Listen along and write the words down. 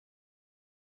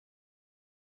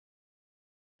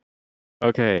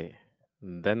Okay,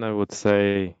 then I would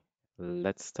say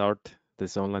let's start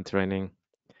this online training.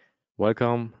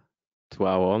 Welcome to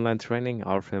our online training,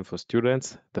 RFEM for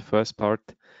students, the first part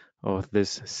of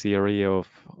this series of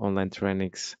online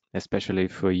trainings, especially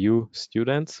for you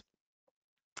students.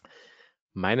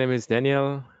 My name is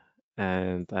Daniel,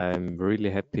 and I'm really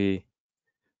happy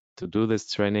to do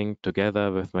this training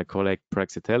together with my colleague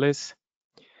Praxitelis.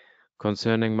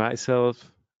 Concerning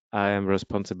myself, I am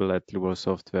responsible at Dlubal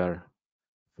Software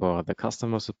for the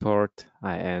customer support.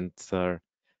 I answer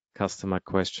customer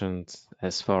questions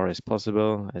as far as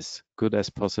possible, as good as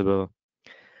possible.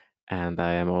 And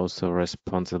I am also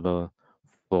responsible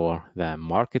for the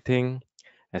marketing,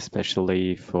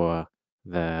 especially for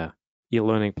the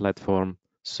e-learning platform.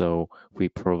 So we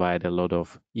provide a lot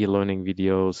of e-learning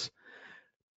videos,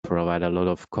 provide a lot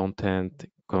of content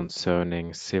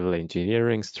concerning civil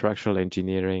engineering, structural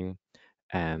engineering,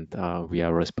 and we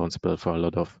are responsible for a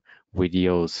lot of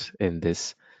videos in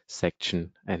this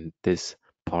section and this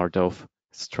part of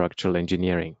structural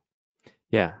engineering.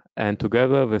 Yeah, and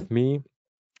together with me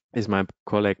is my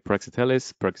colleague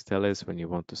Praxitelis. Praxitelis, when you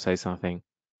want to say something.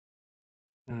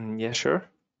 Yeah, sure.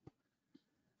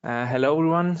 Hello,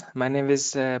 everyone. My name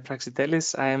is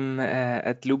Praxitelis. I'm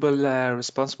at Dlubal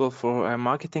responsible for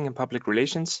marketing and public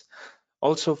relations,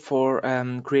 also for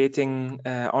creating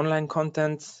online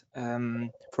content,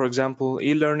 for example,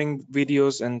 e-learning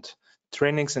videos and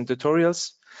trainings and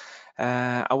tutorials.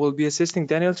 I will be assisting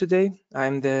Daniel today.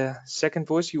 I'm the second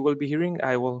voice you will be hearing.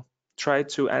 I will try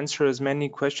to answer as many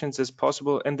questions as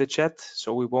possible in the chat,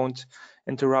 so we won't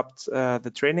interrupt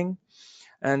the training.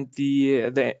 And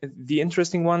the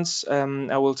interesting ones,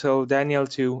 I will tell Daniel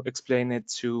to explain it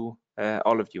to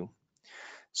all of you.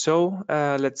 So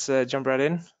let's jump right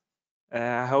in.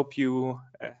 I hope you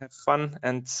have fun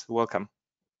and welcome.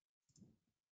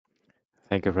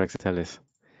 Thank you, Praxitelis.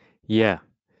 Yeah,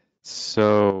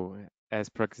 so as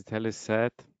Praxitelis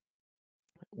said,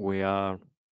 we are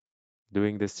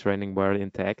doing this training very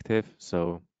interactive,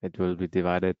 so it will be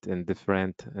divided in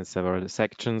different and several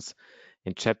sections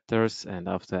in chapters, and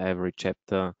after every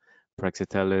chapter,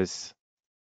 Praxitelis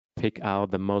pick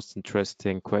out the most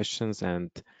interesting questions and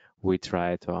we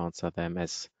try to answer them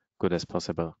as good as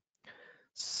possible.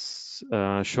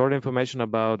 Short information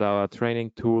about our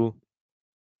training tool,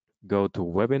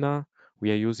 GoToWebinar. We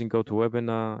are using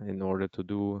GoToWebinar in order to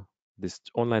do these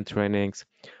online trainings.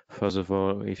 First of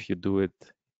all, if you do it,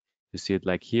 you see it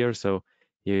like here. So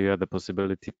here you have the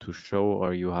possibility to show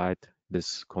or you hide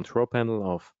this control panel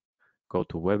of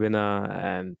GoToWebinar,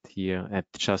 and here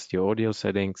adjust your audio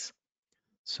settings.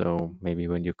 So maybe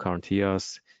when you can't hear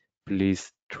us,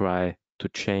 please try to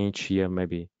change here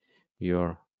maybe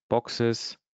your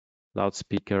boxes,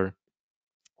 loudspeaker,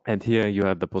 and here you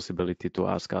have the possibility to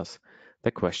ask us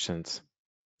the questions.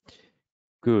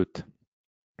 Good.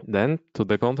 Then to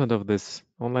the content of this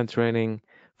online training.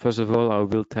 First of all, I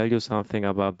will tell you something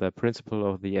about the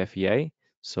principle of the FEA,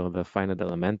 so the finite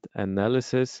element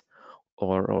analysis,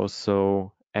 or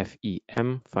also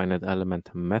FEM, finite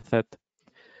element method.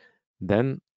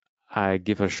 Then I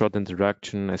give a short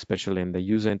introduction, especially in the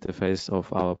user interface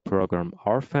of our program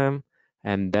RFEM,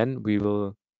 and then we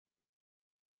will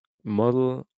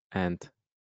model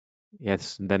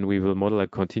then we will model a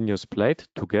continuous plate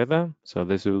together. So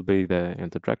this will be the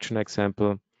introduction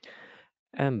example,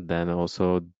 and then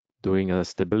also doing a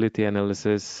stability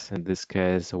analysis, in this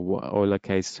case Euler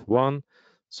case 1.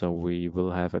 So we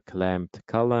will have a clamped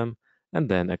column and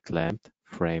then a clamped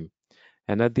frame.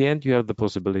 And at the end, you have the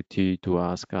possibility to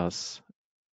ask us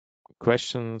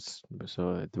questions.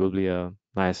 So it will be a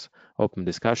nice open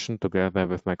discussion together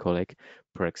with my colleague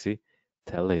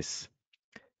Praxitelis.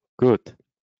 Good.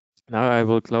 Now I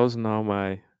will close now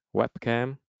my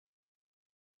webcam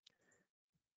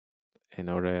in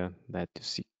order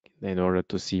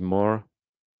to see more.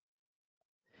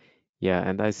 Yeah,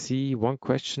 and I see one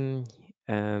question,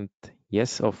 and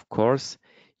yes, of course,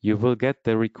 you will get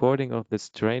the recording of this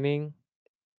training,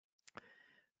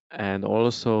 and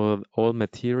also all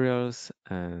materials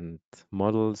and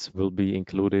models will be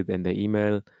included in the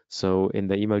email. So in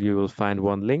the email, you will find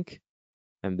one link,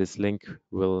 and this link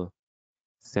will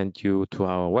send you to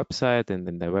our website, and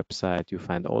in the website, you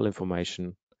find all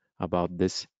information about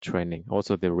this training,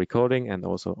 also the recording and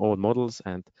also all models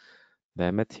and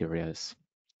the materials.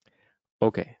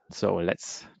 Okay, so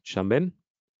let's jump in.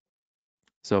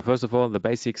 So first of all, the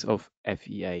basics of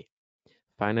FEA,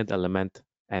 finite element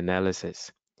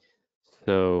analysis.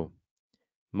 So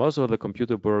most of the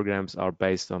computer programs are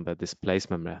based on the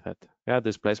displacement method. Yeah,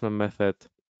 displacement method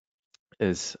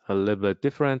is a little bit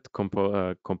different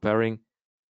comparing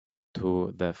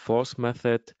to the force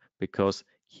method, because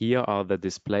here are the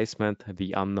displacement,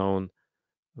 the unknown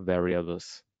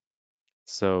variables.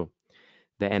 So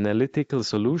the analytical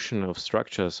solution of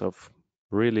structures, of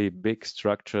really big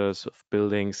structures of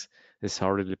buildings, is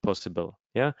hardly possible.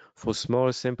 Yeah, for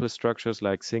small, simple structures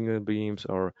like single beams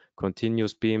or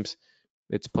continuous beams,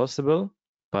 it's possible,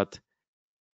 but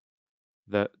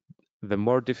the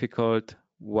more difficult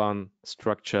one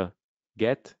structure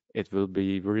get, it will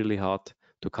be really hard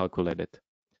to calculate it.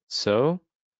 So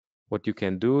what you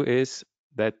can do is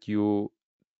that you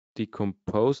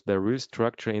decompose the real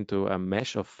structure into a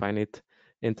mesh of finite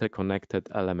interconnected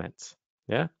elements.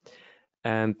 Yeah.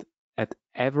 And at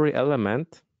every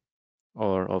element,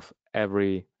 or of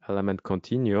every element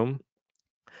continuum,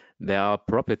 there are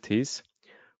properties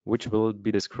which will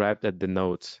be described at the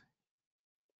nodes.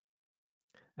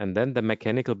 And then the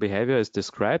mechanical behavior is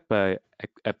described by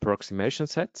approximation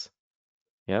sets.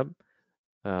 Yeah.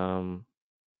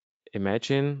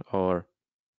 Imagine or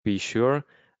be sure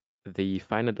the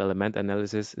finite element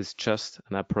analysis is just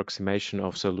an approximation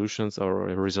of solutions or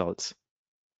results.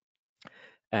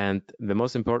 And the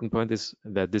most important point is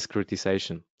the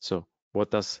discretization. So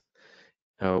what is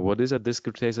a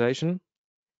discretization?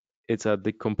 It's a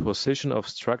decomposition of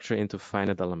structure into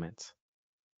finite elements.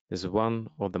 This is one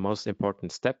of the most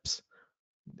important steps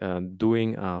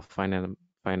doing a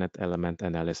finite element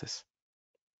analysis.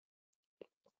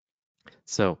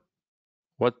 So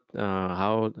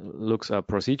how looks a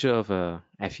procedure of a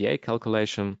FEA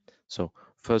calculation? So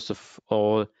first of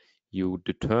all, you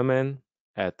determine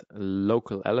at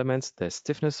local elements the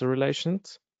stiffness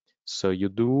relations. So you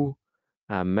do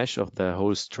a mesh of the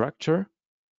whole structure,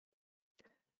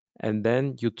 and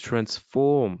then you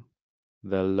transform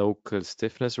the local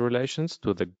stiffness relations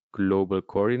to the global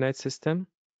coordinate system.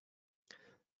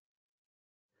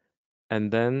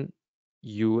 And then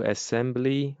you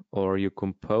assembly or you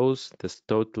compose the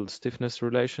total stiffness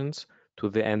relations to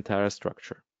the entire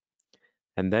structure.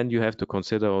 And then you have to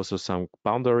consider also some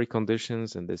boundary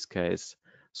conditions, in this case,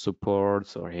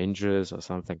 supports or hinges or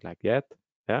something like that.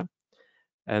 Yeah.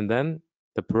 And then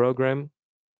the program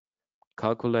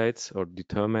calculates or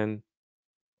determines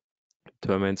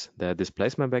the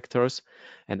displacement vectors.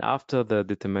 And after the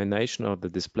determination of the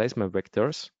displacement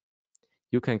vectors,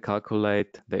 you can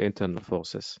calculate the internal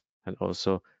forces and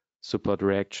also support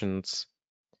reactions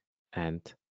and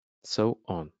so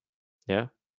on. Yeah.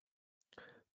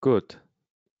 Good.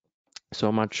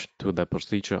 So much to the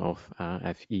procedure of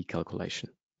FE calculation.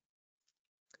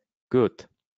 Good.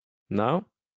 Now,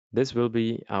 this will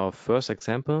be our first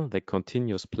example, the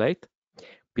continuous plate.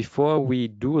 Before we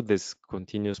do this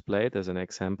continuous plate as an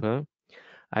example,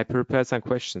 I prepared some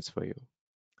questions for you.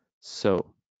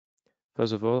 So,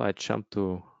 first of all, I jump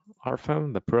to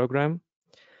RFEM, the program,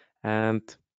 and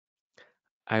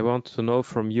I want to know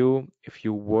from you if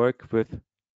you work with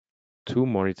two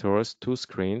monitors, two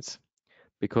screens,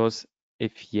 because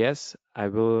if yes, I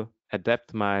will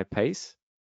adapt my pace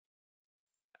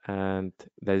and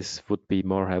this would be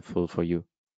more helpful for you.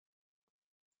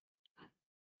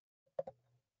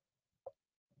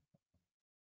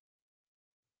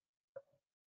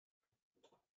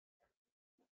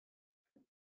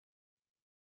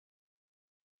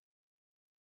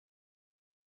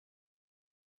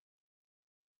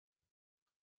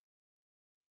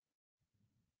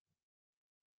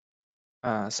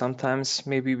 Sometimes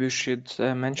maybe we should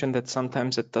mention that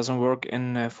sometimes it doesn't work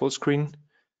in full screen.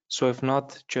 So if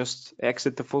not, just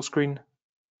exit the full screen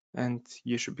and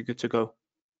you should be good to go.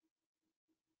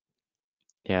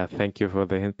 Yeah, thank you for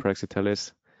the hint,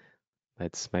 Praxiteles.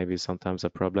 That's maybe sometimes a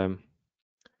problem,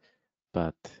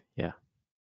 but yeah,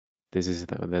 this is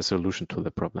the solution to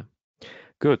the problem.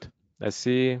 Good. I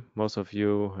see most of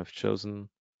you have chosen.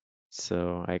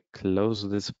 So I close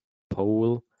this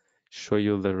poll, show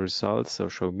you the results, or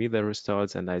show me the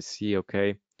results, and I see,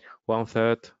 okay,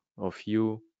 1/3 of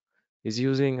you is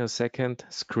using a second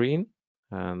screen,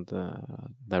 and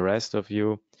the rest of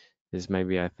you is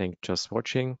maybe, I think, just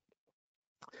watching.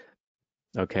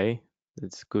 Okay,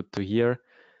 it's good to hear.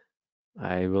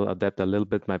 I will adapt a little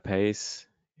bit my pace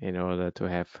in order to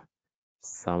have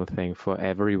something for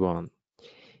everyone.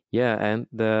 Yeah, and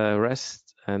the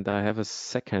rest, and I have a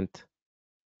second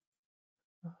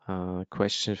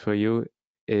question for you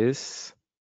is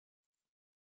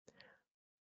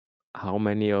how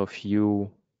many of you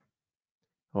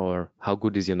or how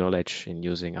good is your knowledge in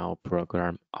using our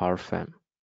program RFEM?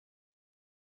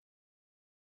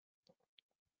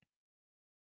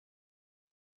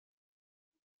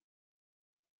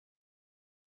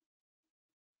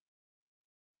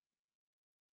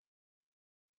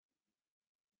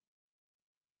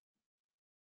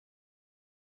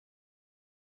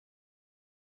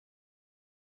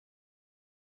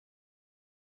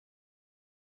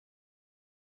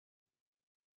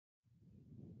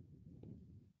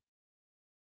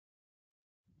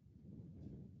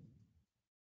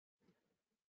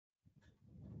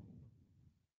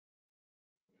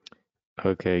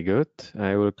 Okay, good.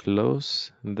 I will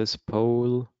close this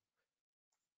poll,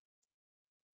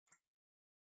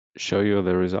 show you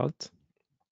the result.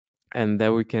 And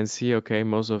there we can see, okay,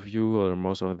 most of you or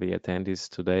most of the attendees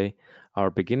today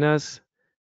are beginners.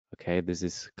 Okay, this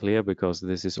is clear because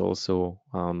this is also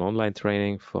an online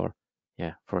training for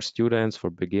students, for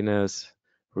beginners,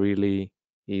 really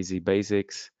easy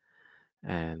basics,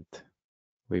 and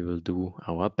we will do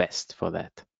our best for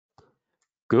that.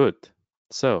 Good.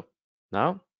 So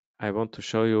now I want to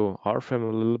show you RFEM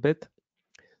a little bit.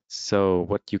 So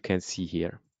what you can see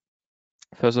here.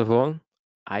 First of all,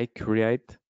 I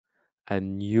create a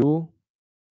new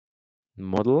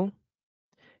model.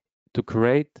 To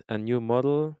create a new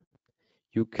model,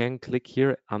 you can click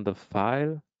here on the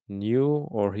file, new,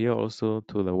 or here also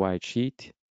to the white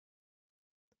sheet.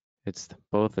 It's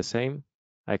both the same.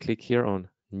 I click here on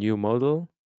new model.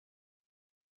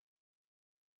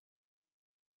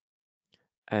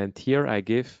 And here I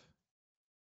give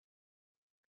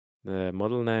the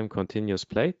model name continuous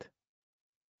plate.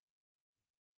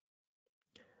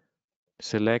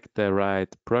 Select the right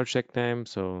project name.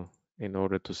 So in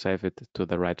order to save it to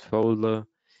the right folder,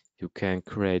 you can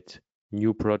create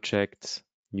new projects,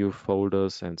 new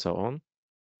folders, and so on.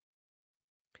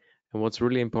 And what's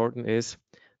really important is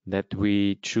that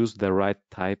we choose the right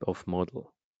type of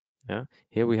model. Yeah,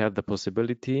 here we have the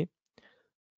possibility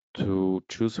to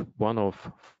choose one of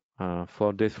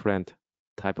 4 different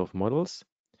type of models,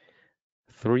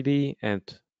 3D and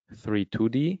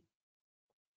 2D.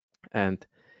 And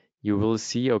you will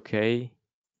see, okay,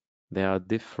 there are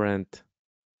different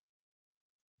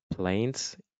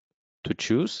planes to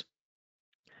choose.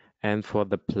 And for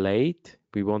the plate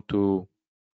we want to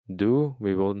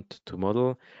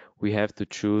model, we have to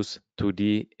choose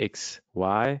 2D X,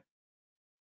 Y,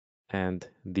 and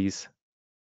these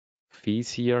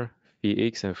phis here, phi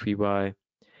X and phi Y.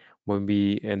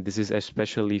 And this is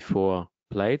especially for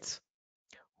plates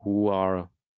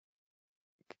who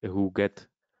get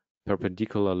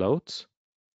perpendicular loads.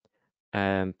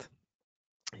 And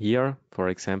here, for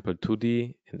example,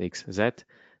 2D and XZ,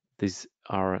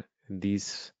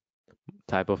 these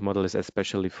type of model is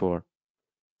especially for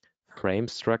frame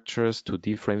structures,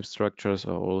 2D frame structures,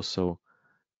 or also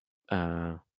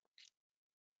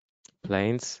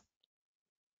planes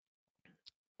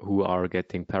who are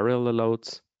getting parallel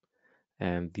loads.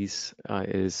 And this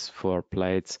is for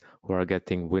plates who are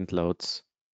getting wind loads.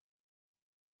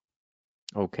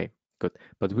 Okay, good.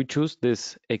 But we choose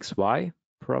this XY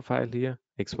profile here,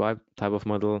 XY type of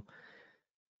model.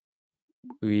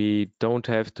 We don't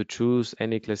have to choose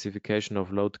any classification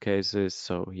of load cases.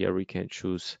 So here we can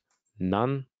choose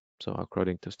none. So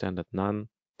according to standard, none.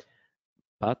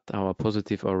 But our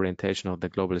positive orientation of the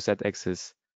global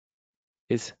z-axis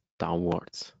is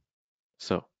downwards.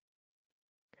 So,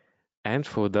 and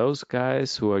for those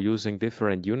guys who are using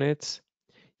different units,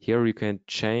 here you can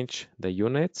change the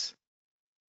units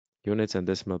and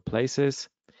decimal places.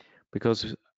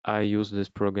 Because I use this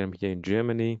program here in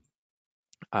Germany,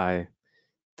 I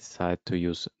decide to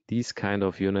use these kind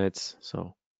of units.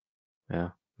 So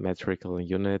metrical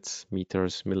units,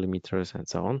 meters, millimeters, and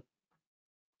so on.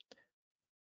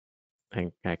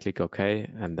 And I click OK,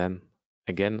 and then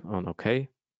again on OK,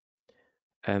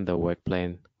 and the work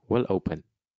plane will open.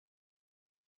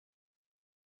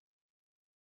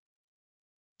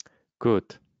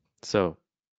 Good. So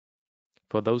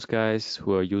for those guys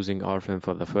who are using RFEM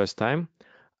for the first time,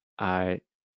 I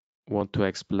want to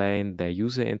explain the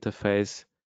user interface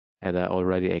at an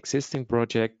already existing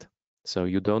project. So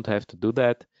you don't have to do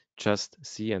that, just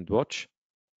see and watch.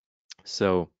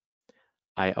 So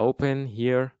I open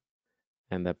here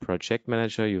and the project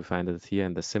manager, you find it here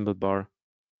in the symbol bar.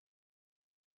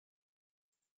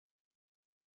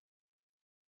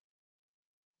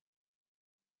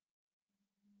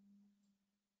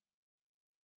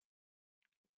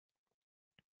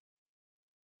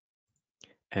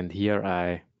 And here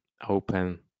I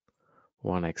open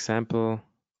one example,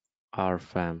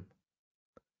 RFEM.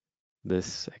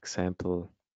 This example.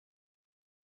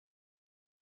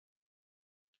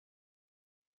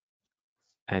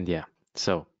 And yeah,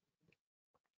 so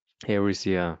here we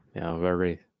see a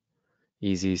very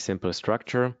easy, simple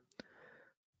structure.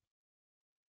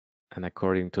 And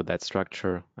according to that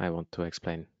structure, I want to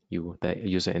explain you the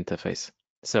user interface.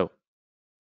 So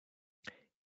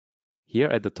here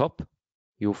at the top,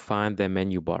 you find the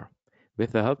menu bar.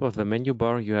 With the help of the menu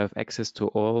bar, you have access to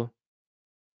all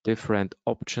different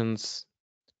options,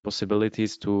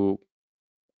 possibilities to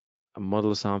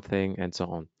model something, and so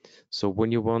on. So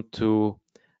when you want to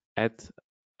add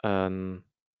a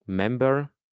member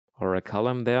or a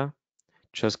column there,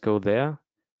 just go there,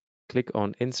 click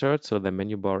on insert, so the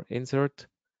menu bar insert,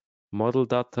 model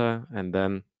data, and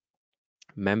then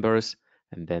members,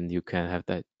 and then you can have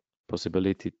that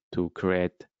possibility to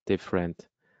create different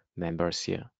members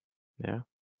here. Yeah.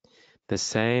 The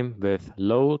same with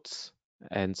loads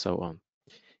and so on.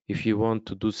 If you want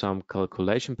to do some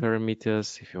calculation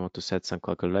parameters, if you want to set some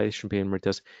calculation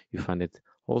parameters, you find it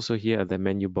also here at the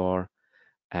menu bar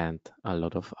and a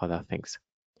lot of other things.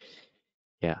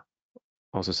 Yeah,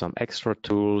 also some extra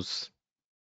tools,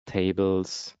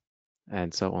 tables,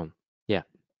 and so on. Yeah,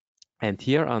 and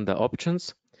here on the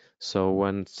options, so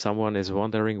when someone is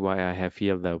wondering why I have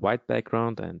here the white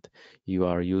background and you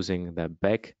are using the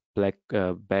black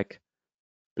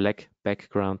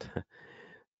background,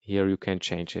 here you can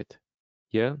change it.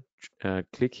 Here,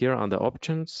 click here on the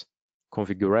options,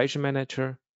 configuration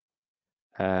manager,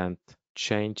 and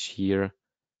change here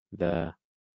the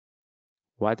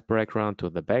white background to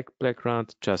the black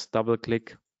background. Just double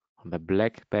click on the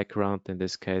black background in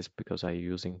this case, because I'm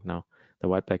using now the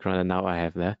white background and now I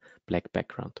have the black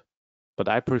background. But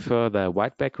I prefer the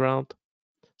white background.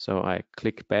 So I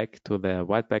click back to the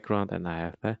white background and I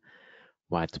have the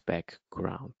white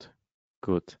background.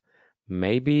 Good.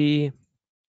 Maybe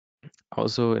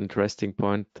also interesting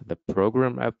point, the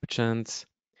program options,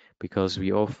 because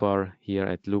we offer here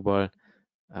at Dlubal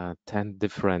 10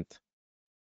 different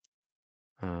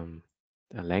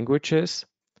languages.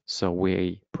 So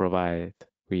we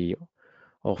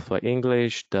offer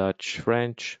English, Dutch,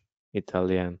 French,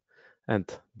 Italian, and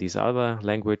these other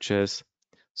languages.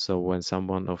 So when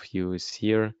someone of you is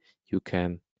here, you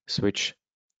can switch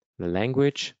the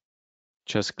language,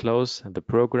 just close the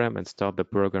program and start the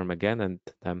program again, and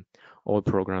then all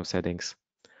program settings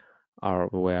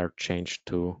were changed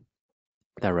to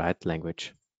the right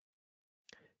language.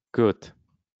 Good.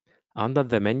 Under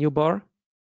the menu bar,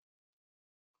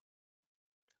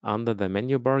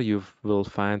 you will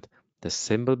find the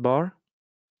symbol bar.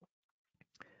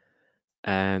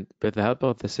 And with the help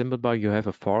of the symbol bar, you have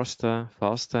a faster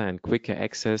and quicker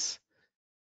access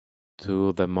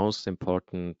to the most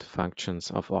important functions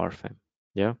of RFEM.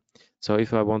 Yeah. So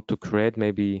if I want to create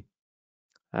maybe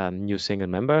a new single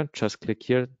member, just click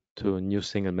here to new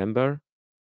single member,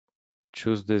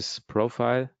 choose this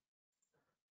profile,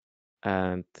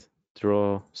 and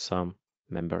draw some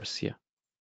members here.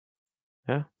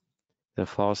 Yeah. The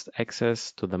fast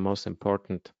access to the most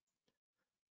important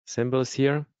symbols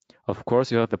here. Of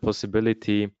course, you have the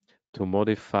possibility to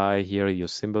modify here your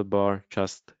symbol bar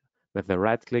just with the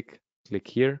right click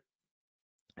here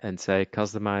and say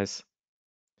customize,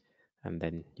 and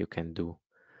then you can do,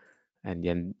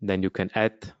 and then you can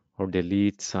add or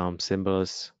delete some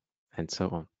symbols and so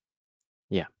on.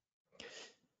 Yeah.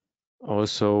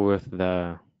 Also with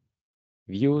the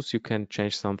views, you can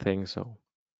change something. So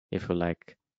if you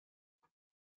like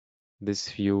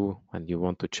this view and you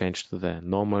want to change to the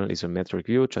normal isometric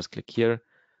view, just click here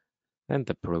and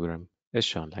the program is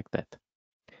shown like that.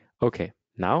 Okay,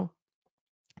 now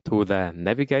to the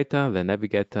navigator. The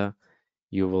navigator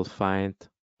you will find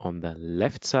on the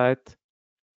left side.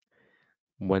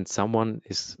 When someone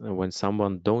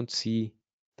doesn't see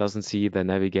the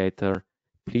navigator,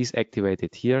 please activate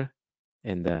it here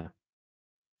in the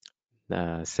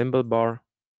symbol bar.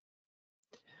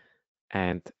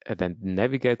 And the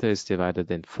navigator is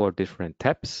divided in 4 different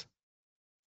tabs.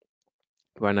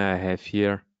 When I have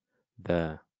here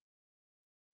the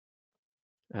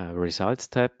results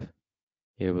tab,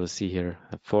 you will see here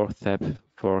a fourth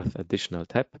additional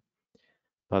tab.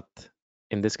 But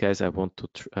in this case, I want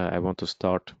to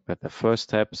start with the first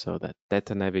tab, so the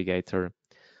data navigator.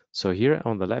 So here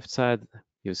on the left side,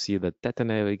 you see the data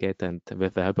navigator, and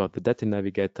with the help of the data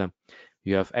navigator,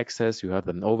 you have access, you have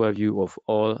an overview of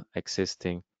all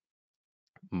existing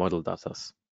model data.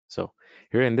 So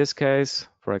here in this case,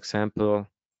 for example,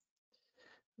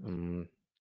 the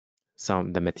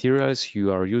materials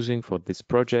you are using for this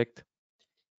project.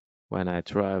 When I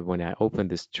open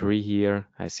this tree here,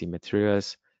 I see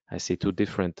materials. I see 2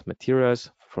 different materials.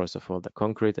 First of all, the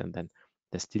concrete, and then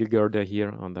the steel girder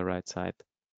here on the right side.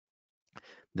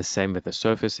 The same with the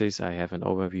surfaces. I have an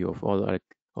overview of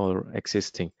all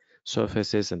existing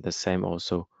surfaces, and the same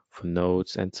also for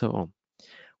nodes and so on.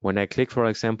 When I click, for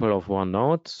example, of one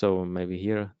node, so maybe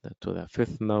here to the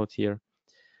 5th node here,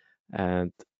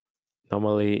 and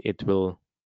normally it will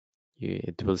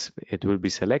be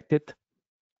selected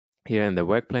here in the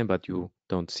work plane, but you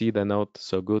don't see the node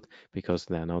so good because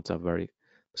the nodes are very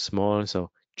small.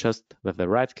 So just with the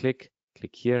right click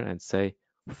here and say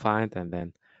find, and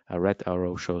then a red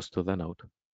arrow shows to the node.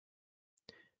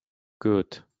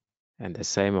 Good. And the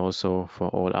same also for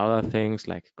all other things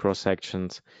like cross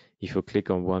sections. If you click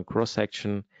on one cross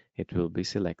section, it will be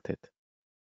selected.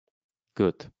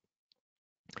 Good.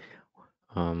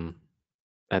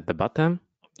 At the bottom,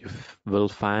 you will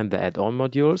find the add-on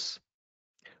modules,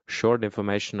 short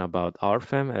information about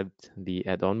RFEM and the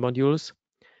add-on modules.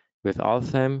 With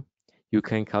RFEM, you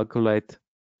can calculate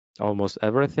almost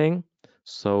everything.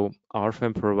 So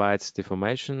RFEM provides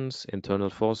deformations, internal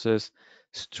forces,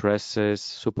 stresses,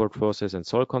 support forces, and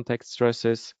soil contact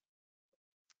stresses.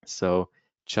 So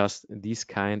just these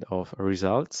kind of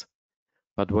results.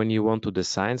 But when you want to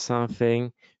design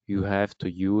something, you have to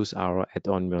use our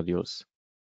add-on modules.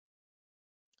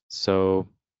 So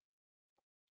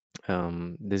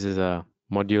this is a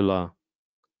modular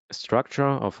structure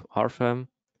of RFEM.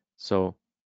 So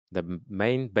the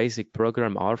main basic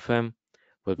program RFEM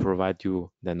will provide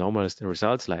you the normal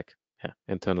results like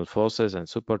internal forces and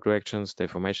support reactions,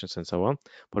 deformations, and so on.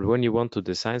 But when you want to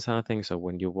design something, so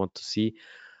when you want to see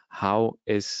how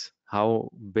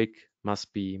big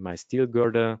must be my steel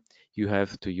girder, you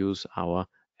have to use our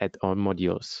add-on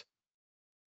modules.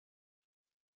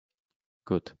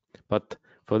 Good. But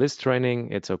for this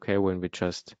training, it's okay when we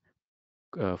just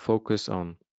focus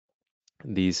on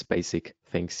these basic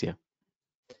things here.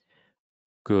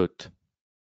 Good.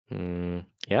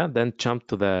 Yeah, then jump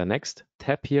to the next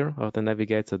tab here of the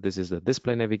navigator. This is the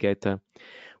display navigator.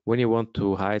 When you want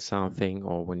to hide something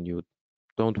or when you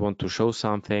don't want to show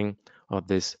something of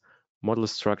this model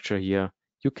structure here,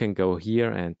 you can go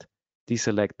here and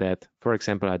deselect that. For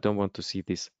example, I don't want to see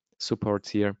these supports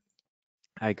here.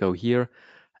 I go here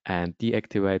and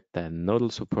deactivate the nodal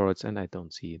supports, and I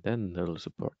don't see the nodal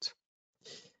supports.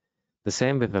 The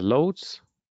same with the loads.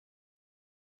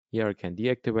 Here I can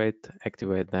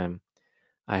activate them.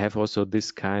 I have also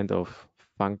this kind of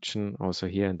function also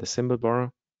here in the symbol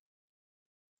bar,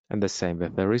 and the same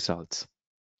with the results.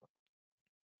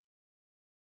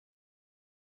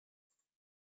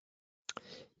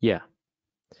 Yeah,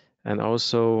 and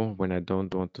also when I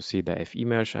don't want to see the FE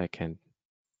mesh, I can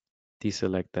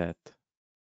deselect that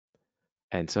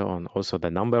and so on. Also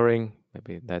the numbering,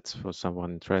 maybe that's for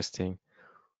someone interesting,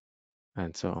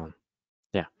 and so on.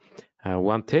 Yeah,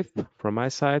 one tip from my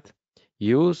side,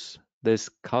 use this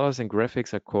colors and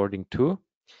graphics according to,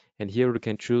 and here we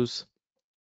can choose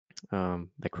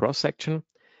the cross section.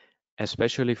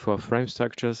 Especially for frame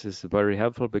structures is very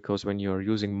helpful because when you're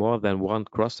using more than one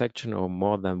cross section or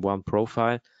more than one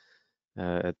profile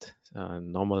at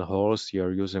normal holes,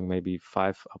 you're using maybe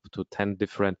 5 up to 10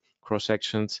 different cross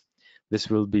sections. This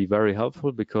will be very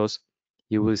helpful because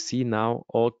you will see now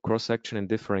all cross section in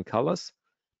different colors,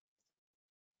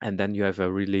 and then you have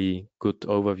a really good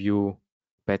overview,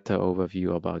 better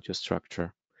overview about your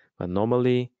structure. But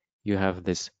normally you have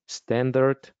this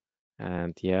standard,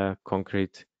 and yeah,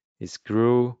 concrete is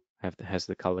GRU, has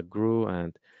the color GRU,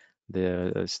 and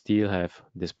the steel have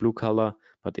this blue color.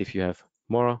 But if you have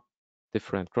more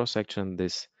different cross section,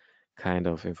 this kind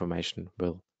of information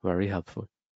will very helpful.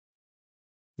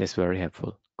 It's very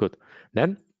helpful. Good.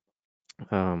 Then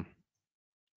the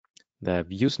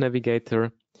views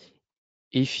navigator.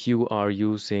 If you are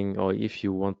using or if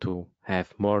you want to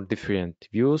have more different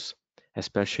views,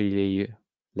 especially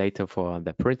later for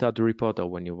the printout report or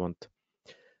when you want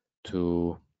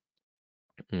to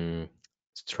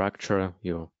divide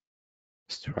your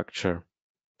structure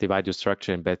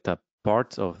in better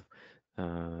parts of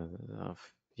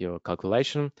your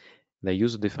calculation, the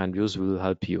user-defined views will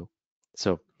help you.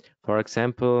 So, for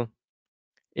example,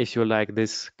 if you like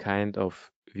this kind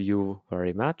of view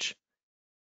very much,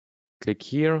 click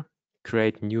here,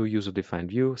 create new user-defined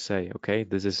view, say, okay,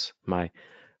 this is my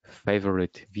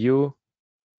favorite view,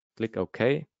 click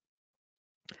OK.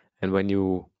 And when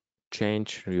you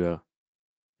change the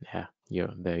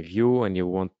view and you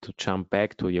want to jump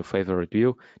back to your favorite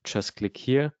view, just click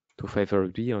here to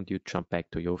favorite view and you jump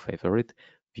back to your favorite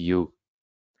view.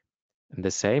 And the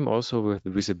same also with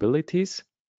visibilities.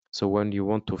 So when you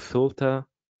want to filter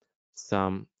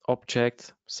some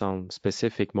objects, some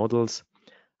specific models,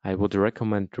 I would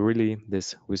recommend really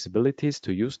this visibilities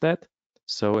to use that.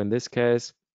 So in this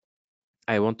case,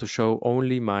 I want to show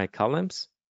only my columns.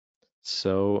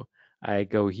 So I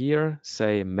go here,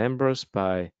 say members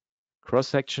by cross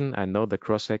section. I know the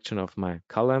cross section of my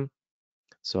column.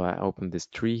 So I open this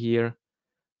tree here,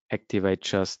 activate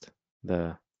just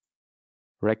the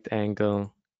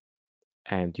rectangle,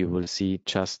 and you will see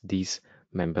just these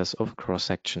members of cross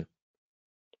section.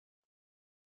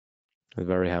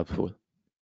 Very helpful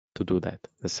to do that.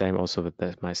 The same also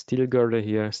with my steel girder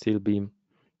here, steel beam.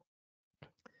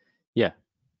 Yeah.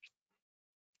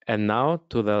 And now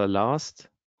to the last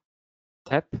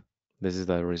tab. This is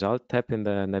the result tab in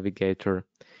the navigator.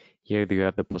 Here you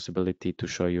have the possibility to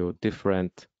show you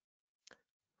different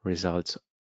results.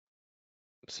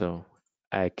 So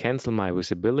I cancel my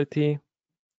visibility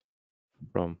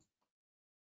from,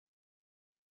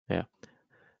 yeah.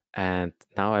 And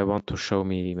now I want to show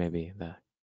me maybe the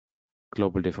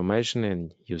global deformation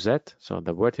in UZ. So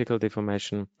the vertical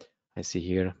deformation, I see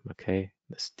here, okay,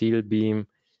 the steel beam,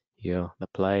 here the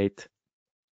plate.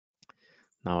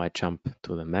 Now I jump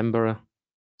to the member.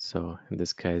 So in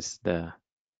this case, the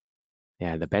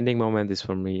bending moment is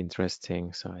for me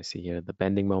interesting. So I see here the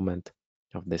bending moment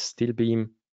of the steel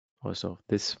beam, also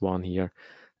this one here,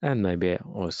 and maybe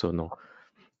also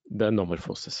the normal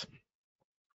forces.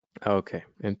 Okay,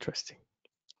 interesting.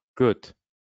 Good.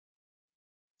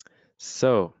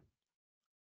 So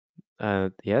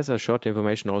yes, a short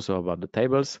information also about the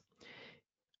tables.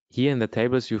 Here in the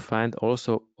tables, you find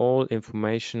also all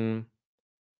information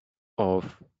of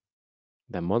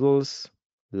the models,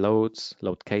 loads,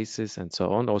 load cases, and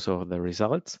so on, also the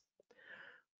results.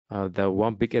 The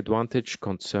one big advantage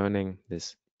concerning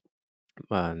this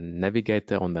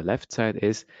navigator on the left side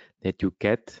is that you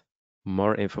get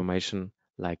more information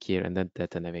like here in the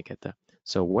data navigator.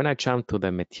 So when I jump to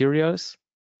the materials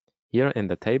here in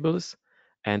the tables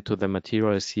and to the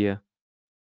materials here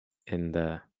in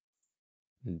the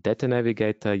data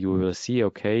navigator, you will see,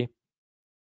 okay,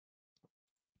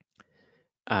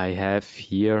 I have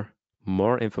here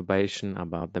more information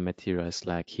about the materials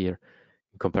like here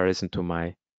in comparison to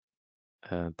my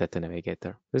data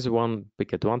navigator. This is one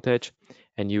big advantage,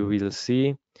 and you will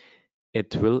see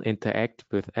it will interact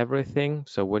with everything.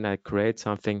 So when I create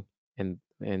something in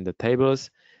the tables,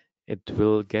 it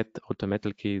will get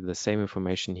automatically the same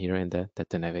information here in the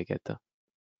data navigator.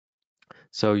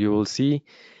 So you will see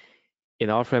in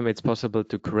RFEM it's possible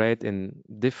to create in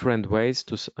different ways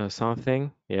to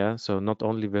something. Yeah, so not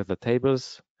only with the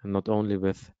tables and not only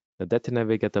with the data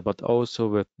navigator, but also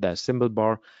with the symbol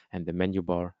bar and the menu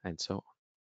bar and so on.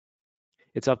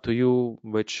 It's up to you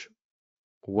which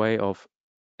way of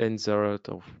insert,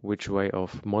 of which way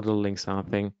of modeling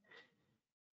something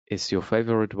is your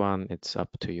favorite one. It's up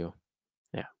to you.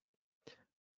 Yeah.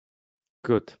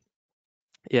 Good.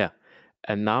 Yeah.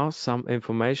 And now some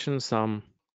information, some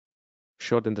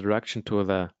short introduction to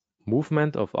the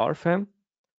movement of RFEM.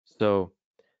 So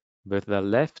with the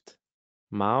left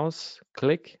mouse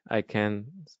click, I can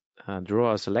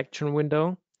draw a selection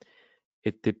window.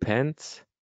 It depends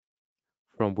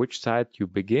from which side you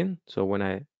begin. So when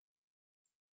I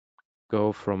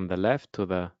go from the left to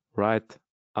the right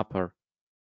upper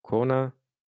corner,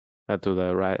 to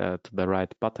the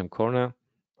right bottom corner,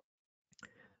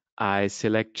 I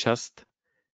select just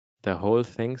the whole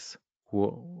things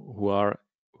who are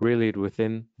really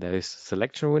within this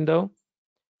selection window.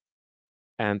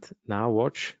 And now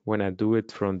watch when I do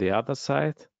it from the other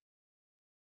side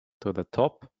to the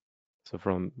top. So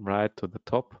from right to the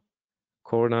top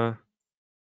corner,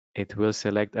 it will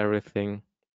select everything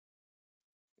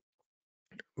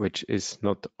which is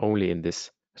not only in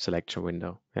this selection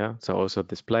window. Yeah, so also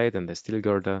displayed and the steel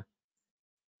girder.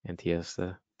 And here's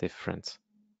the difference.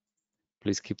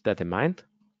 Please keep that in mind.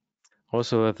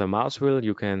 Also with the mouse wheel,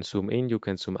 you can zoom in, you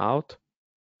can zoom out.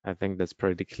 I think that's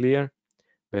pretty clear.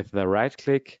 With the right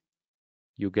click,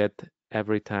 you get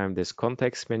every time this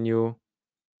context menu.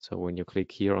 So when you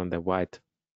click here on the white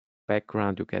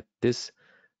background, you get this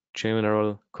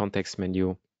general context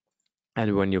menu.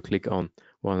 And when you click on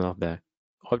one of the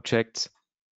objects,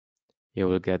 you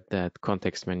will get that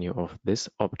context menu of this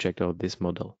object or this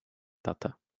model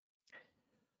data.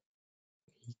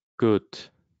 Good.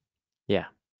 Yeah,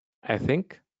 I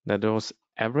think that was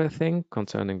everything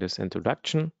concerning this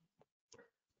introduction.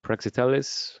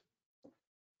 Praxitelis,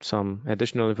 some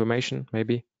additional information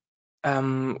maybe?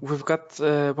 We've got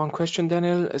one question,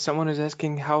 Daniel. Someone is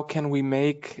asking, how can we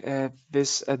make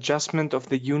this adjustment of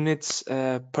the units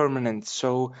permanent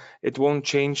so it won't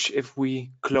change if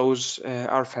we close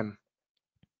RFEM?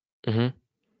 Mm-hmm.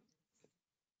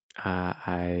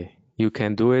 You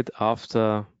can do it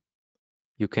after,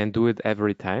 you can do it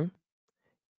every time.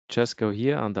 Just go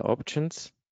here on the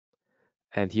options,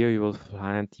 and here you will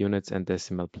find units and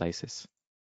decimal places.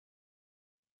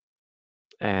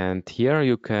 And here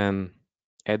you can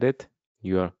edit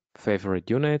your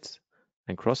favorite units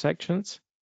and cross sections,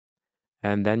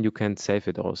 and then you can save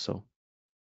it also.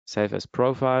 Save as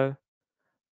profile,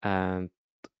 and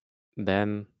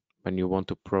then when you want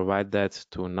to provide that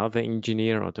to another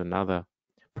engineer or to another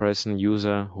person,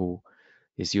 user who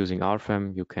is using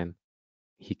RFEM,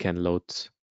 he can load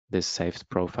this saved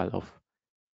profile of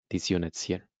these units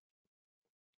here.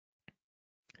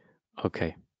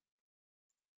 Okay.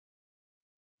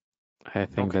 I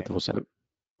think Okay. that was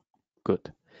good.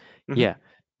 Mm-hmm. Yeah.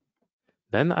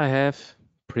 Then I have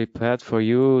prepared for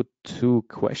you 2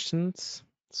 questions.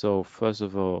 So first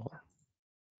of all,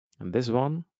 this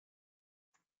one.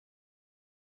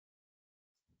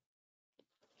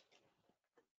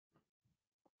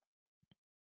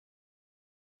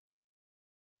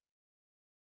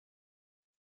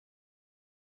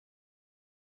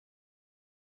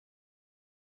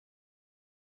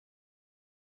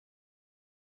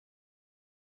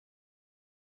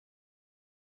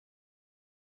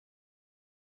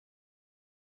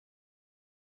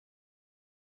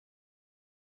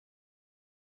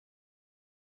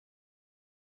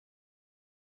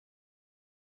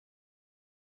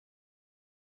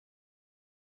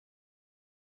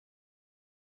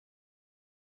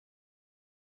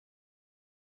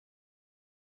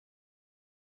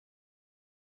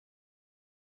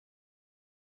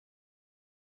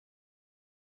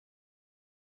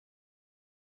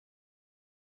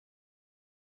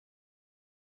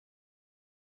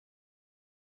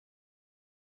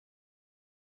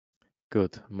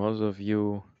 Good. Most of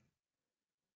you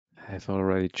have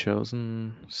already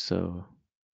chosen, so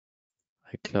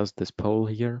I close this poll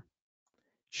here,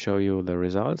 show you the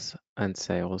results, and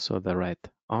say also the right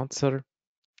answer.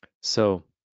 So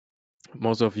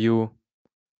most of you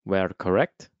were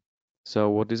correct. So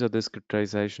what is a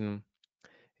discretization?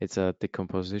 It's a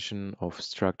decomposition of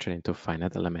structure into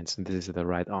finite elements, and this is the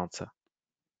right answer.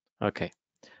 Okay,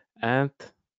 and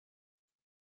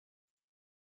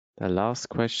the last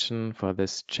question for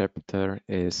this chapter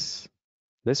is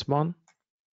this one.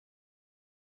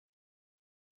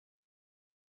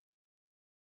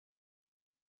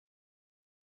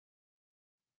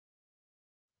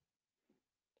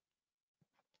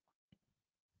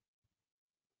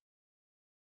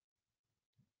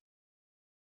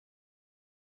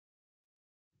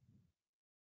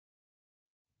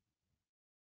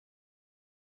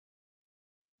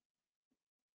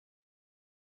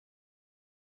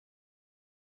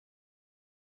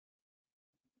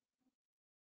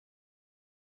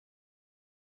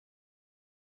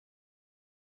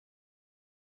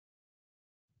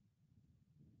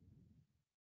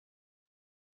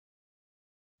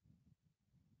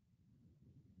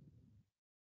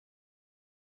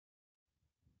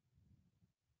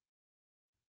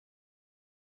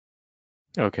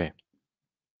 Okay,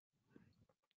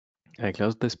 I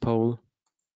close this poll.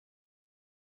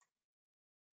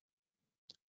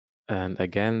 And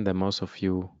again, the most of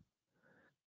you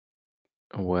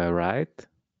were right.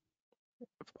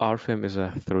 RFEM is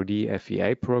a 3D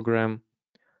FEA program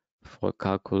for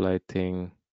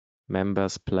calculating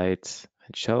members, plates,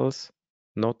 and shells,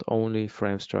 not only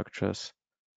frame structures,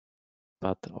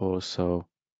 but also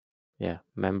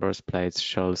members, plates,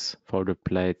 shells, folded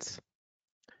plates,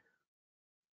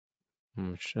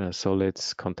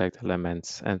 solids, contact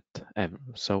elements, and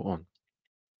so on.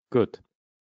 Good.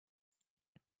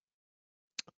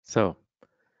 So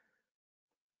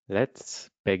let's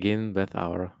begin with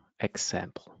our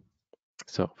example.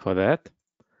 So for that,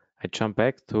 I jump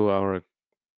back to our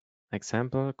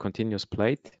example, continuous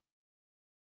plate.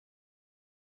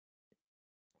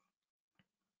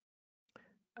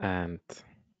 And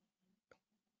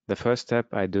the first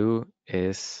step I do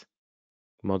is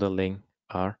modeling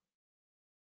our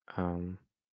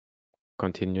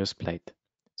continuous plate.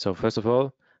 So first of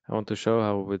all, I want to show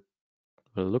how it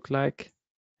will look like.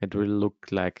 It will look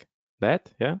like that,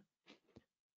 yeah?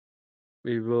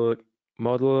 We will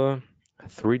model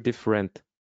 3 different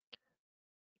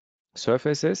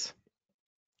surfaces,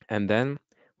 and then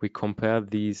we compare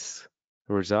these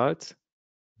results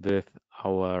with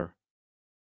our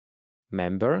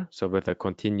member, so with a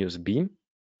continuous beam.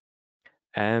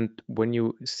 And when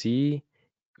you see,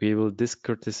 we will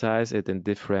discretize it in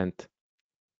different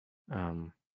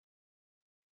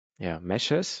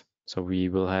meshes. So we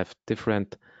will have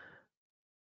different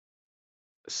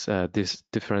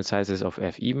different sizes of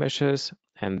FE meshes,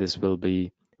 and this will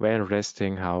be very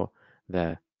interesting how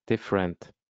the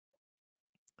different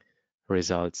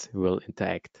results will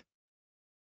interact.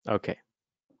 Okay.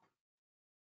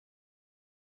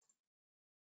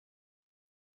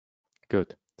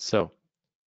 Good. So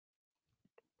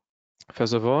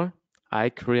first of all, I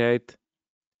create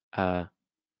a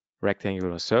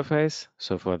rectangular surface.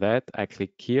 So for that, I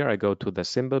click here, I go to the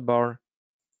symbol bar,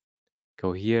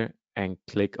 go here and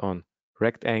click on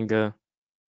rectangle.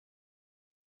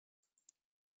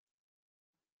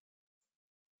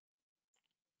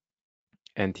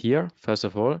 And here, first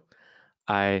of all,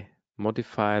 I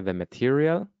modify the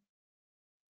material.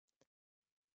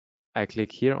 I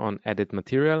click here on edit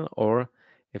material, or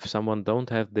if someone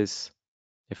doesn't have this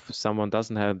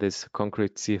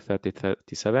concrete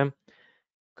C3037,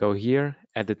 go here,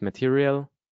 edit material,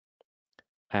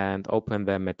 and open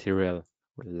the material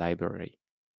library.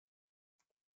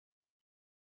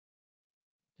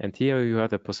 And here you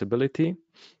have the possibility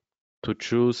to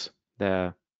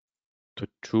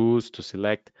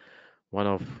select one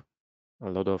of a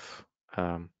lot of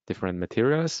different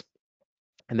materials.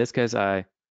 In this case, I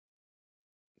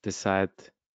decide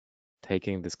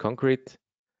taking this concrete.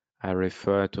 I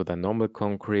refer to the normal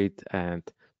concrete and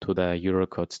to the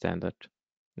Eurocode standard.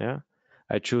 Yeah,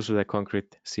 I choose the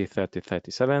concrete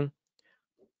C3037.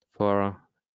 For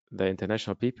the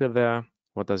international people there,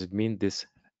 what does it mean, this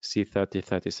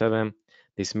C3037?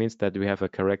 This means that we have a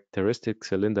characteristic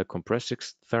cylinder compressive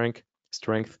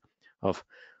strength of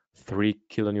 3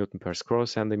 kilonewton per square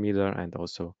centimeter and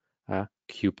also a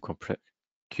cube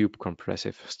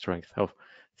compressive strength of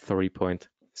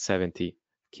 3.70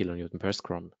 kilonewton per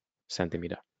square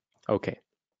centimeter. Okay,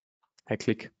 I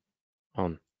click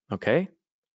on OK.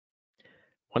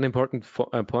 One important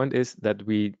point is that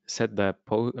we set the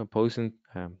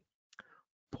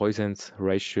Poisson's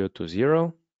ratio to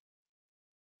 0.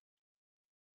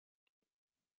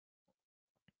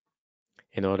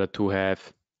 In order to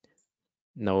have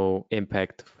no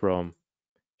impact from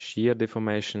shear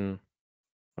deformation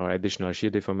or additional shear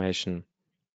deformation.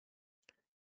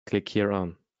 Click here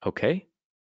on OK.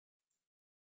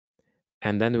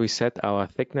 And then we set our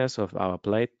thickness of our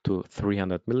plate to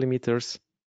 300 millimeters.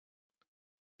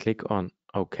 Click on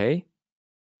OK.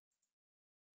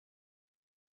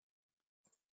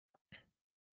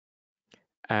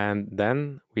 And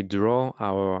then we draw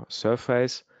our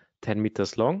surface 10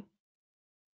 meters long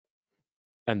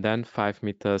and then 5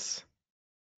 meters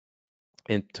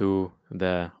into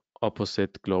the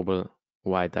opposite global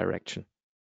Y direction.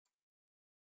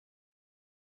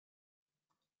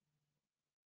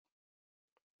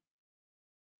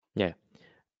 Yeah,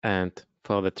 and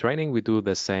for the training, we do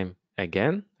the same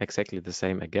again, exactly the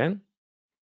same again.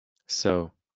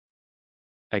 So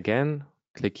again,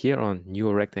 click here on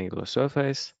new rectangular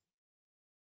surface.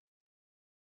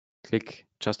 Click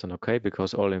just on OK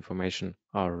because all information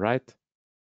are right.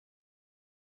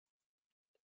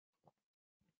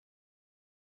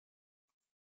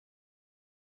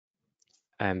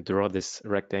 And draw this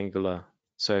rectangular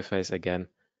surface again,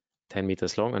 10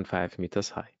 meters long and 5 meters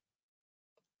high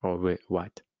or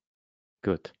wide.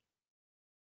 Good.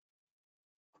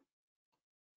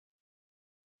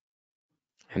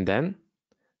 And then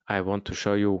I want to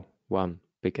show you one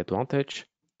big advantage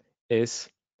is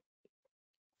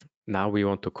now we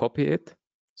want to copy it.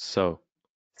 So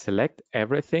select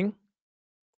everything,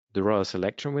 draw a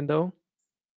selection window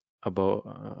above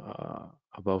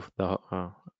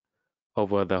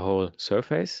over the whole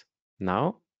surface.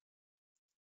 Now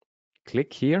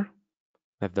click here,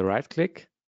 have the right click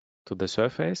to the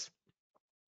surface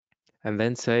and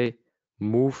then say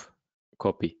move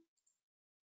copy.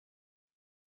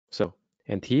 So,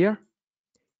 and here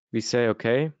we say,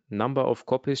 okay, number of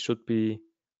copies should be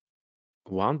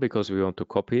 1 because we want to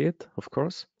copy it, of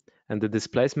course. And the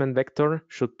displacement vector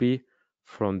should be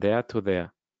from there to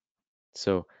there.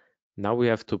 So now we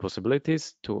have two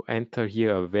possibilities to enter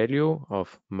here a value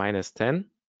of -10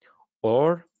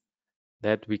 or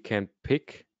that we can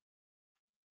pick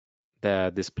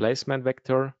the displacement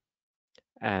vector,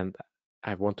 and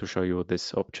I want to show you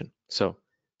this option. So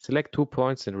select 2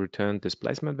 points and return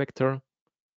displacement vector.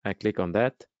 I click on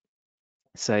that,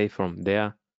 say from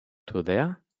there to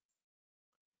there,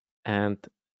 and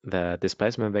the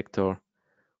displacement vector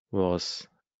was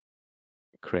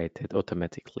created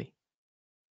automatically.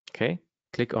 Okay,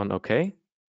 click on OK,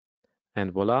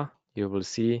 and voila, you will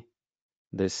see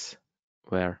this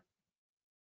were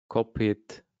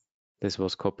copied. This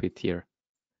was copied here,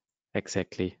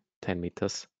 exactly 10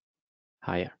 meters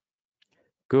higher.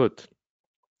 Good.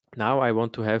 Now I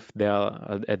want to have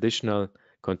the additional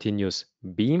continuous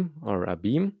beam or a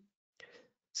beam.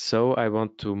 So I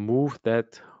want to move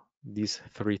these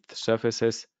 3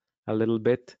 surfaces a little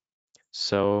bit.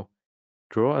 So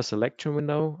draw a selection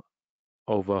window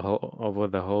over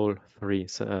the whole 3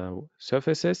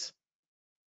 surfaces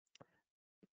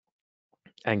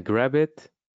and grab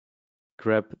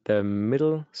the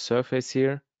middle surface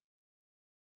here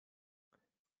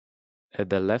at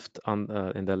the left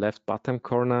in the left bottom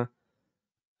corner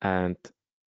and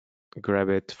grab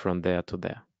it from there to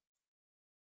there.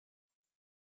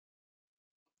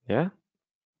 Yeah,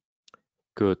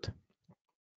 good.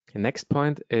 The next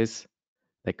point is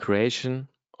the creation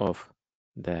of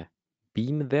the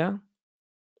beam there.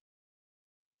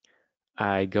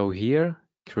 I go here,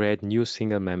 create new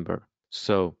single member.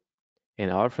 So in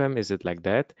RFEM, is it like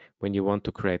that? When you want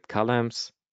to create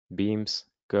columns, beams,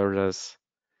 girders,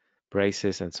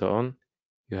 braces, and so on,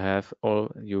 you have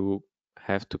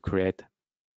have to create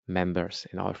members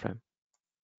in RFEM.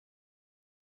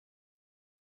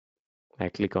 I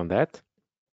click on that,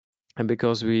 and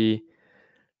because we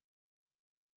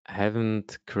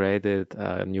haven't created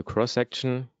a new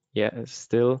cross-section yet,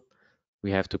 still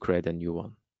we have to create a new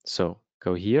one. So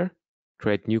go here,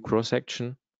 create new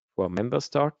cross-section for member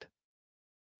start,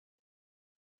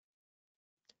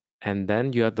 and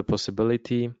then you have the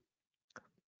possibility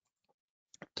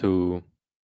to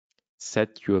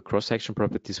set your cross-section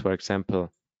properties, for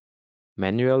example,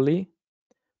 manually,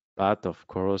 but of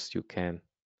course you can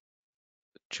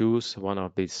choose one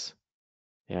of these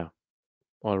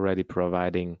already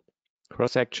providing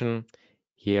cross-section.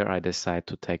 Here I decide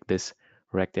to take this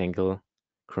rectangle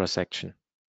cross-section.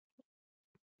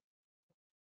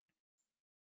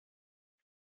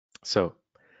 So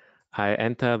I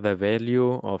enter the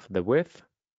value of the width,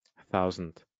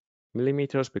 1000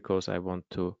 millimeters, because I want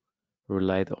to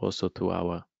relate also to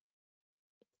our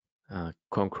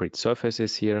concrete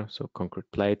surfaces here, so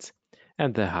concrete plates,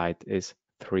 and the height is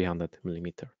 300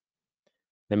 millimeter.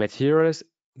 The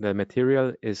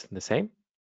material is the same.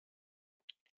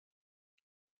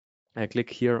 I click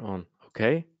here on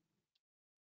OK.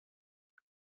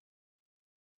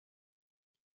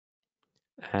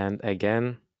 And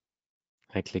again,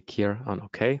 I click here on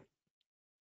OK.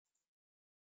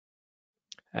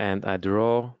 And I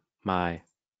draw my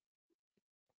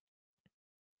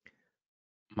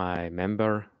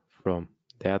member from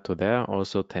there to there,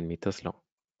 also 10 meters long.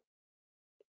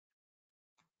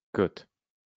 Good.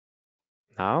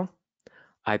 Now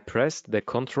I pressed the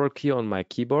Control key on my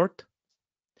keyboard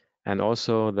and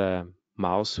also the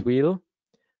mouse wheel,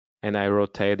 and I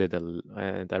rotated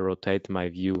and I rotate my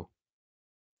view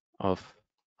of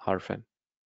RFEM.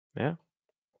 Yeah.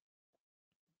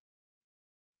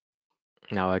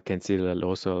 Now I can see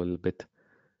also a little bit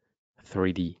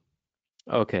 3D.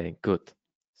 Okay, good.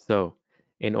 So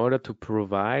in order to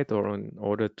provide or in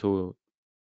order to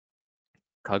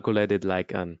calculate it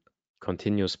like a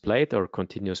continuous plate or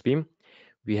continuous beam,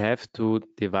 we have to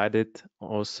divide it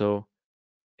also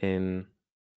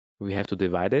we have to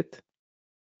divide it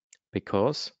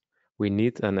because we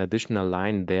need an additional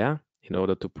line there in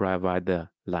order to provide the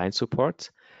line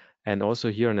support, and also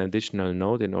here an additional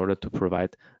node in order to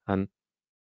provide an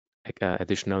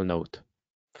additional node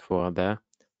for the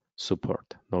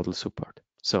support, nodal support.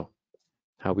 So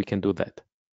how we can do that?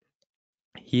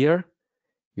 Here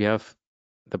we have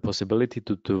the possibility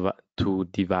to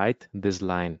divide this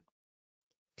line.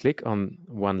 Click on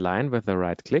one line with the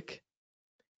right click.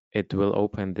 It will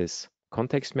open this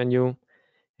context menu,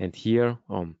 and here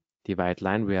on divide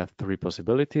line we have three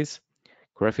possibilities: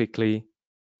 graphically,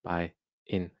 by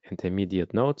in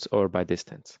intermediate nodes, or by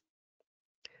distance.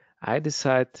 I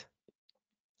decide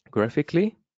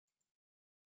graphically,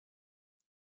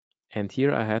 and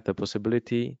here I have the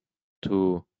possibility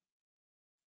to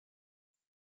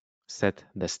set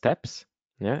the steps.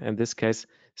 Yeah, in this case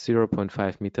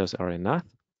 0.5 meters are enough.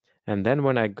 And then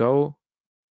when I go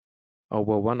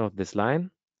over one of this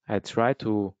line, I try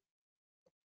to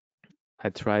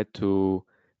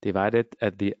divide it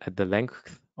at the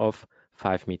length of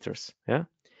 5 meters. Yeah,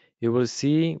 you will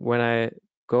see when I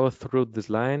go through this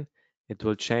line, it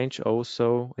will change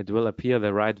also. It will appear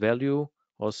the right value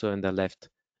also in the left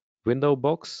window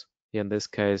box. In this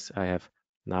case, I have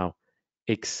now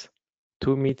x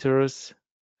 2 meters,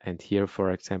 and here,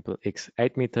 for example, x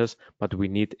 8 meters, but we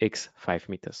need x 5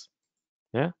 meters.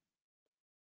 Yeah.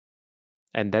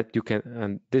 And that you can,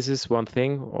 and this is one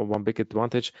thing or one big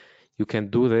advantage, you can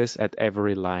do this at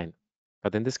every line.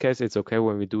 But in this case, it's okay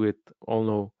when we do it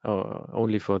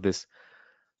only for this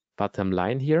bottom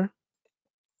line here.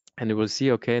 And you will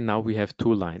see, okay, now we have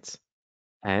two lines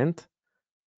and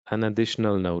an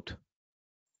additional node.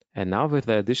 And now with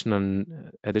the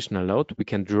additional node, we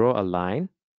can draw a line.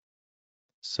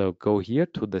 So go here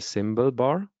to the symbol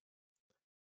bar,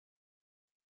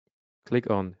 click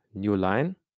on new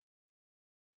line,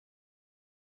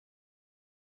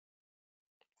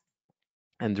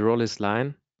 and draw this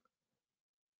line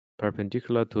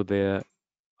perpendicular to the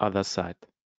other side.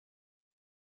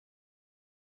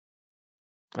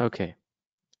 Okay,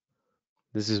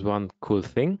 this is one cool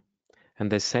thing.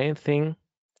 And the same thing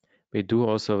we do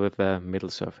also with the middle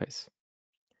surface.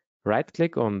 Right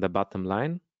click on the bottom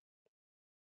line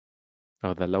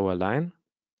or the lower line,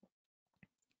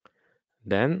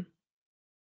 then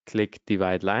click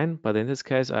divide line, but in this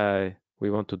case we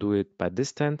want to do it by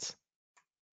distance.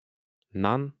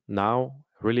 None. Now,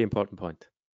 really important point.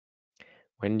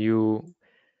 When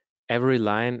every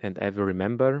line and every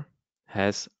member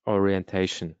has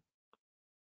orientation,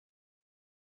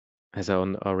 has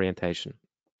own orientation.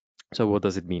 So what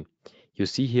does it mean? you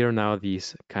see here now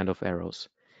these kind of arrows.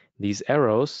 These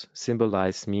arrows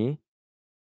symbolize me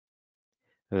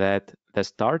that the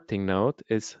starting node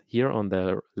is here on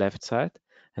the left side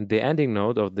and the ending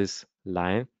node of this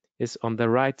line is on the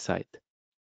right side.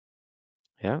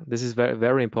 Yeah, this is very,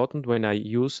 very important when I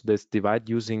use this divide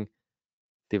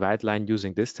line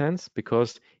using distance,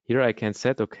 because here I can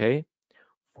set, okay,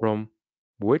 from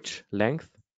which length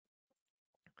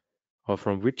or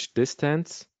from which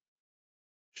distance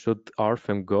should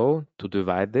RFEM go to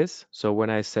divide this. So when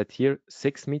I set here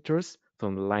 6 meters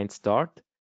from the line start,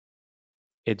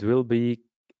 it will be,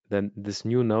 then this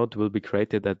new node will be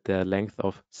created at the length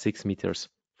of 6 meters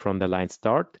from the line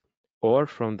start, or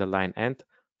from the line end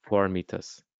 4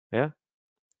 meters. Yeah,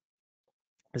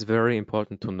 it's very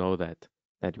important to know that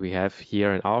we have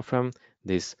here in RFEM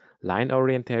this line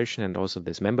orientation and also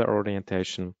this member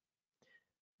orientation,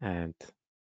 and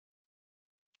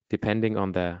depending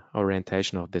on the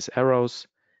orientation of these arrows,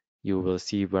 you will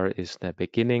see where is the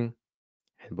beginning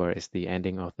and where is the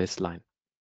ending of this line.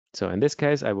 So in this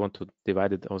case, I want to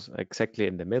divide it also exactly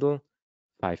in the middle,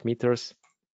 5 meters,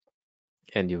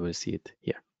 and you will see it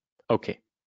here. Okay.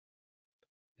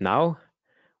 Now,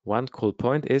 one cool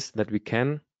point is that we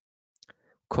can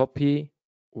copy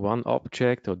one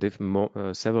object or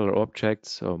several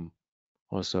objects,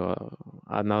 also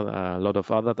a lot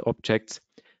of other objects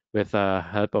with the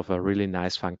help of a really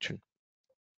nice function.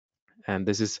 And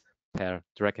this is per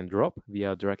drag and drop,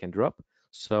 via drag and drop.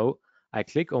 So I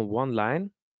click on one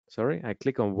line,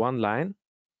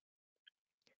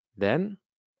 then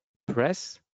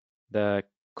press the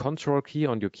Control key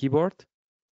on your keyboard,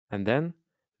 and then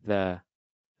the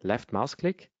left mouse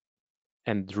click,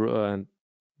 and drag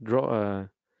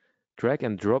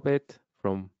and drop it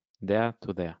from there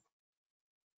to there.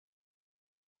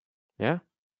 Yeah.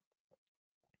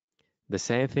 The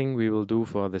same thing we will do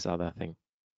for this other thing.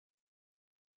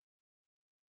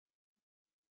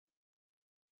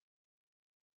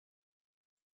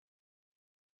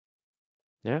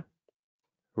 Yeah.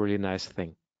 Really nice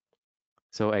thing.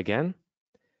 So again,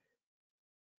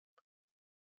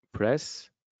 press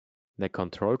the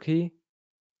Control key,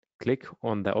 click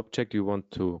on the object you want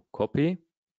to copy,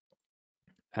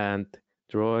 and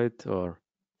draw it or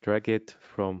drag it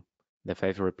from the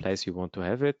favorite place you want to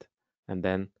have it, and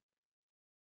then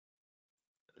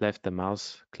left the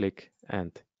mouse click,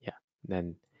 and yeah,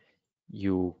 then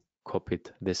you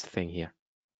copied this thing here.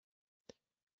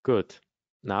 Good.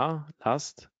 Now,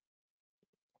 last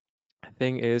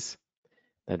thing is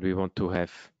that we want to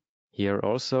have here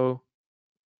also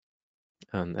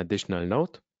an additional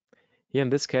node. Here in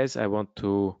this case, I want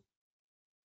to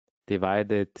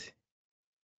divide it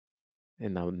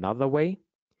in another way.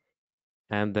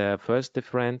 And the first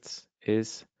difference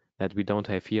is that we don't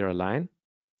have here a line.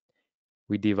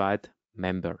 We divide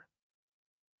member.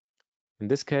 In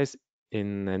this case,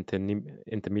 in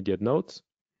intermediate nodes.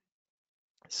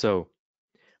 So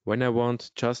when I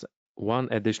want just one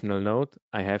additional node,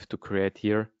 I have to create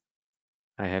here,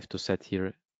 I have to set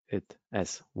here it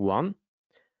as 1.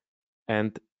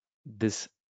 And this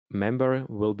member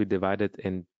will be divided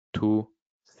in 2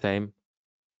 same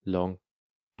long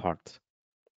parts.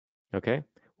 Okay,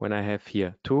 when I have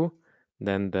here 2,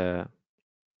 then the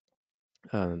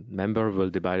member will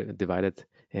divide it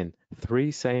in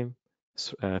 3 same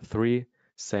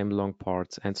long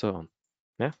parts, and so on.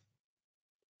 Yeah,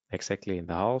 exactly in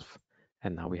the half,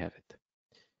 and now we have it.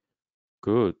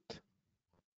 Good.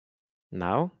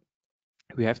 Now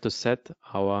we have to set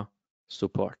our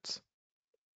supports.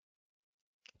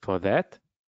 For that,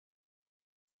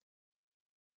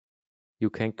 you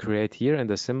can create here in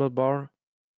the symbol bar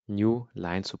new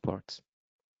line supports.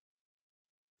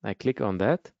 I click on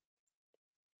that,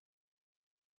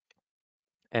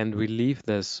 and we leave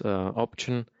this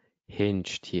option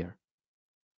hinged here.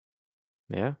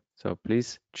 Yeah, so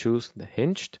please choose the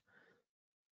hinged.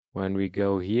 When we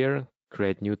go here,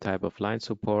 create new type of line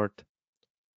support,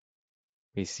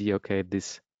 we see, okay,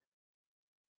 these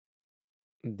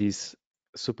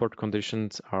support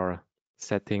conditions are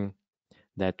setting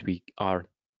that we are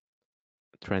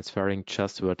transferring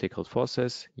just vertical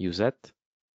forces. Use that.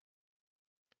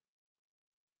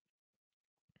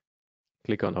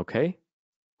 Click on OK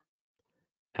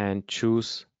and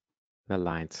choose the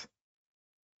lines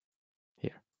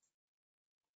here.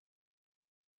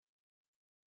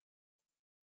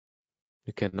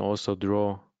 You can also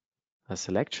draw a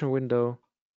selection window,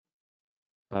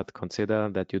 but consider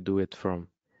that you do it from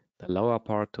the lower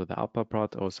part to the upper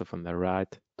part, also from the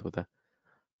right to the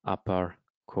upper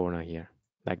corner here,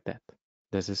 like that.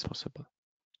 This is possible.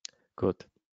 Good.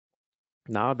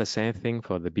 Now the same thing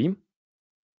for the beam.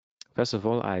 First of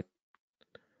all, I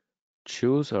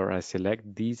choose or I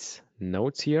select these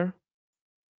nodes here.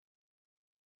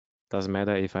 Doesn't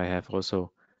matter if I have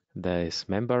also this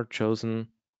member chosen.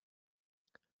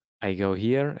 I go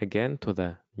here again to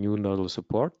the new nodal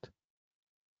support.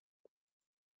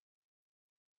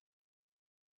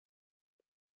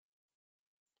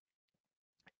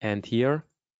 And here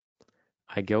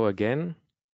I go again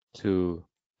to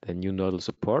the new nodal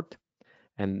support.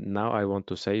 And now I want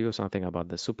to say you something about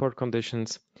the support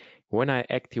conditions. When I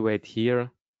activate here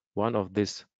one of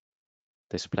these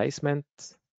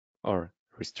displacements or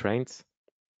restraints,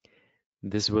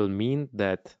 this will mean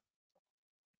that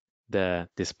the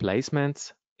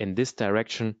displacements in this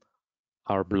direction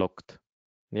are blocked.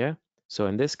 Yeah. So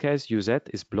in this case, UZ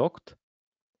is blocked.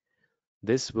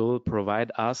 This will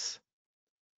provide us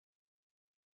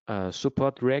a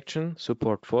support reaction,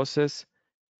 support forces.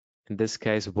 In this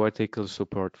case, vertical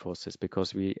support forces,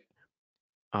 because we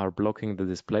are blocking the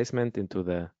displacement into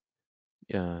the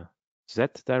Z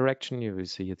direction. You will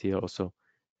see it here also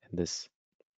in this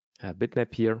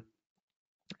bitmap here.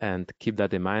 And keep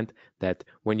that in mind that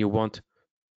when you want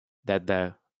that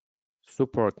the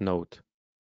support node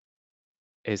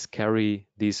is carry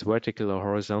these vertical or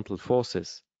horizontal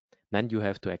forces, then you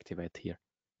have to activate here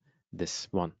this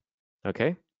one.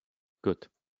 Okay, good.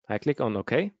 I click on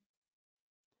OK.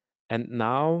 And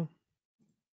now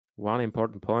one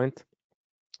important point.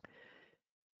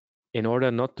 In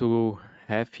order not to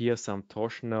have here some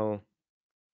torsional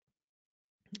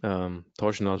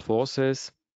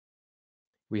forces,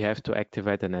 we have to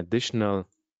activate an additional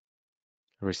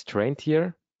restraint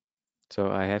here. So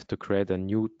I have to create a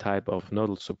new type of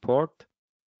nodal support.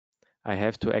 I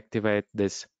have to activate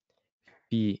this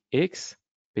Px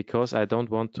because I don't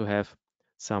want to have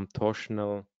some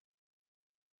torsional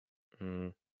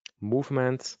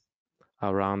movements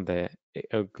around the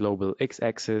global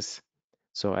x-axis.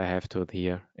 So I have to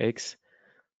here x.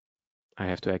 I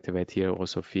have to activate here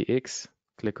also Vx.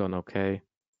 Click on OK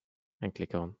and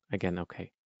click on again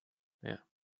OK. Yeah.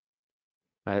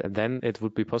 Then it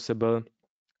would be possible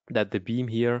that the beam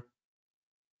here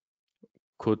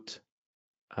could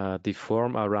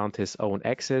deform around his own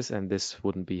axis, and this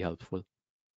wouldn't be helpful.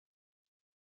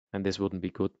 And this wouldn't be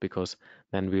good because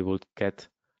then we would get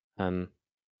an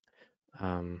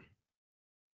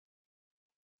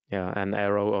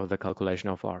error of the calculation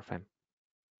of RFEM.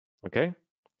 Okay,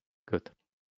 good.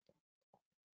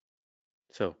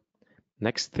 So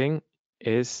next thing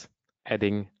is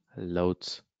adding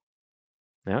loads.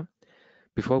 Yeah.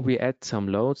 Before we add some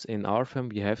loads in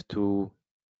RFEM, we have to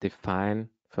define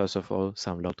first of all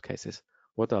some load cases.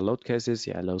 What are load cases?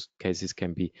 Yeah, load cases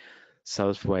can be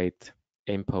self-weight,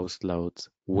 imposed loads,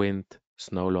 wind,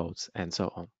 snow loads, and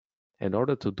so on. In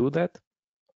order to do that,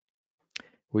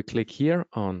 we click here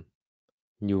on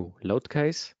new load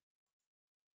case.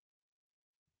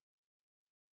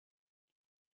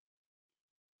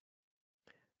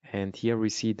 And here we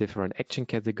see different action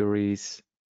categories,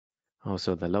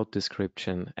 also the load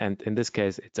description. And in this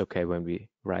case, it's okay when we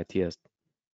write here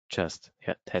just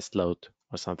test load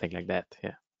or something like that.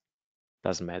 Yeah,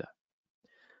 doesn't matter.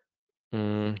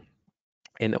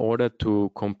 In order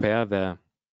to compare the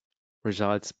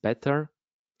results better,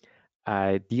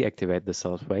 I deactivate the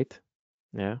self-weight.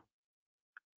 Yeah.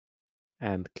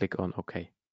 And click on OK.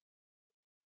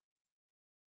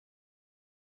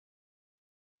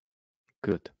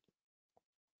 Good.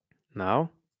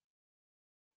 Now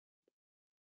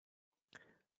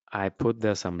I put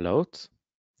there some loads.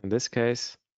 In this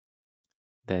case,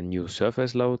 the new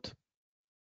surface load,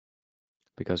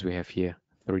 because we have here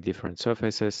 3 different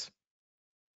surfaces.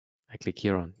 I click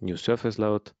here on new surface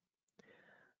load.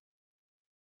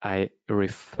 I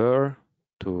refer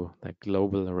to the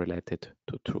global related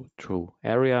to true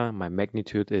area. My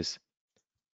magnitude is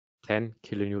 10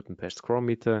 kilonewton per square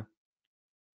meter.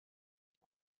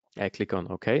 I click on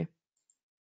OK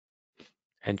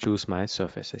and choose my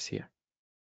surfaces here.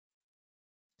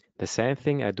 The same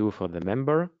thing I do for the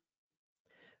member.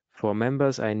 For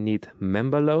members, I need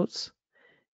member loads.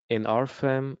 In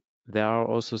RFEM, there are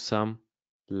also some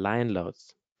line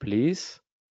loads. Please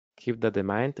keep that in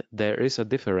mind. There is a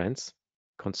difference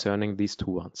concerning these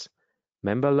two ones.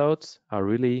 Member loads are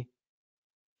really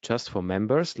just for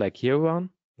members, like here one,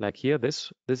 like here,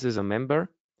 this is a member.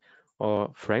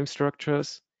 Or frame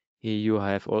structures, here you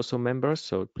have also members,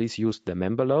 so please use the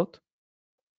member load.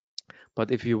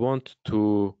 But if you want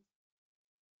to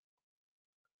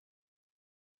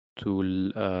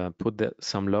put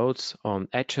some loads on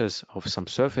edges of some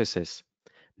surfaces,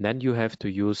 then you have to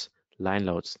use line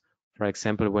loads. For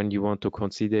example, when you want to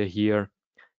consider here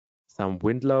some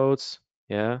wind loads,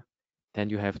 yeah, then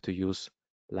you have to use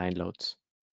line loads.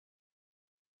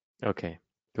 Okay,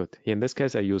 good. Here in this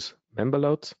case, I use member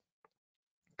loads.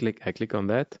 I click on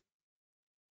that.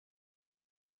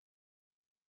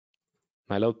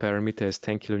 My load parameter is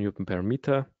 10 kilonewton per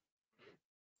meter.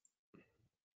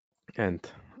 And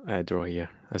I draw here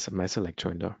as my select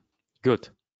window. Good.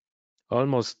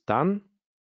 Almost done.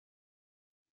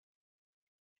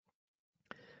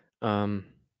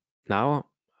 Now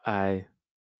I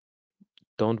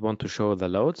don't want to show the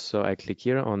loads, so I click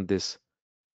here on this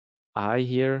eye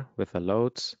here with the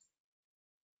loads.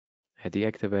 I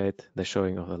deactivate the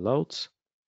showing of the loads.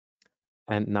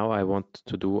 And now I want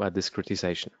to do a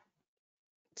discretization.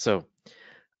 So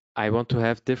I want to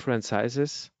have different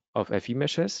sizes of FE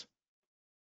meshes.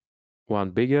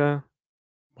 One bigger,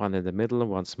 one in the middle,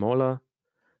 one smaller.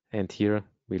 And here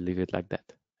we leave it like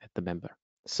that at the member.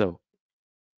 So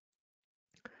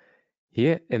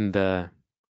here in the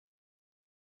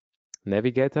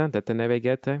navigator, data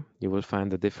navigator, you will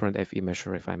find the different FE mesh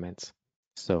refinements.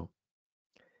 So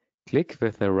click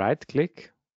with the right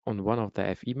click on one of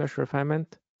the FE mesh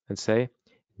refinement and say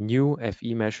new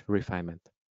FE mesh refinement.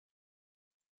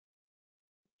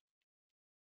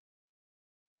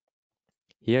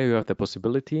 Here you have the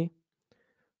possibility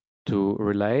to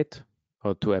relate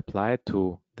or to apply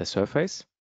to the surface.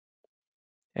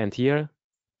 And here,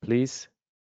 please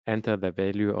enter the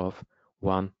value of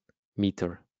 1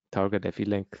 meter, target FE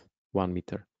length 1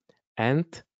 meter, and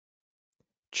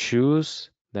choose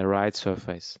the right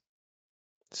surface.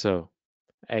 So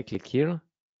I click here,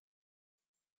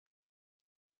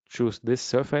 choose this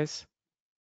surface,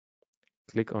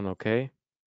 click on OK,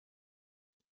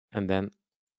 and then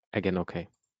again OK.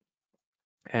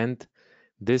 And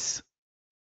this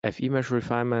FE mesh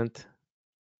refinement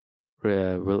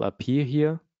will appear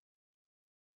here.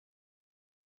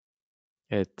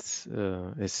 It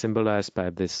is symbolized by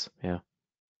this,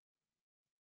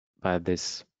 by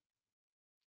this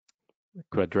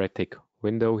quadratic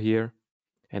window here,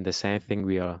 and the same thing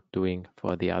we are doing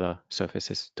for the other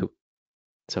surfaces too.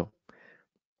 So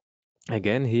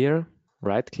again here,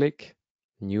 right click,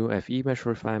 new FE mesh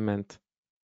refinement,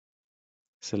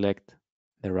 select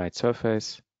the right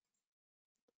surface,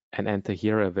 and enter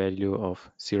here a value of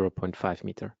 0.5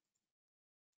 meter.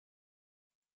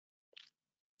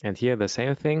 And here the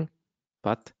same thing,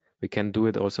 but we can do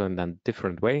it also in a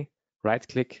different way. Right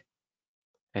click,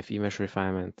 FE mesh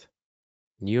refinement,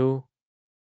 new,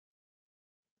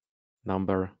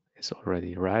 number is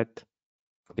already right,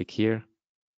 click here,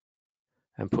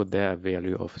 and put there a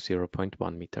value of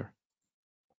 0.1 meter.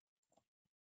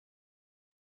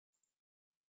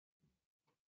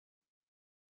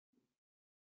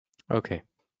 Okay,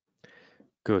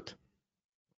 good.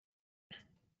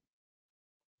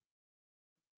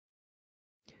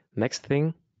 Next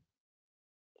thing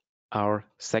are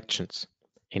sections.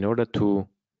 In order to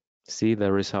see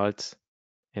the results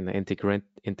in an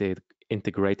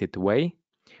integrated way,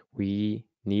 we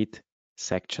need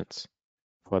sections.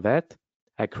 For that,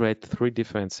 I create 3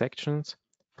 different sections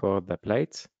for the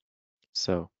plates.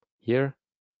 So here,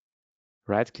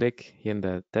 right click here in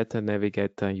the data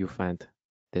navigator, you find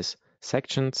these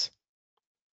sections.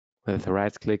 With the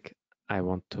right click, I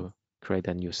want to create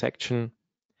a new section,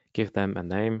 give them a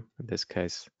name, in this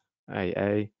case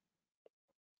AA.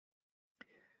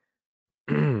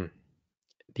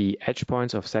 The edge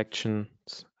points of sections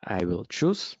I will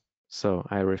choose. So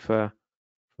I refer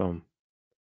from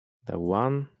the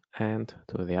one end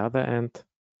to the other end.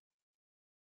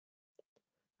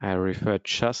 I refer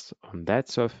just on that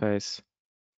surface.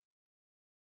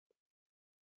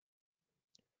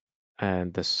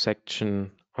 And the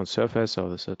section on surface, or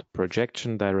the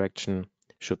projection direction,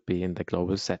 should be in the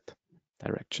global Z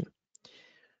direction.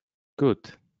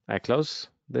 Good. I close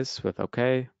this with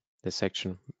OK. The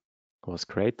section was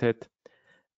created.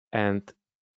 And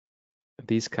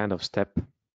this kind of step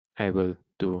I will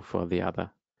do for the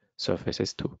other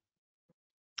surfaces too.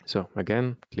 So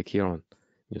again, click here on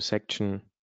new section,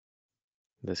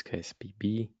 in this case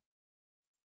BB.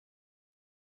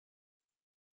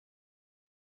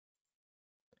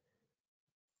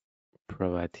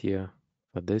 Provide here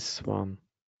for this one.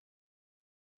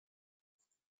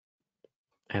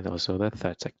 And also the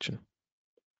third section.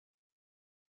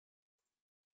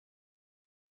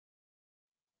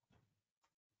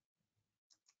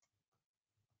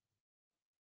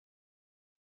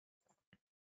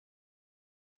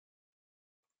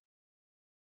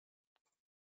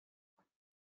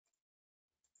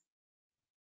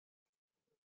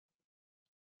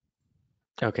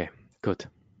 Okay, good.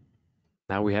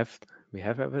 Now we have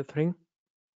everything.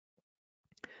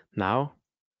 Now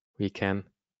we can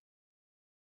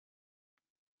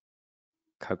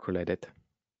calculate it.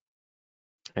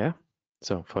 Yeah.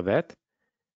 So for that,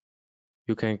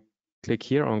 you can click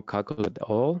here on calculate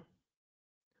all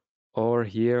or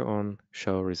here on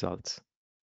show results.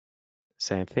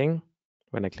 Same thing.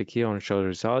 When I click here on show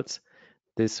results,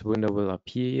 this window will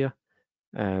appear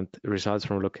and results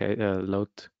from load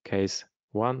case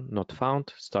 1 not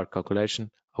found. Start calculation.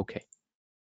 Okay.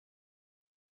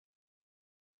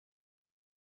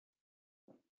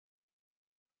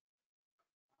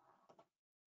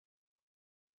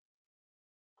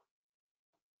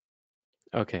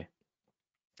 Okay.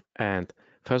 And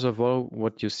first of all,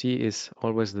 what you see is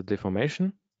always the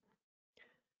deformation.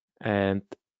 And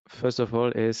first of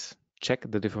all is check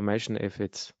the deformation if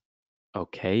it's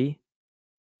okay.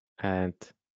 And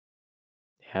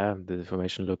yeah, the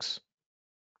deformation looks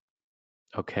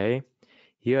okay.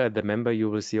 Here at the member, you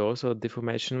will see also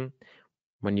deformation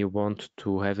when you want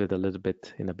to have it a little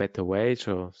bit in a better way.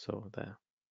 So the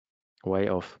way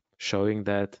of showing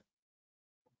that,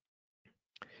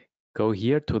 go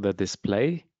here to the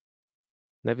display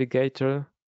navigator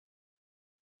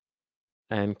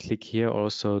and click here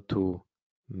also to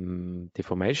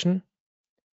deformation.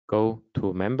 Go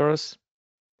to members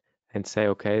and say,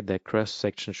 okay, the cross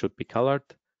section should be colored,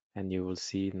 and you will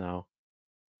see now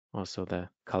also the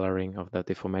coloring of the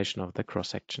deformation of the cross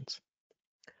sections.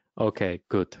 Okay,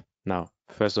 good. Now,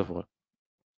 first of all,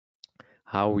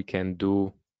 how we can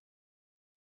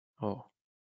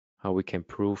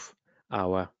prove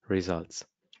our results.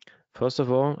 First of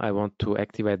all, I want to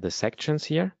activate the sections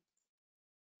here,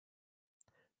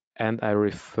 and I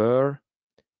refer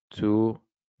to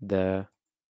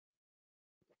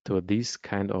these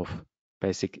kind of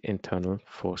basic internal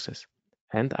forces.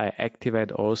 And I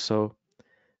activate also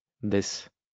this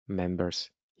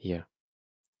members here,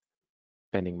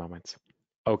 bending moments.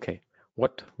 Okay,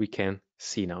 what we can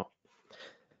see now.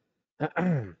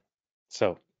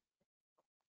 So,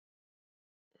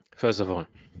 first of all,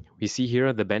 we see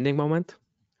here the bending moment,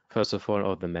 first of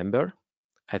all, of the member.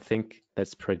 I think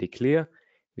that's pretty clear.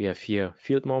 We have here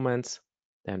field moments,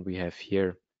 then we have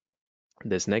here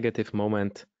this negative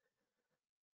moment,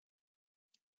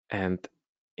 and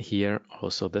here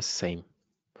also the same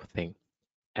thing.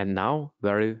 And now,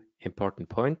 very important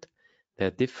point, there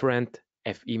are different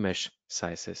FE mesh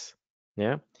sizes.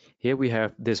 Yeah, here we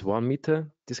have this 1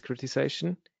 meter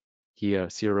discretization, here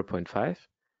 0.5,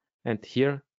 and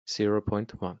here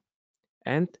 0.1.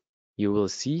 And you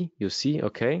see,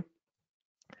 okay,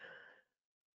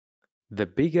 the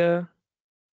bigger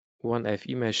one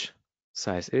FE mesh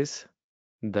size is,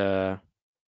 the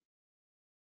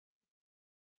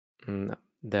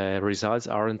results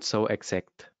aren't so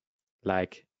exact,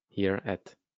 like here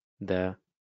at the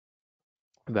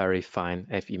very fine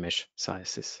FE mesh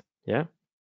sizes. Yeah.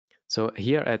 So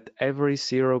here at every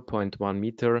 0.1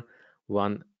 meter,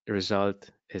 one result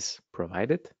is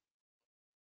provided.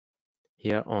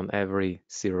 Here on every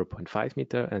 0.5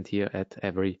 meter and here at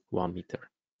every 1 meter.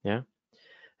 Yeah.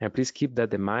 And please keep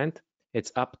that in mind.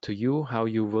 It's up to you how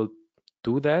you will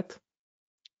do that.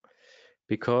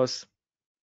 Because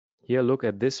here, look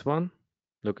at this one.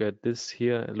 Look at this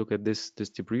here. Look at this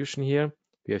distribution here.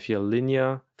 We have here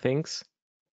linear things.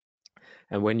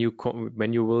 And when you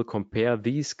will compare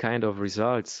these kind of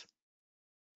results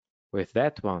with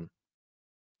that one,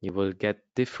 you will get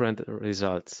different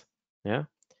results. Yeah,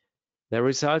 the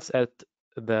results at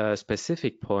the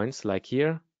specific points, like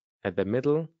here at the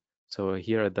middle, so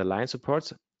here at the line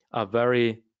supports, are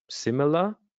very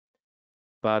similar.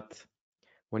 But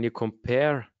when you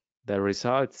compare the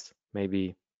results,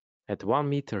 maybe at 1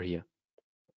 meter here,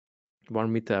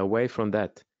 1 meter away from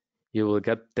that, you will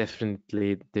get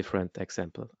definitely different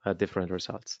different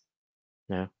results.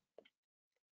 Yeah.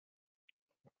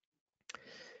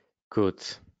 Good.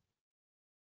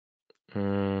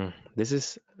 This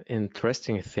is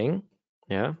interesting thing.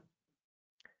 Yeah.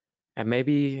 And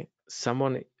maybe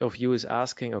someone of you is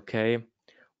asking, okay,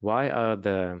 why are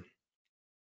the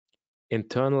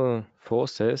internal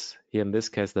forces, here in this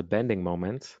case, the bending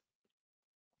moments,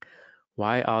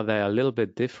 why are they a little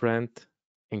bit different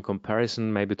in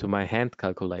comparison maybe to my hand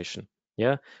calculation?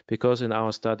 Yeah, because in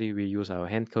our study, we use our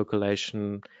hand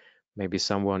calculation. Maybe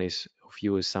someone of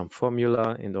you is some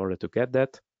formula in order to get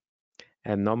that.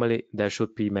 And normally there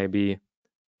should be maybe,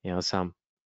 some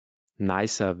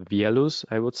nicer values,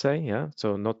 I would say. Yeah,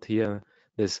 so not here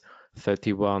this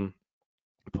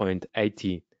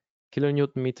 31.80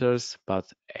 kilonewton meters,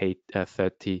 but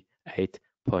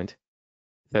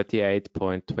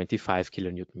 38.25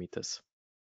 kilonewton meters.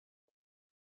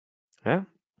 Yeah,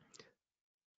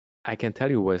 I can tell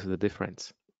you where's the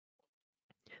difference.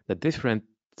 The difference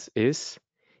is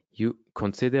you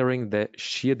considering the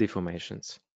shear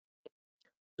deformations,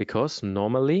 because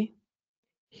normally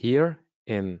Here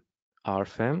in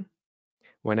RFEM,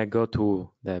 when I go to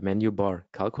the menu bar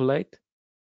calculate,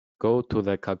 go to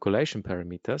the calculation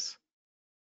parameters,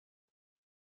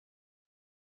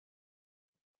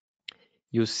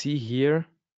 you see here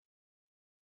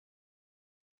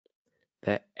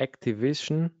the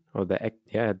activation or the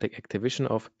activation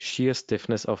of shear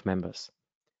stiffness of members.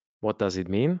 What does it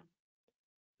mean?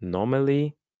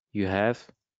 Normally, you have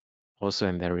also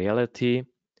in the reality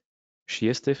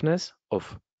shear stiffness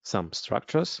of some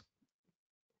structures.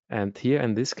 And here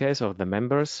in this case of the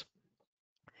members,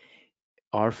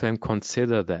 RFEM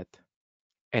consider that.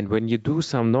 And when you do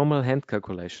some normal hand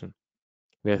calculation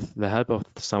with the help of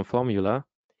some formula,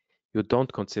 you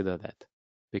don't consider that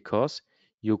because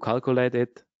you calculate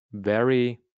it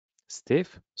very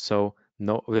stiff, so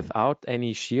no, without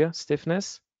any shear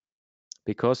stiffness,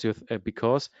 because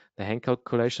the hand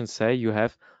calculations say you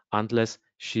have endless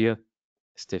shear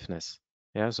stiffness.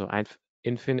 Yeah, so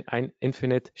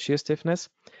infinite shear stiffness,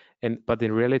 but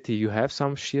in reality you have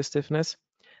some shear stiffness,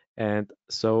 and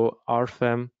so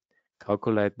RFEM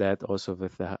calculate that also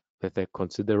with the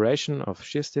consideration of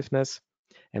shear stiffness,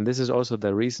 and this is also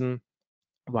the reason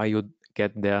why you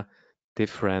get there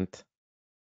different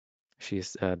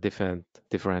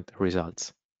different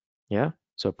results. Yeah,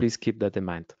 so please keep that in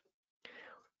mind.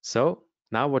 So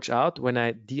now watch out when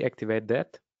I deactivate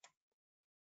that.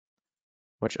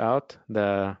 Watch out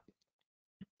the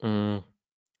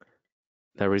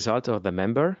result of the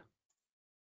member.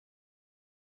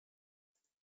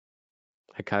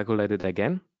 I calculate it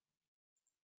again.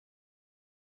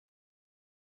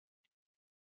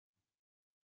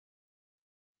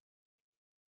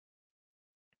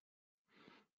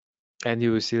 And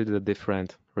you will see the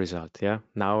different result. Yeah,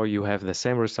 now you have the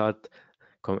same result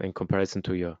in comparison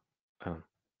to your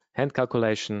hand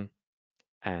calculation.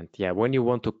 And yeah, when you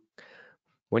want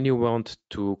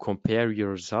to compare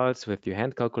your results with your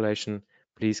hand calculation,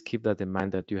 please keep that in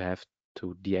mind that you have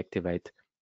to deactivate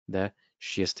the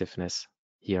shear stiffness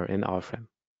here in RFEM.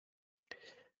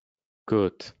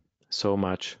 Good, so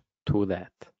much to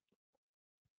that.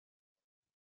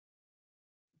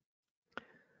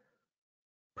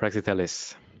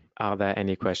 Praxitelis, are there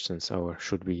any questions, or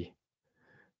should we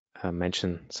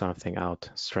mention something out,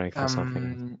 strengthen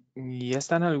something? Yes,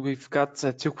 Daniel, we've got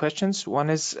 2 questions. One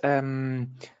is,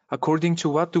 according to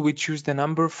what do we choose the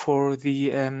number for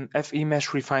the FE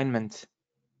mesh refinement?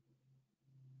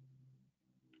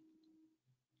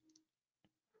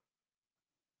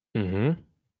 Mm-hmm.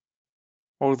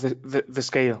 Or the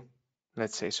scale,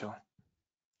 let's say so.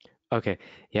 Okay,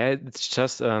 yeah, it's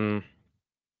just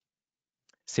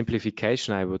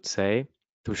simplification, I would say,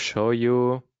 to show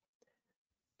you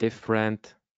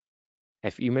different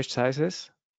FE mesh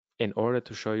sizes in order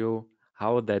to show you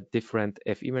how that different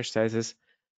FE mesh sizes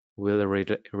will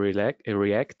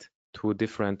react to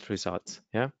different results.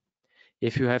 Yeah,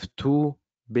 if you have 2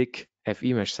 big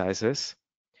FE mesh sizes,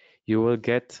 you will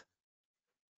get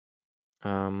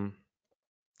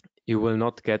you will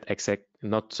not get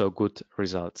not so good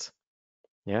results.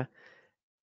 Yeah,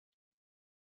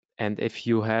 and if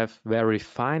you have very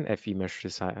fine FE mesh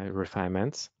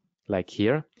refinements like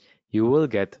here, you will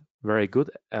get very good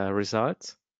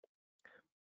results,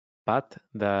 but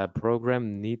the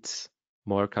program needs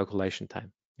more calculation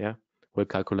time. Yeah, will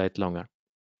calculate longer.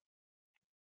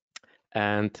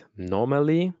 And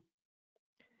normally,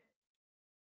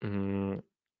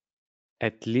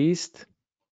 at least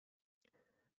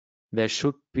there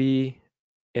should be,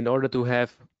 in order to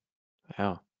have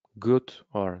good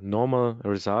or normal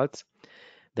results,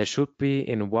 there should be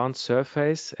in one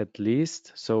surface at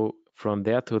least, so from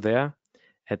there to there,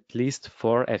 at least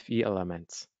 4 FE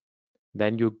elements.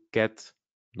 Then you get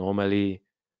normally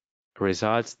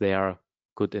results, they are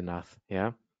good enough.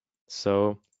 Yeah.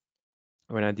 So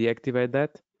when I deactivate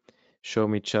that, show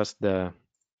me just the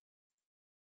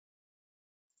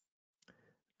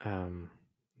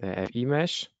FE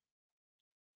mesh.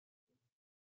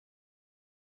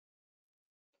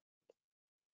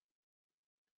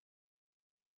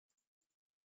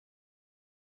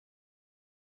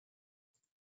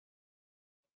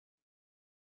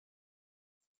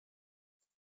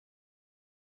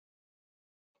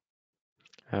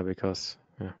 Because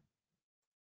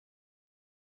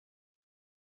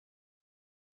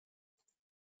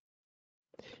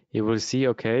you will see,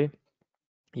 okay,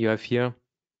 you have here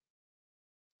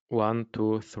 1,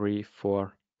 2, 3,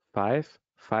 4, 5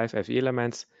 FE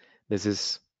elements. This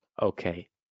is okay.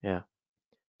 Yeah.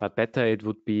 But better it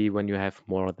would be when you have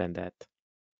more than that.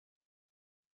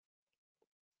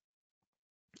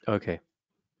 Okay.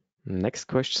 Next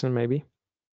question, maybe.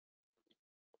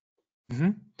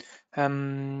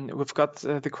 We've got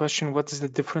the question, what is the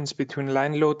difference between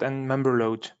line load and member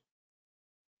load?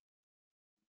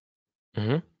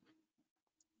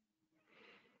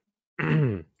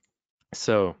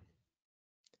 So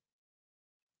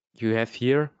you have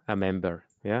here a member,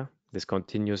 yeah, this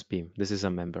continuous beam. This is a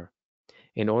member.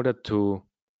 In order to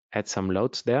add some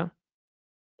loads there,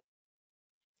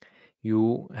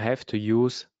 you have to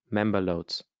use member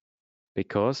loads,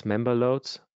 because member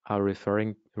loads are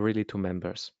referring really to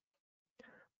members.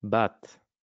 But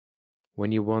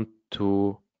when you want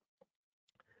to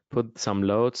put some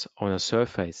loads on a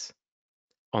surface,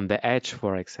 on the edge,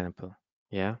 for example,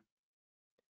 yeah,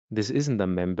 this isn't a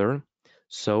member,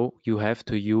 so you have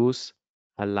to use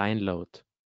a line load.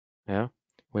 Yeah,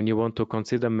 when you want to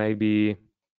consider maybe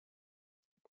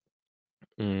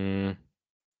now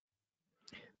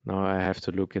I have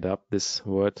to look it up, this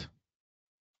word.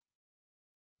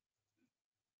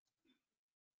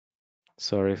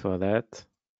 Sorry for that.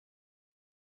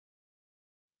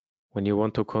 When you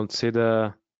want to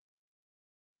consider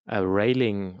a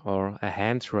railing or a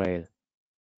handrail,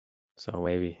 so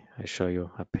maybe I show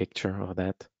you a picture of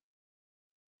that.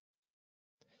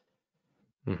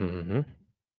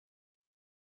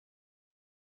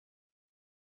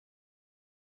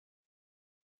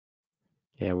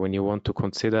 Yeah, when you want to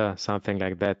consider something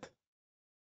like that,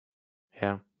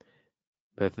 yeah,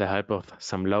 with the help of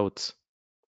some loads,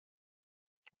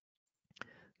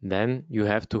 then you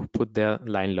have to put their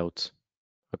line loads,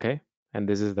 okay? And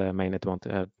this is the main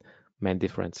advantage, main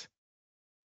difference.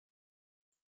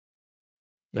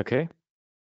 Okay.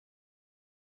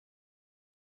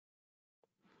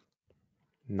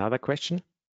 Another question?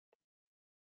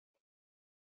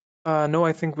 No,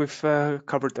 I think we've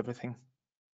covered everything.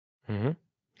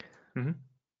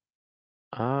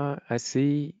 I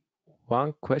see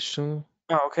one question.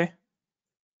 Oh, okay.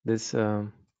 This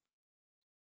in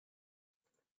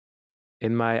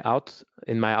my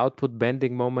output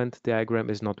bending moment diagram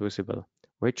is not visible.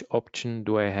 Which option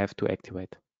do I have to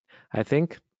activate? I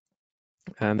think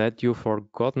that you've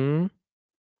forgotten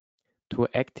to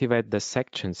activate the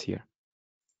sections here.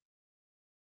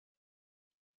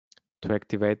 To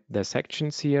activate the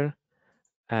sections here,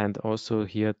 and also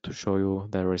here to show you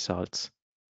the results.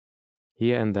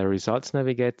 Here in the results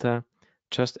navigator,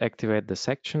 just activate the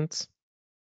sections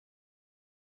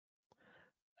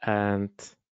and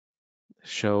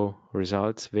show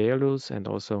results values, and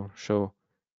also show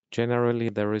generally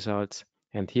the results.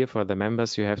 And here for the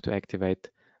members, you have to activate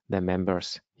the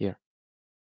members here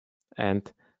and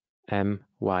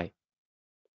MY.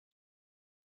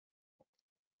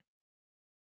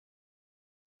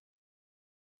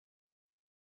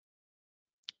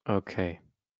 Okay.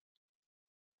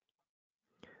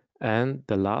 And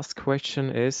the last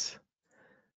question is,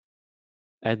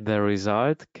 at the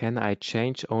result, can I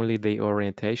change only the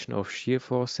orientation of shear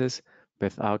forces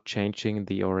without changing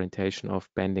the orientation of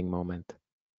bending moment?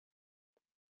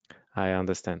 I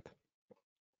understand.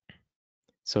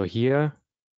 So here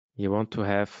you want to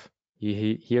have,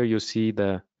 here you see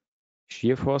the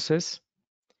shear forces,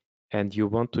 and you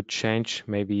want to change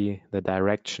maybe the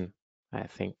direction, I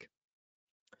think.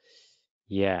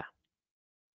 Yeah.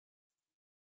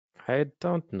 I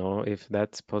don't know if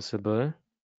that's possible,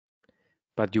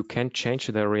 but you can change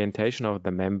the orientation of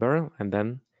the member, and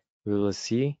then we will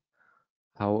see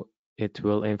how it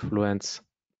will influence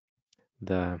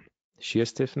the shear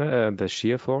stiffness, the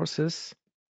shear forces.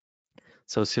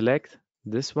 So select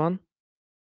this one,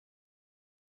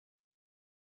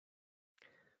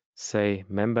 say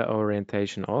member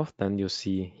orientation off, then you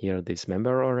see here this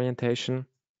member orientation.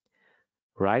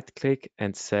 Right click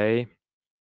and say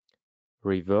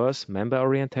reverse member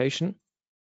orientation.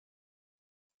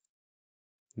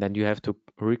 Then you have to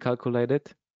recalculate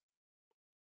it.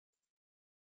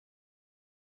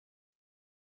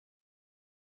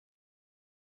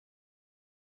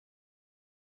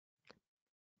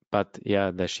 But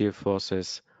yeah, the shear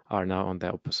forces are now on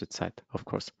the opposite side, of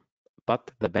course. But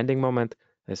the bending moment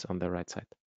is on the right side.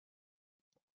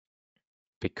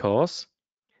 Because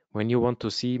when you want to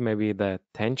see maybe the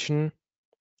tension,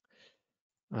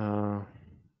 don't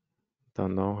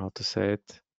know how to say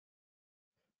it.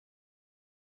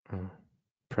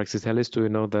 Praxitelis, do you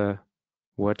know the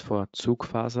word for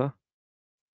Zugfaser?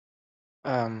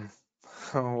 Oh,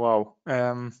 wow.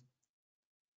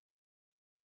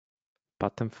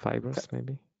 Bottom fibers,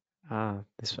 maybe?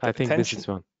 This, I think this is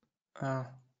one.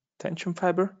 Tension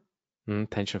fiber?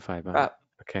 Tension fiber.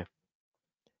 Okay.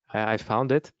 I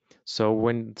found it. So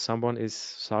when someone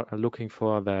is looking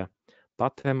for the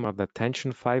bottom of the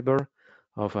tension fiber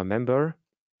of a member,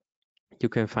 you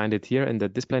can find it here in the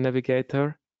display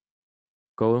navigator.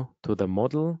 Go to the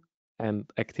model and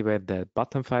activate the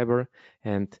bottom fiber,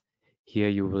 and here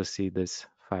you will see this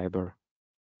fiber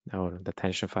or the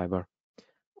tension fiber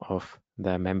of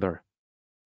the member.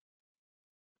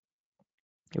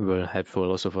 It will be helpful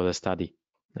also for the study.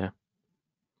 Yeah.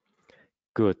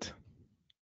 Good.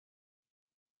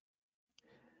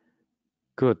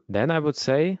 Good. Then I would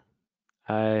say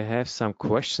I have some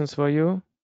questions for you.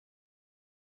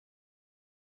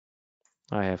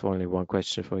 I have only one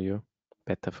question for you.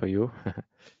 Better for you.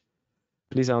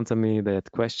 Please answer me that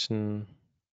question.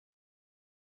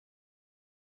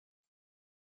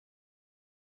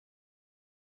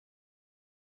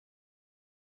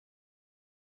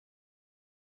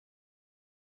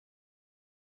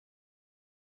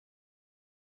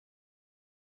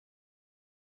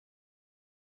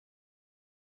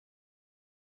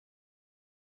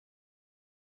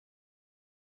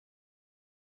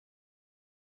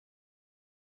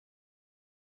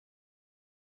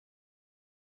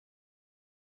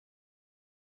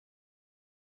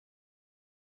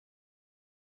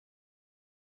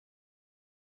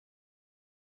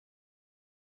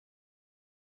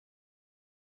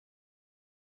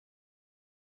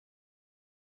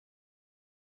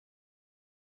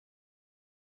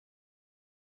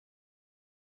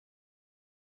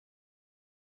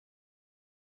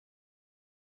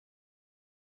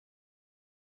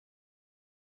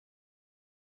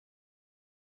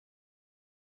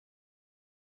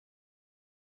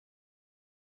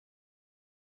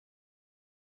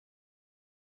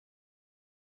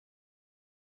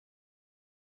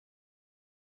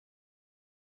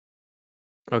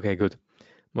 Okay, good.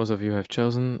 Most of you have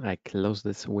chosen. I close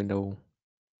this window,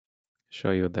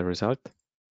 show you the result.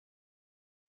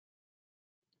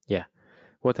 Yeah.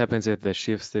 What happens if the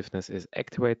shear stiffness is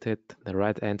activated? The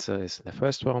right answer is the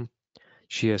first one.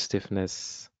 Shear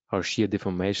stiffness or shear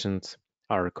deformations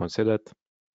are considered.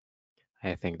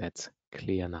 I think that's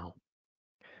clear now.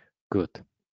 Good.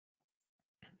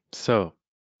 So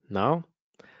now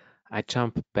I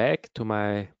jump back to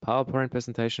my PowerPoint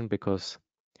presentation because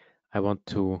I want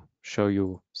to show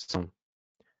you some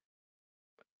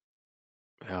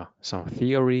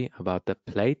theory about the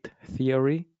plate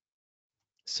theory.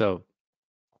 So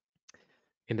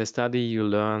in the study, you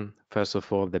learn, first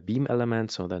of all, the beam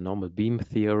elements, or the normal beam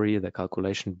theory, the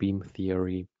calculation beam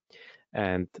theory.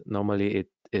 And normally it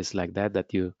is like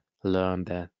that you learn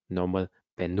the normal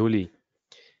Bernoulli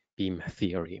beam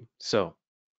theory. So,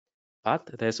 but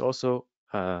there's also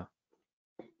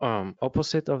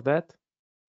opposite of that.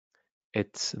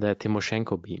 It's the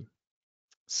Timoshenko beam.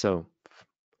 So,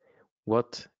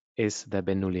 what is the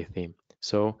Bernoulli theme?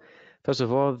 So, first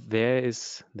of all, there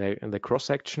is the cross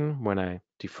section. When I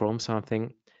deform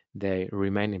something, they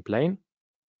remain in plane,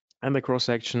 and the cross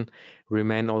section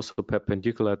remain also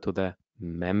perpendicular to the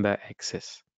member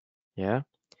axis. Yeah,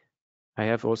 I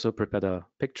have also prepared a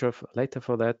picture later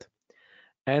for that.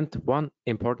 And one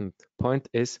important point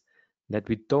is that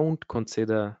we don't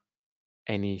consider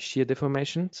any shear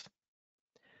deformations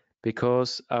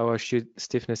because our shear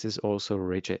stiffness is also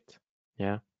rigid.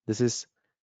 Yeah, this is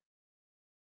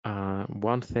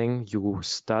one thing you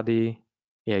study.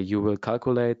 Yeah, you will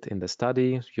calculate in the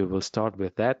study. You will start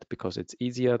with that because it's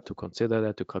easier to consider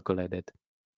that, to calculate it.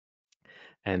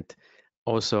 And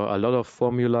also a lot of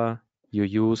formula you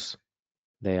use,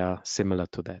 they are similar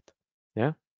to that.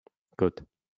 Yeah, good.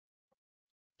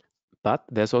 But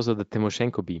there's also the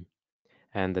Timoshenko beam.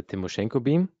 And the Timoshenko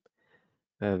beam,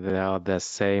 they are the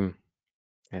same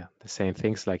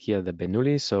things like here, the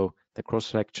Bernoulli. So the cross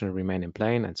section remain in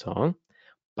plane and so on.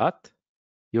 But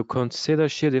you consider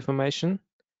shear deformation,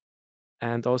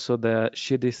 and also the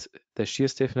shear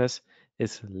stiffness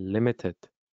is limited.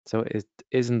 So it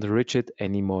isn't rigid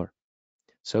anymore.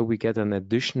 So we get an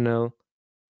additional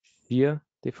shear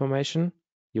deformation.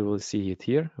 You will see it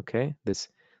here, okay? This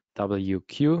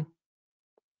WQ,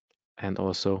 and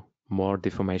also more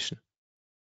deformation.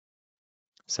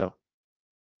 So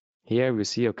here we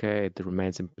see, okay, it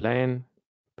remains in plane,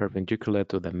 perpendicular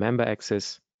to the member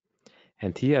axis.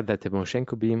 And here at the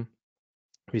Timoshenko beam,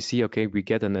 we see, okay, we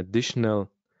get an additional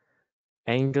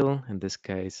angle, in this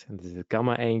case, and this is a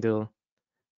gamma angle,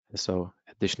 so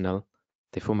additional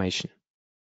deformation.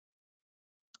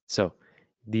 So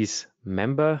this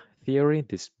member theory,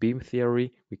 this beam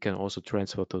theory, we can also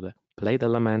transfer to the plate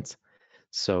elements.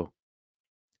 So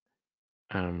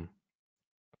on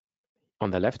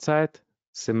the left side,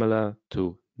 similar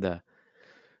to the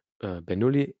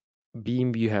Bernoulli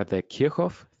beam, you have the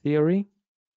Kirchhoff theory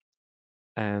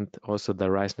and also the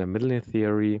Reisner-Middelin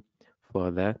theory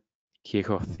for the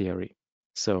Kirchhoff theory.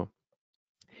 So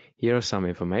here are some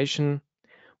information,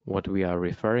 what we are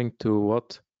referring to,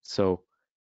 what. So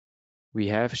we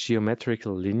have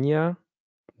geometrical linear.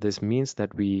 This means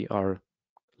that we are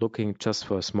looking just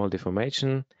for a small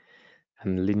deformation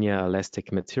and linear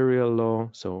elastic material law.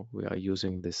 So we are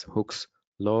using this Hooke's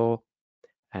law,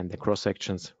 and the cross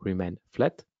sections remain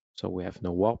flat. So we have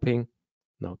no warping,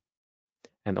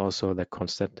 and also the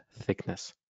constant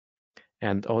thickness.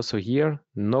 And also here,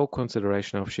 no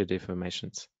consideration of shear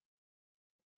deformations.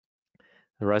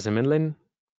 The Rice-Milling,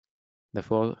 the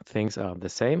four things are the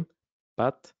same,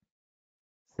 but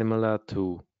similar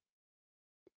to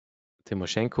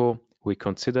Timoshenko, we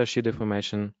consider shear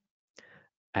deformation,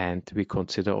 and we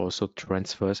consider also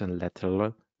transverse and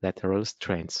lateral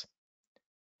strains.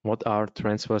 What are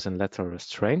transverse and lateral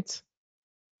strains?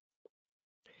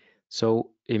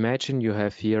 So imagine you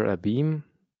have here a beam,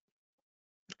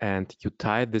 and you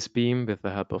tie this beam with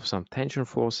the help of some tension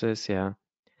forces, yeah,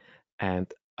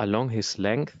 and along his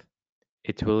length,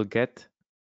 it will get,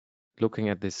 looking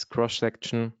at this cross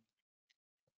section,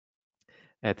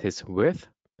 at his width,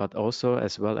 but also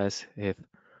as well as his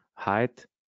height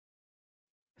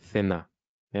thinner,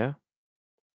 yeah.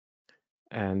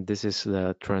 And this is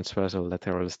the transversal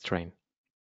lateral strain.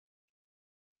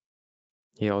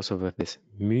 Here also with this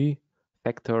mu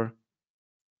factor,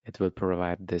 it will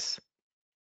provide this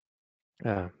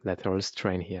lateral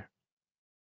strain here.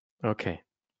 Okay,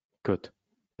 good.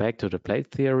 Back to the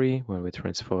plate theory, when we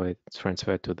transfer it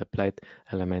to the plate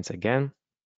elements again.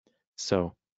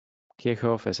 So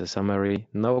Kirchhoff, as a summary,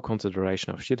 no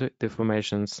consideration of shear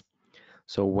deformations.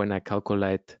 So when I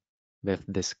calculate with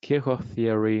this Kirchhoff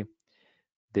theory,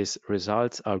 these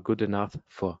results are good enough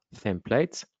for thin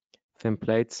plates. Thin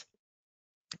plates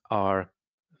are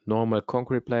normal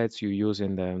concrete plates you use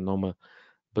in the normal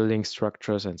building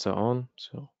structures and so on.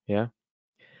 So yeah,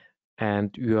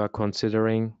 and you are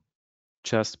considering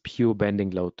just pure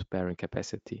bending load bearing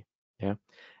capacity. Yeah,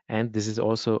 and this is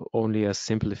also only a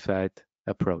simplified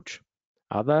approach.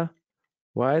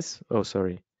 Otherwise,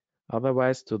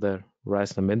 to the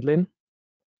Reisner-Mindlin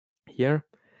here,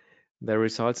 the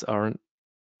results are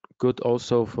good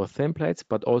also for thin plates,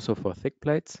 but also for thick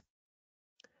plates.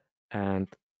 And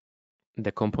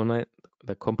the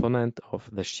component of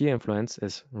the shear influence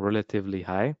is relatively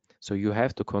high. So you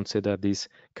have to consider these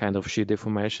kind of shear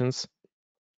deformations.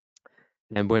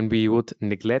 And when we would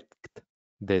neglect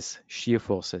these shear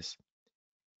forces,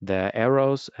 the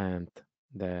errors and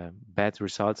the bad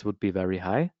results would be very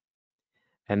high.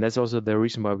 And that's also the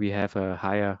reason why we have a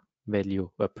higher value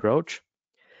approach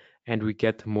and we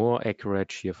get more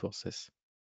accurate shear forces.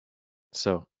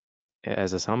 So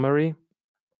as a summary,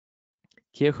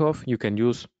 Kirchhoff you can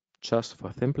use just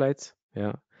for thin plates.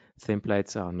 Yeah, thin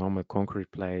plates are normal concrete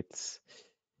plates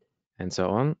and so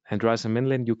on. And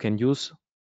Reisner-Mindlin you can use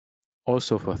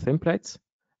also for thin plates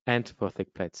and for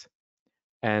thick plates.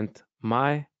 And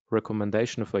my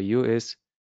recommendation for you is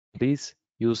please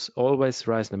use always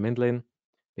Reisner-Mindlin,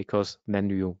 because then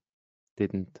you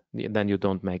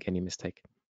don't make any mistake.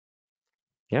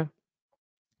 Yeah.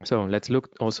 So let's look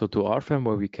also to RFEM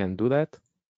where we can do that.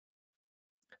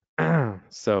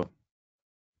 So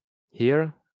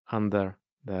here under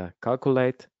the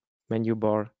calculate menu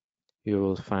bar, you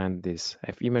will find this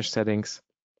F-image settings.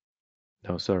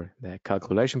 No, sorry, the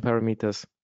calculation parameters.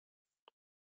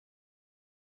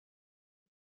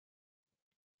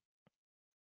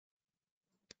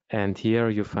 And here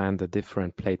you find the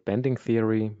different plate bending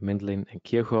theory, Mindlin and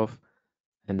Kirchhoff.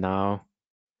 And now,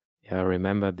 yeah,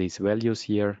 remember these values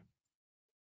here.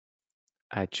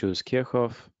 I choose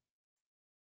Kirchhoff,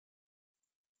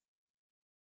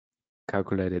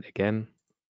 calculate it again.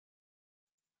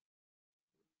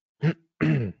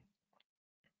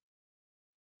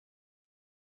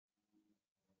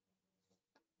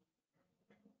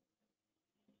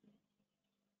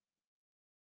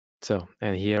 So,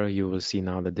 and here you will see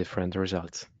now the different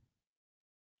results.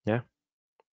 Yeah.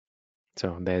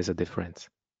 So there's a difference.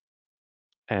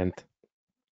 And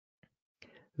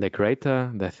the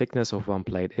greater the thickness of one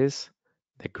plate is,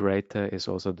 the greater is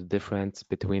also the difference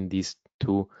between these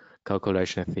two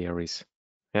calculation theories.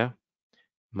 Yeah.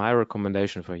 My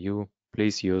recommendation for you,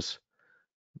 please use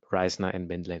Reisner and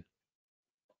Mindlin.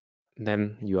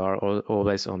 Then you are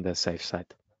always on the safe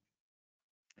side.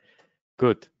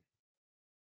 Good.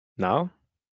 Now,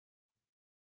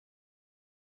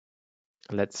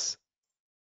 let's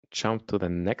jump to the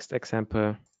next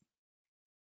example.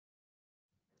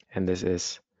 And this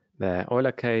is the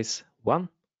Euler case 1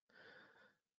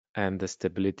 and the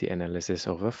stability analysis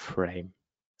of a frame.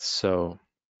 So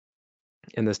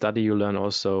in the study, you learn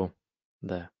also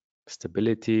the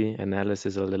stability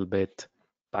analysis a little bit,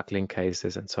 buckling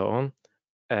cases and so on.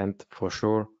 And for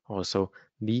sure, also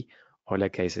the Euler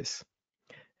cases.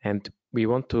 And we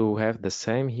want to have the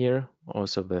same here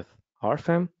also with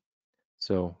RFEM.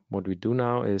 So what we do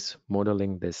now is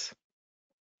modeling this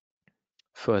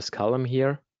first column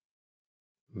here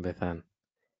with an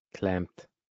clamped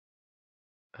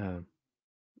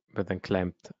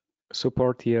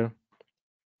support here,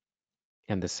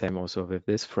 and the same also with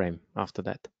this frame after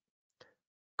that.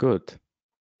 Good.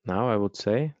 Now I would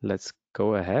say let's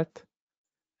go ahead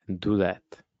and do that.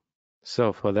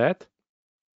 So for that,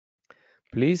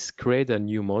 please create a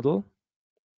new model.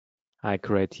 I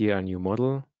create here a new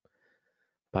model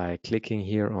by clicking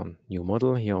here on new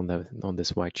model here on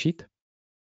this white sheet.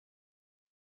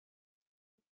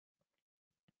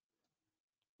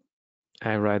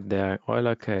 I write there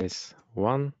Euler case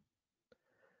 1,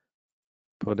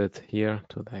 put it here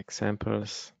to the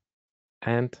examples,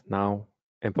 and now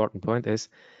important point is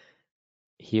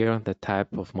here the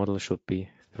type of model should be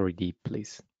 3D,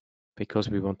 please, because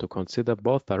we want to consider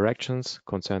both directions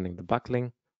concerning the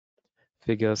buckling,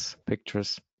 figures,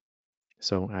 pictures.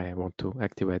 So I want to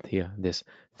activate here this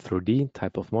 3D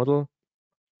type of model,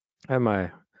 and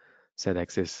my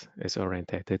z-axis is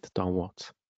orientated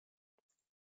downwards.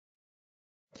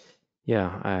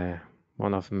 Yeah,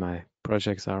 one of my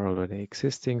projects are already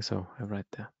existing, so I write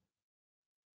there.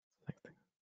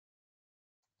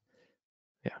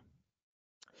 Yeah,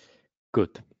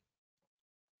 good.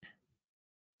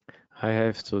 I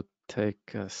have to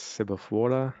take a sip of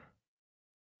water.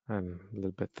 I'm a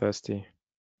little bit thirsty.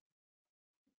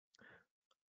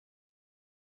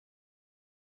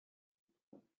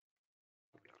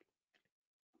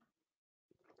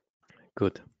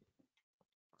 Good.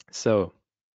 So,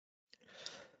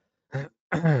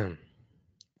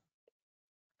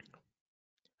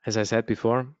 as I said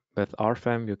before, with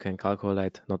RFEM, you can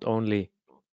calculate not only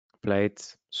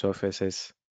plates,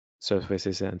 surfaces,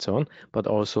 and so on, but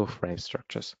also frame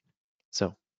structures.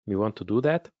 So, we want to do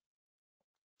that.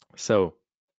 So,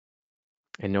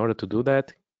 in order to do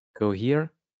that, go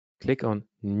here, click on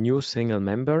New Single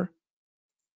Member.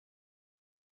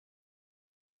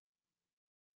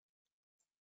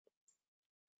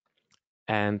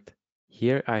 And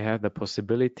here I have the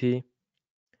possibility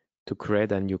to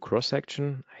create a new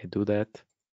cross-section. I do that.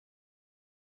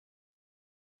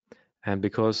 And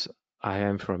because I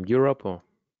am from Europe, or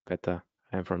better,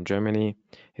 I'm from Germany,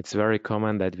 it's very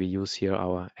common that we use here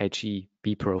our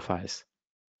HEB profiles.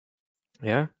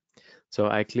 Yeah, so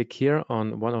I click here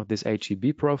on one of this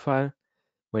HEB profile.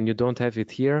 When you don't have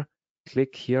it here,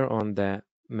 click here on the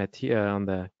material, on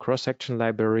the cross-section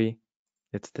library.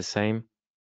 It's the same.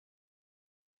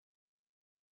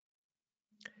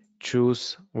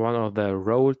 Choose one of the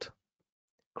rolled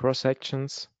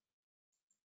cross-sections.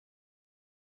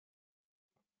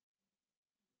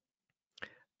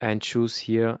 And choose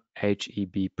here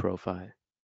HEB profile.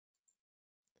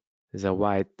 There's a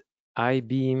wide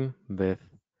I-beam with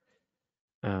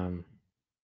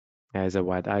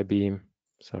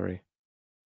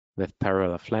with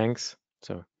parallel flanks.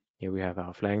 So here we have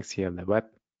our flanks. Here the web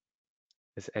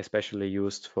is especially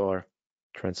used for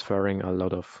transferring a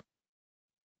lot of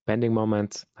bending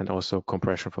moments and also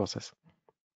compression forces.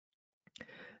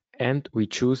 And we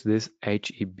choose this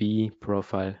HEB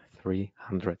profile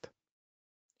 300.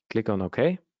 Click on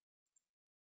OK.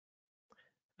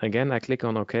 Again, I click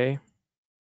on OK.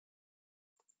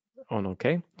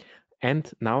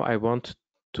 And now I want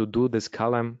to do this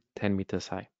column 10 meters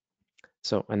high.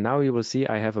 So, and now you will see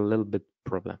I have a little bit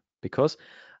problem because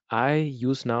I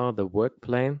use now the work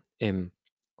plane in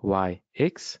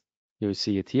YX. You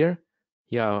see it here.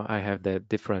 Here I have the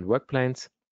different work planes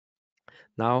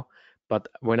now, but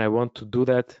when I want to do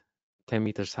that 10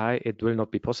 meters high, it will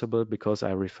not be possible because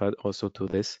I referred also to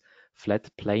this flat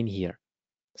plane here.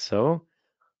 So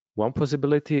one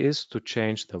possibility is to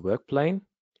change the work plane,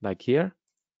 like here.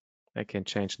 I can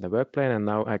change the work plane and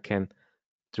now I can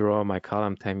draw my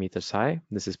column 10 meters high.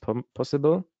 This is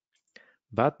possible.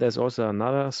 But there's also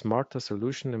another smarter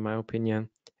solution, in my opinion,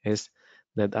 is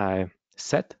that I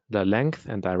set the length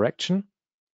and direction.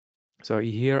 So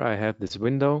here I have this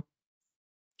window.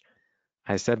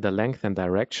 I set the length and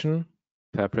direction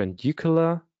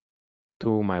perpendicular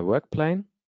to my work plane.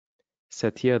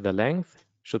 Set here the length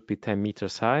should be 10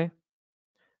 meters high.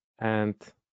 And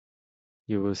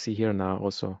you will see here now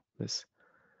also this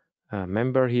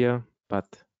member here,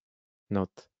 but not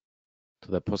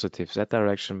to the positive Z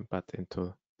direction, but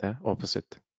into the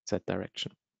opposite Z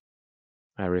direction.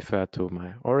 I refer to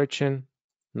my origin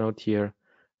node here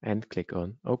and click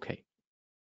on OK.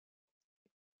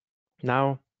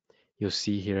 Now you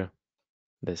see here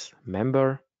this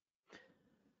member.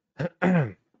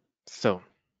 So,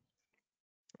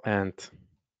 and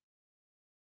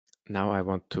now I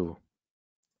want to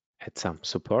add some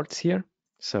supports here.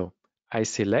 So I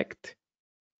select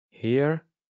here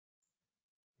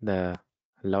the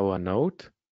lower node,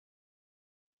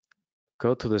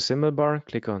 go to the symbol bar,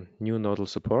 click on New Nodal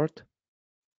Support.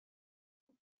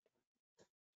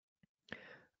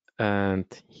 And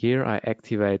here I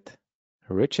activate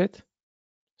rigid.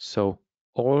 So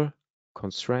all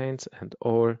constraints and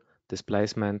all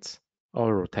displacements,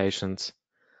 all rotations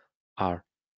are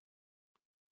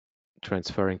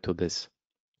transferring to this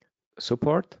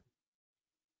support.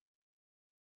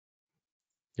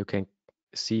 You can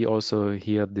see also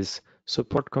here this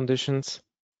support conditions.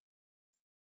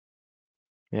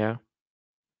 Yeah.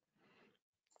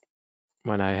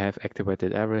 When I have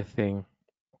activated everything,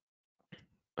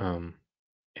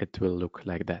 it will look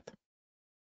like that.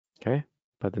 Okay.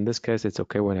 But in this case, it's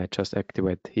okay when I just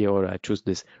activate here, or I choose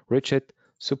this rigid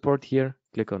support here,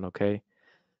 click on OK,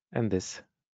 and this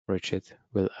rigid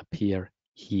will appear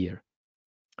here.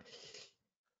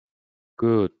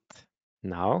 Good.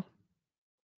 Now,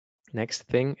 next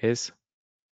thing is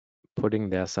putting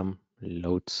there some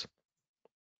loads.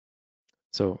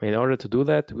 So in order to do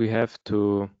that, we have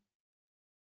to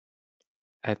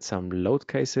add some load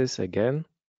cases again.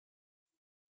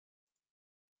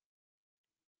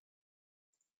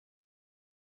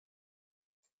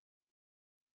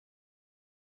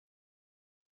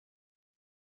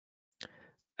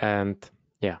 And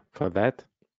yeah, for that,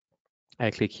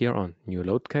 I click here on new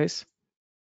load case.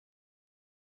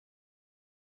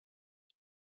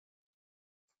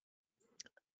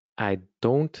 I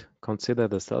don't consider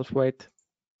the self-weight.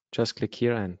 Just click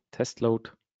here and test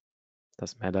load.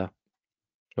 Doesn't matter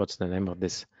what's the name of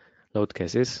this load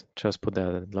case is. Just put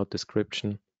the load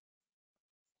description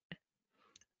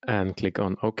and click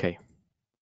on OK.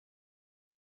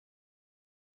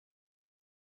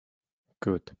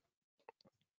 Good.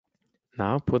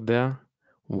 Now put there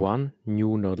one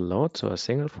new nodal load, so a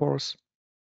single force.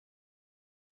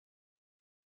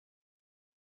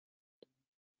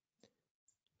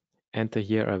 Enter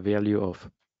here a value of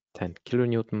 10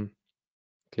 kilonewton.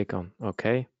 Click on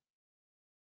OK.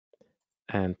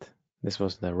 And this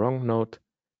was the wrong node.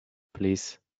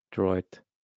 Please draw it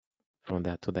from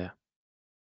there to there.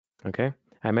 Okay,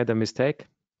 I made a mistake,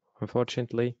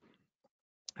 unfortunately.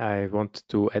 I want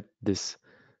to add this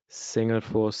single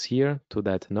force here to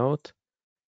that node.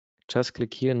 Just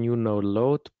click here, new node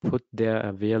load, put there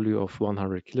a value of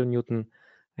 100 kilonewton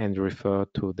and refer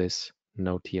to this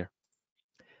node here.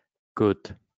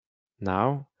 Good.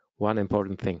 Now, one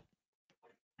important thing.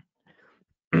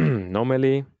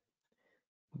 Normally,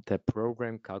 the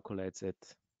program calculates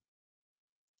it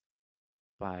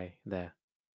by the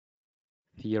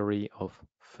theory of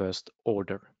first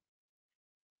order.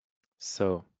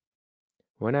 So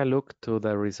when I look to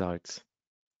the results,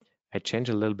 I change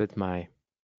a little bit my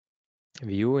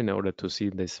view in order to see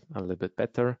this a little bit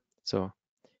better. So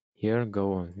here,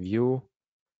 go on view,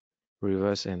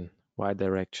 reverse in Y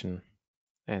direction,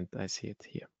 and I see it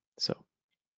here. So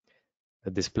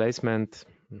the displacement,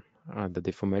 the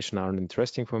deformation aren't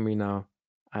interesting for me now.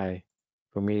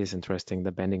 For me, is interesting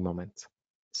the bending moments.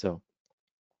 So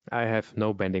I have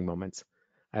no bending moments.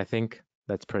 I think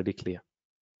that's pretty clear.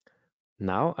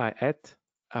 Now I add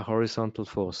a horizontal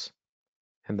force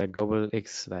in the global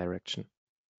X direction.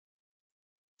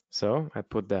 So I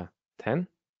put the 10,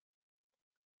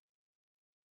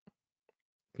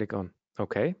 click on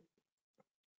OK.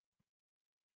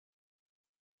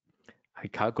 I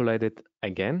calculate it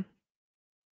again.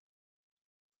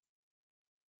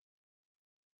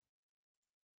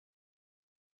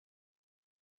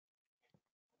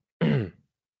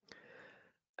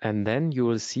 And then you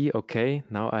will see, okay,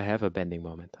 now I have a bending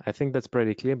moment. I think that's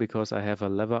pretty clear because I have a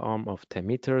lever arm of 10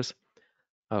 meters,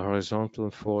 a horizontal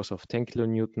force of 10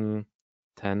 kilonewton,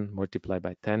 10 multiplied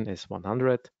by 10 is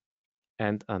 100,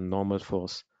 and a normal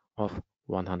force of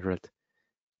 100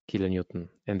 kilonewton.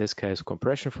 In this case,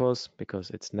 compression force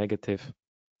because it's negative,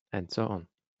 and so on.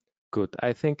 Good,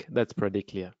 I think that's pretty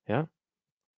clear, yeah?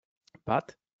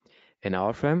 But in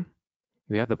RFEM,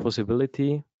 we have the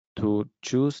possibility to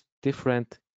choose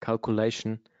different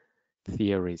calculation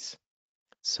theories.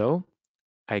 So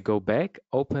I go back,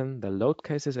 open the load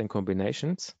cases and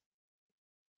combinations.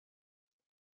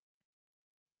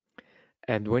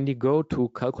 And when you go to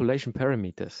calculation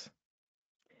parameters,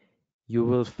 you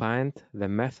will find the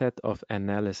method of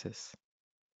analysis.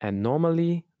 And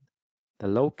normally the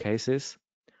load cases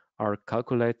are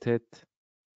calculated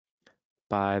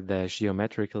by the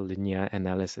geometrical linear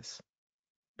analysis.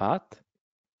 But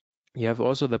you have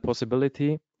also the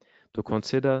possibility to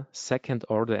consider second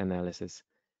order analysis.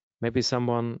 Maybe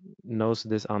someone knows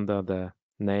this under the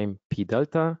name P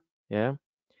delta, yeah?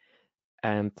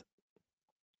 And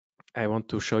I want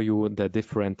to show you the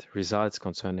different results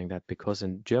concerning that, because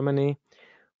in Germany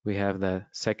we have the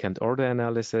second order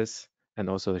analysis and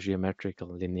also the geometrical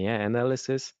linear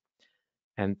analysis.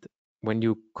 And when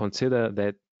you consider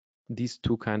that these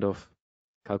two kind of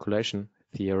calculation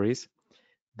theories,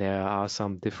 there are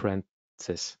some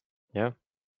differences, yeah?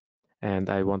 And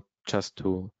I want just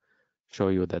to show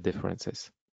you the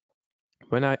differences.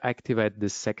 When I activate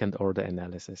this second order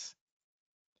analysis,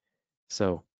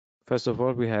 so first of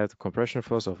all, we had compression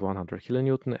force of 100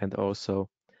 kilonewton and also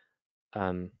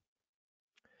an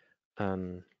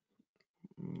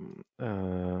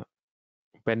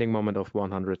bending moment of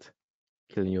 100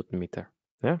 kilonewton meter.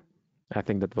 Yeah, I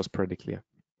think that was pretty clear.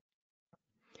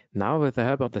 Now, with the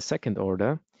help of the second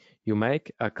order, you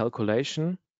make a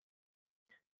calculation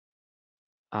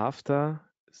after,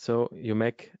 so you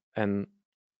make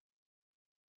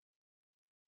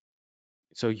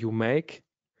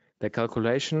the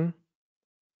calculation,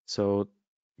 so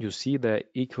you see the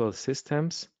equal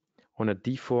systems on a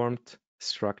deformed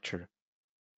structure.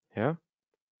 Yeah.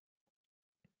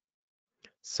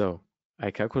 So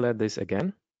I calculate this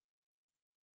again.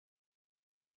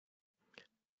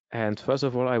 And first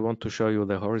of all, I want to show you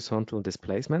the horizontal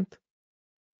displacement.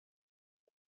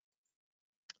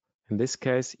 In this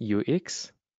case,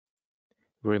 UX.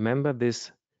 Remember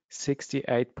this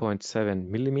 68.7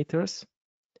 millimeters.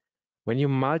 When you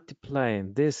multiply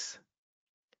this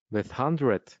with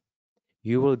 100,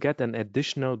 you will get an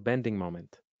additional bending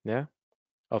moment, yeah,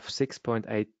 of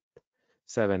 6.87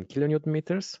 kilonewton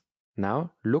meters.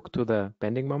 Now look to the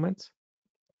bending moments.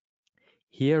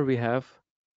 Here we have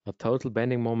a total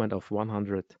bending moment of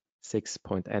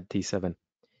 106.87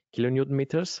 kilonewton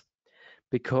meters,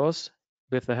 because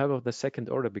with the help of the second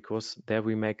order, because there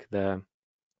we make the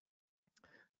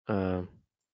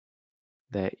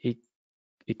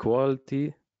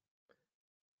equality.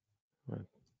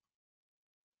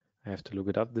 I have to look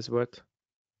it up, this word.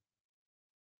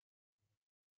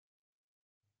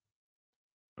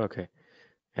 Okay,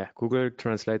 yeah, Google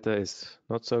Translator is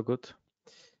not so good.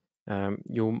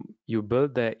 You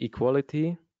build the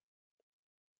equality,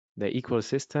 the equal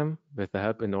system with the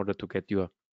help in order to get your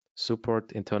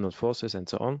support, internal forces, and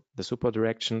so on, the support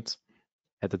directions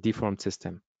at the deformed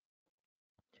system,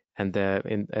 and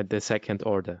at the second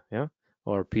order, yeah,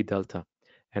 or P delta.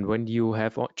 And when you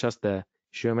have just the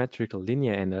geometrical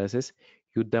linear analysis,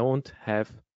 you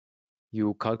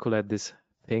calculate this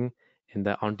thing in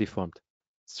the undeformed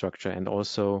structure and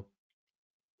also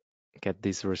get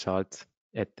these results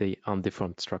at the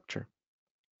undeformed structure.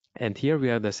 And here we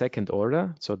have the second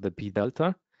order, so the P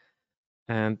delta,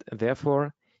 and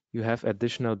therefore you have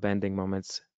additional bending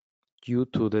moments due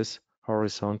to this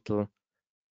horizontal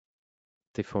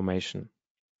deformation.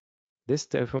 This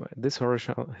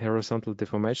horizontal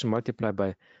deformation multiplied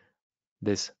by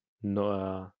this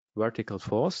vertical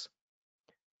force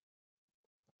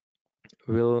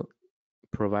will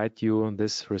provide you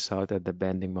this result at the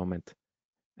bending moment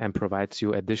and provides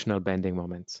you additional bending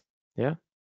moments. Yeah.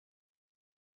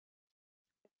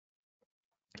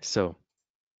 So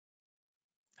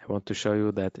I want to show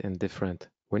you that in different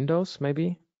windows,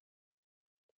 maybe.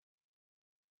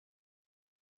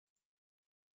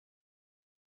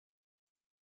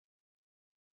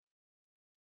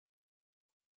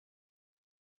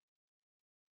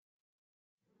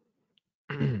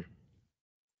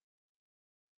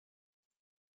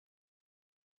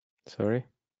 Sorry,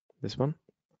 this one.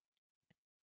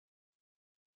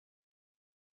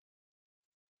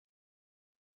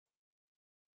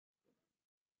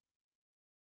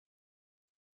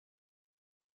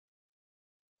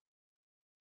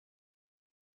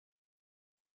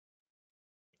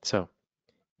 So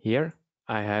here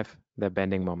I have the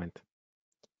bending moment.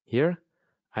 Here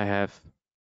I have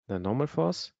the normal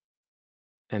force,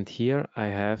 and here I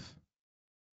have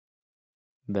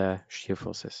the shear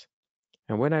forces.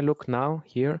 And when I look now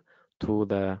here to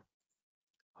the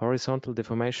horizontal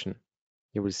deformation,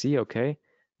 you will see, okay,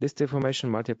 this deformation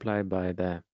multiplied by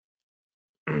the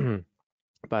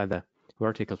by the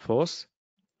vertical force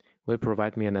will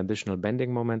provide me an additional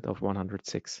bending moment of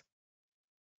 106.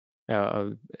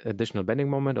 Additional bending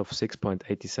moment of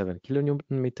 6.87 kilonewton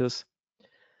meters,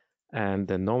 and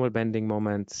the normal bending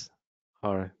moments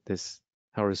are this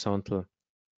horizontal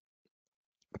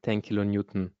 10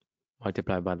 kilonewton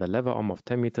multiplied by the lever arm of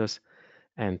 10 meters,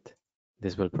 and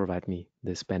this will provide me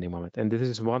this bending moment. And this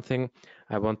is one thing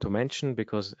I want to mention,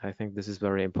 because I think this is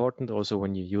very important also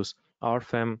when you use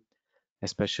RFEM,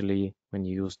 especially when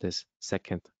you use this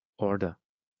second order.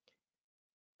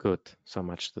 Good, so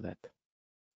much to that.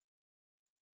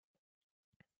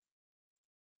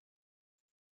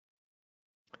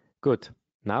 Good.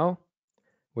 Now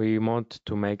we want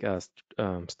to make a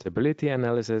stability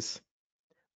analysis.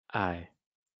 I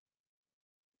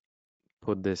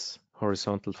put this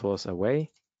horizontal force away.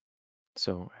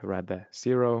 So I write the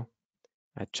 0.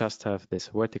 I just have this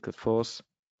vertical force.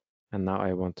 And now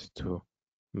I want to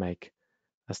make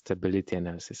a stability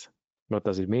analysis. What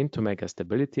does it mean to make a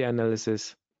stability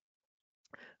analysis?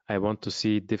 I want to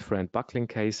see different buckling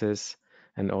cases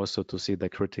and also to see the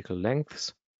critical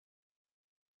lengths.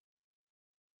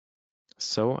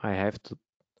 So I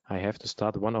have to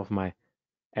start one of my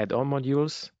add-on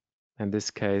modules, in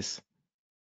this case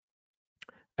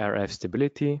RF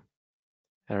stability.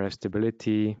 RF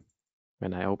stability,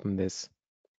 when I open this,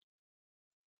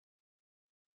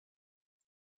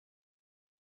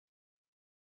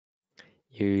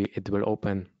 it will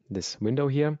open this window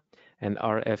here, and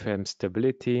RFEM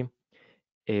stability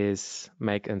is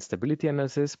make a stability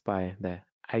analysis by the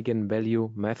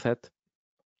eigenvalue method.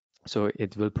 So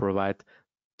it will provide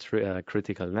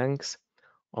critical lengths,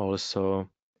 also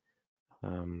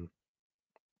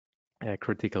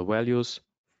critical values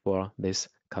for this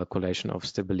calculation of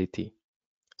stability.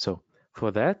 So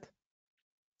for that,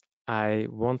 I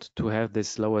want to have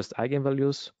this lowest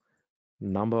eigenvalues.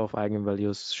 Number of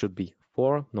eigenvalues should be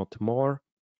 4, not more.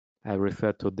 I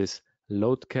refer to this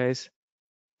load case,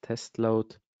 test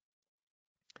load,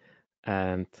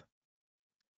 and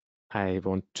I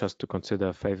want just to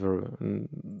consider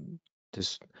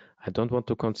this. I don't want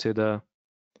to consider,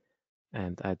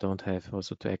 and I don't have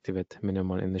also to activate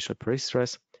minimal initial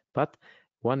pre-stress. But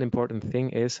one important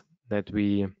thing is that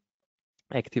we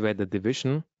activate the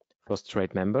division for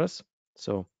straight members.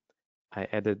 So I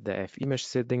added the FE mesh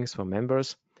settings for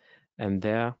members, and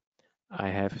there I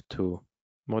have to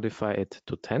modify it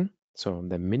to 10. So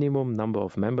the minimum number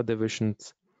of member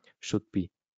divisions should be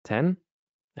 10.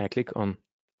 I click on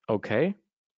OK.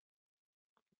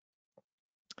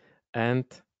 And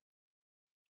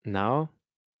now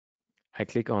I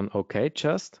click on OK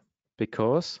just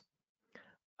because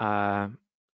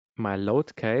my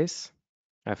load case,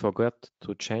 I forgot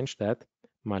to change that.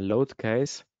 My load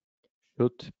case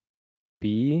should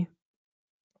be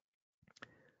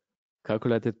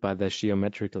calculated by the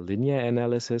geometrical linear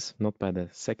analysis, not by the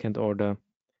second order.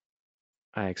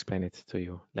 I explain it to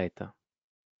you later.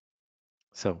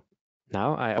 So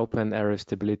now I open RF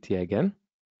stability again.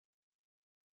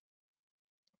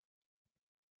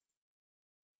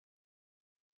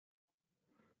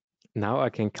 Now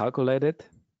I can calculate it.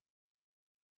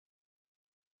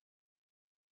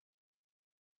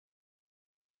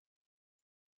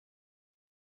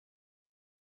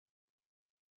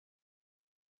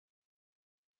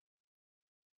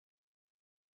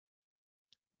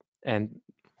 And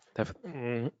the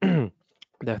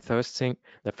first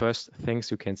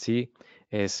things you can see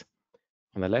is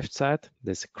on the left side,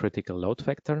 this critical load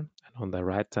factor, and on the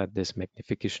right side, this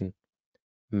magnification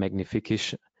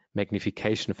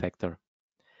factor.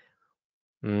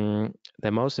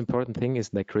 The most important thing is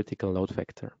the critical load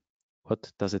factor.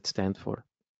 What does it stand for?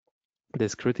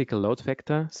 This critical load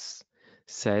factor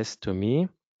says to me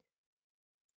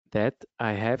that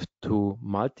I have to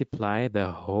multiply the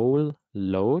whole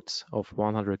loads of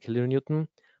 100 kilonewton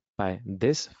by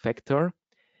this factor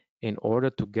in order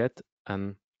to get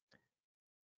an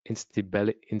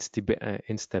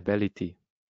instability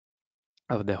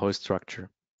of the whole structure.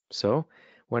 So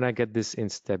when I get this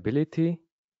instability,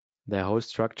 the whole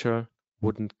structure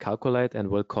wouldn't calculate and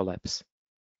will collapse.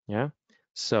 Yeah.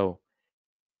 So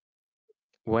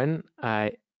when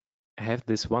I have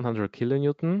this 100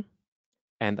 kilonewton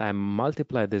and I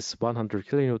multiply this 100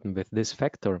 kilonewton with this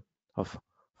factor of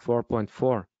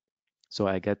 4.4, so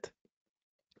I get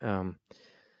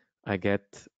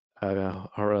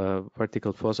a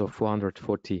vertical force of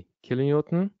 440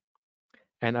 kilonewton,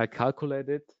 and I calculate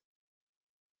it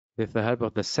with the help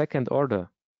of the second order.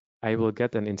 I will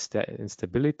get an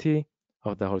instability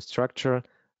of the whole structure,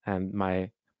 and my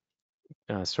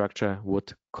structure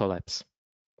would collapse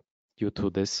due to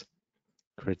this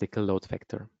critical load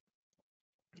factor.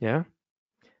 Yeah.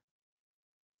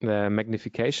 The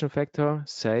magnification factor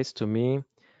says to me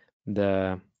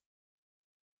with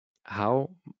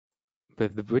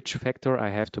which factor I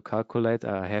have to calculate.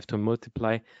 I have to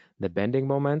multiply the bending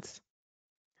moments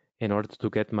in order to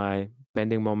get my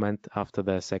bending moment after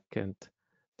the second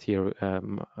tier,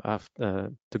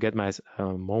 to get my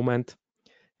moment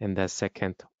in the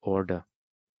second order.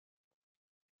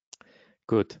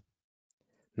 Good.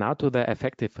 Now to the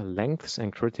effective lengths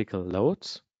and critical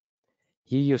loads.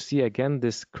 Here you see again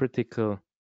this critical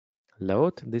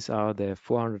load. These are the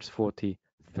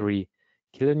 443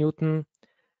 kilonewton.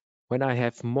 When I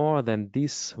have more than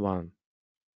this one,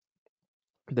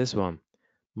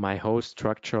 my whole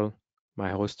structure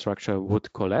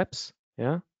would collapse.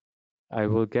 Yeah, I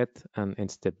will get an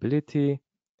instability,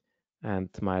 and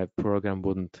my program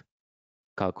wouldn't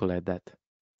calculate that.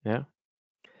 Yeah.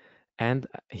 And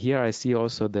here I see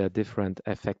also the different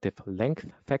effective length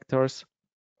factors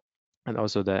and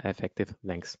also the effective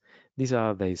lengths. These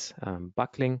are these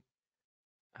buckling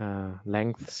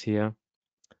lengths here.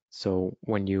 So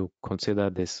when you consider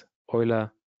this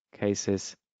Euler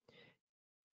cases,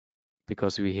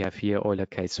 because we have here Euler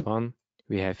case 1,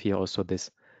 we have here also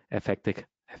this effective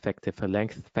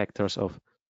length factors of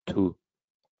 2.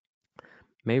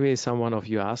 Maybe someone of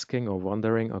you asking or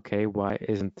wondering, okay, why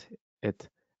isn't it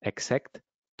exact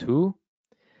 2?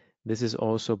 This is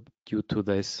also due to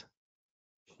this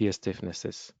shear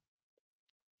stiffnesses.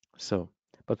 So,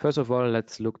 but first of all,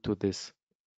 let's look to this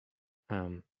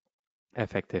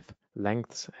effective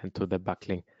lengths and to the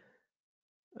buckling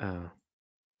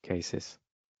cases,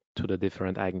 to the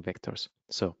different eigenvectors.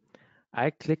 So I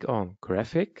click on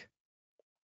graphic,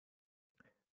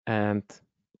 and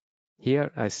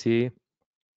here I see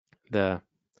the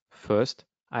first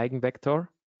eigenvector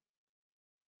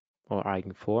or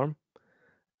eigenform.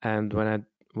 And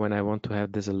when I want to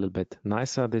have this a little bit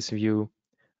nicer, this view,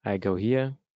 I go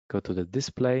here, go to the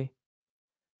display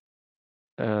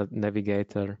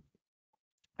navigator,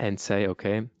 and say,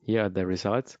 okay, here are the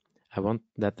results. I want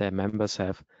that the members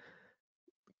have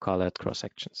colored cross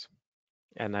sections.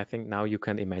 And I think now you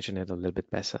can imagine it a little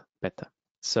bit better.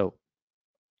 So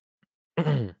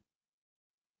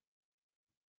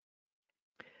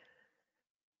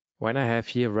when I have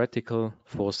here vertical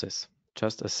forces,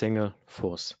 just a single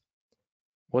force,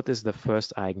 what is the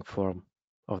first eigenform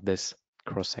of this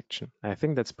cross section? I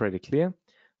think that's pretty clear.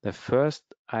 The first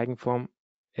eigenform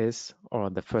is, or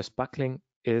the first buckling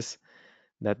is,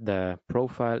 that the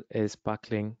profile is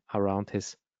buckling around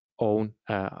his own,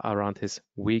 around his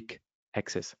weak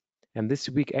axis. And this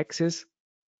weak axis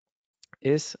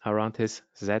is around his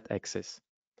z-axis.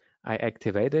 I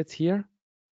activate it here.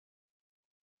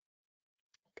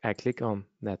 I click on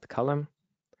that column.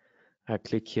 I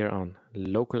click here on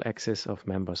local axis of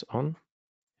members on,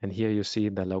 and here you see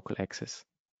the local axis.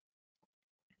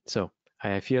 So I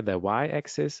have here the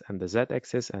y-axis and the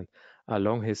z-axis, and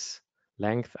along his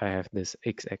length I have this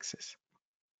x-axis.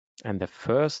 And the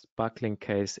first buckling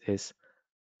case is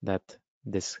that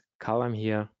this column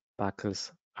here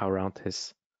buckles around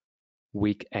his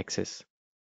weak axis.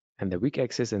 And the weak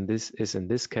axis in this is, in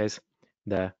this case,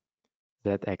 the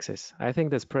z-axis. I think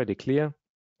that's pretty clear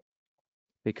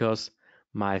because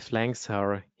my flanks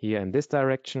are here in this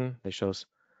direction. They shows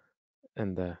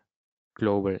in the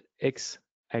global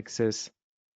x-axis,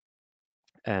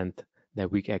 and the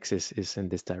weak axis is in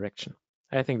this direction.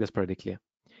 I think that's pretty clear.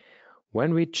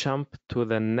 When we jump to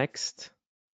the next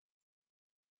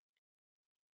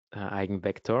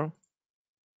eigenvector,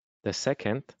 the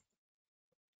second,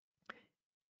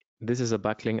 this is a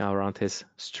buckling around his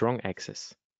strong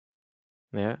axis.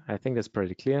 Yeah, I think that's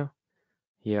pretty clear.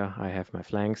 Here I have my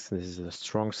flanks. This is the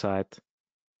strong side.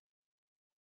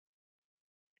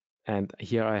 And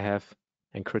here I have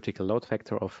a critical load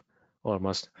factor of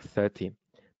almost 13.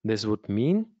 This would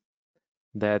mean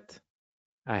that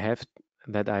I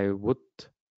would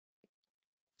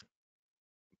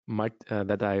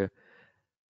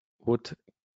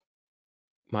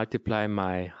multiply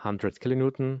my 100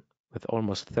 kilonewton with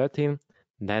almost 13,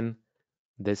 then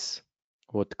this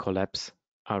would collapse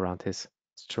around his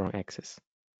strong axis.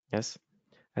 Yes,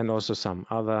 and also some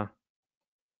other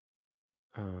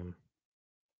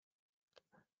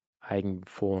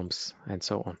eigenforms and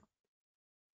so on.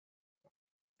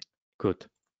 Good.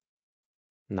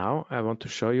 Now I want to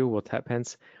show you what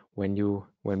happens when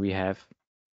we have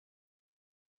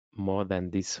more than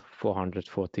these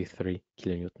 443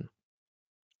 kilonewton.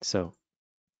 So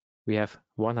we have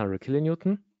 100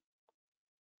 kilonewton.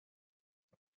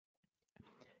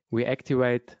 We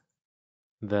activate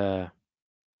the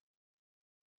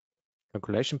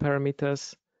calculation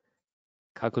parameters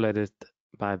calculated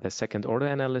by the second order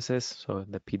analysis, so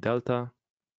the P delta.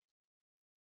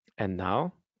 And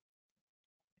now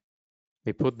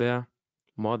we put there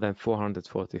more than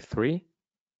 443.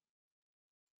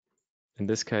 In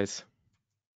this case,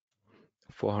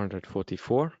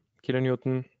 444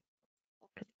 kilonewton,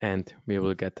 and we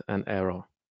will get an error.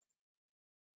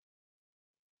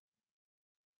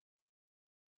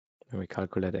 And we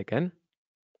calculate again.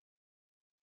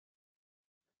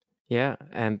 Yeah,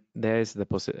 and there is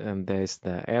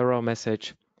the error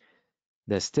message.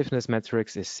 The stiffness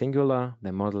matrix is singular.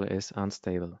 The model is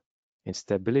unstable.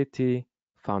 Instability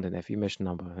found in FE mesh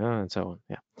number, and so on.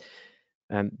 Yeah,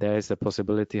 and there is a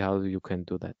possibility how you can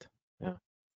do that. Yeah.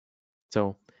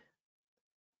 So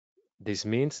this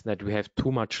means that we have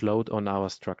too much load on our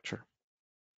structure.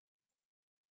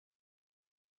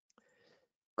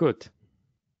 Good.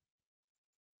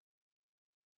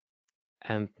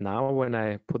 And now when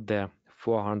I put there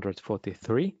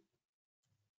 443,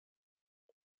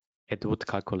 it would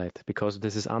calculate because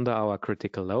this is under our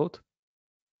critical load.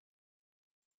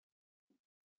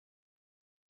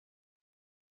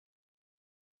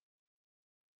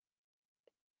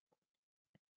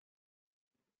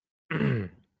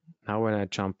 Now when I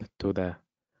jump to the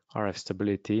RF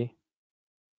stability,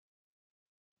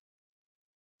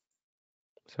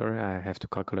 sorry, I have to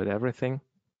calculate everything.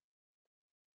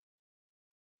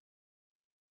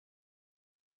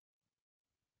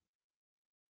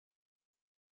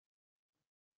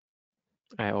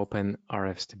 I open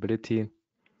RF stability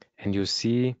and you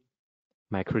see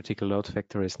my critical load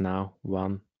factor is now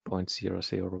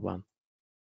 1.001.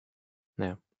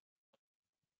 Now,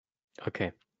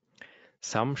 okay,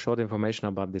 some short information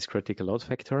about this critical load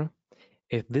factor.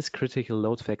 If this critical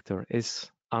load factor is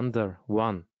under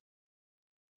 1,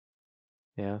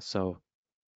 yeah, so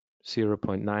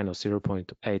 0.9 or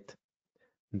 0.8,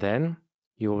 then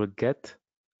you will get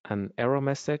an error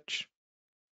message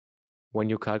when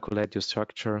you calculate your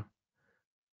structure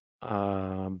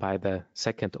by the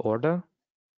second order,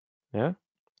 yeah.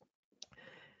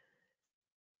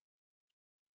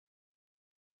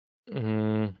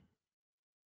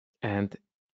 And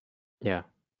yeah,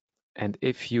 and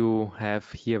if you have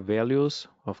here values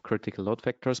of critical load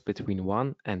factors between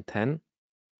 1 and 10,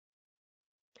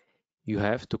 you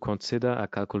have to consider a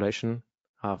calculation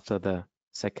after the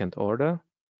second order,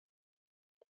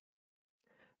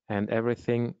 and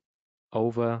everything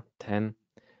over 10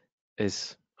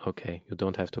 is okay. You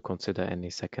don't have to consider any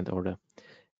second order.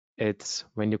 It's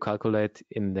when you calculate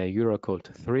in the Eurocode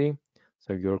 3.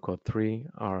 So Eurocode 3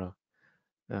 are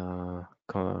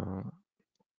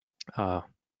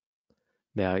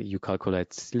there you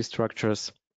calculate steel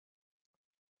structures.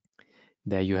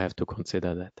 There you have to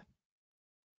consider that.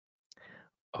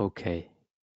 Okay,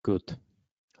 good.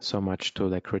 So much to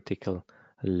the critical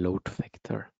load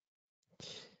factor.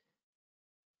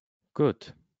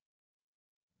 Good.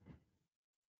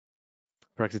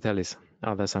 Praxitelis,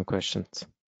 are there some questions?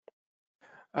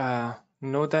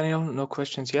 No, Daniel, no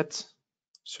questions yet.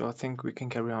 So I think we can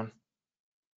carry on.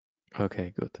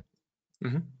 Okay, good.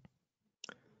 Mm-hmm.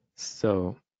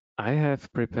 So I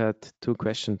have prepared 2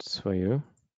 questions for you.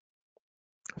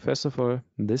 First of all,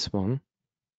 this one.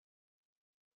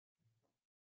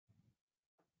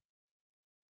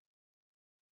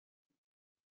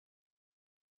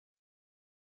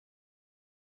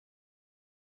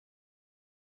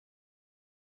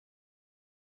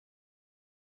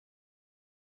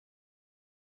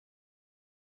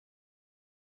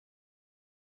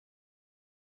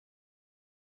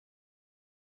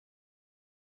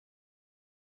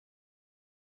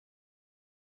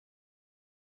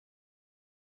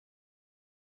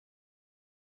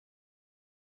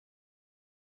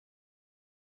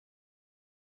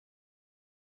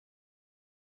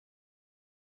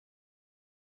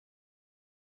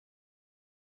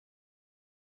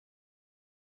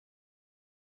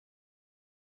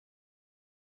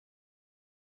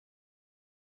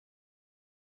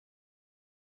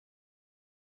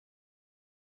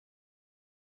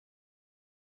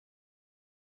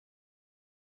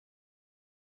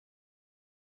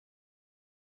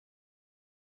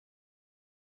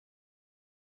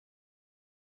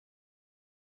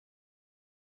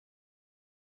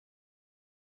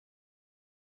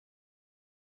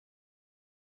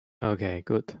 Okay,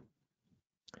 good.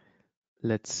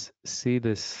 Let's see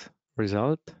this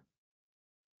result.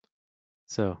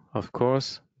 So, of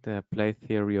course, the plate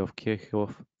theory of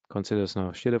Kirchhoff considers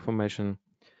now shear deformation.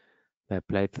 The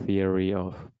plate theory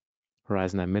of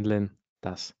Reisner and Midlin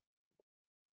does.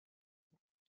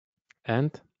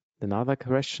 And another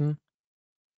question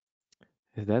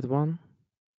is that one.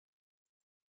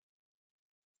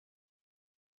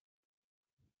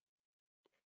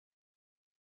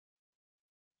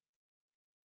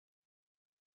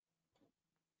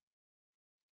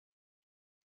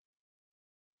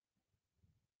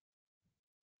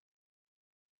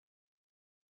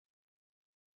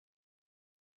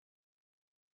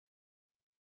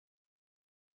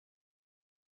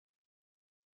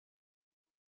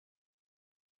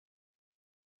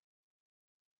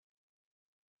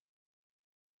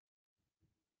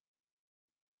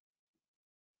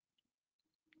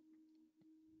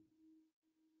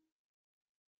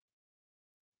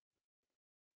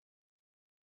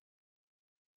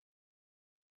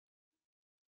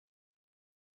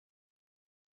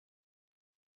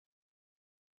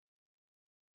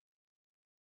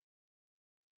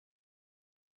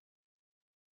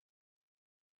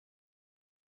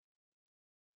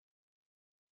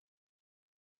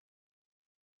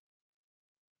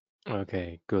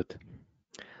 Okay, good.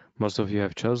 Most of you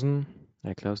have chosen.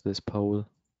 I close this poll,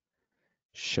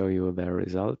 show you the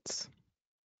results.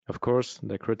 Of course,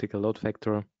 the critical load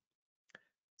factor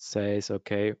says,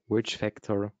 okay, which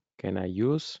factor can I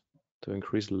use to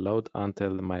increase the load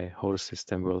until my whole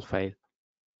system will fail?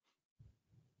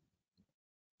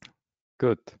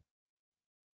 Good.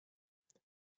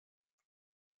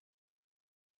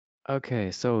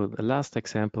 Okay, so the last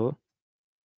example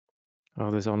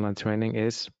of this online training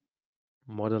is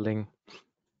modeling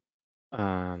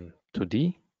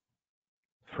 2D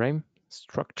frame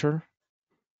structure.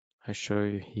 I show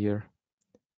you here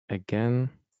again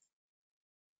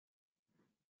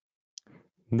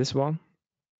this one.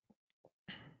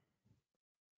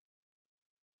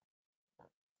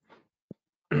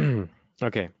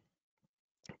 Okay,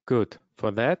 good.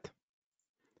 For that,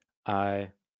 I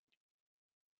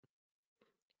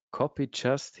copy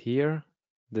just here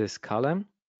this column.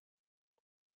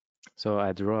 So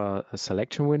I draw a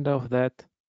selection window of that.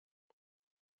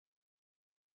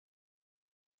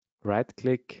 Right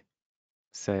click,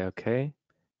 say okay,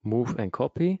 move and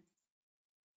copy.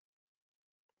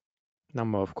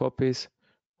 Number of copies,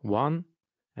 1,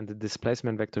 and the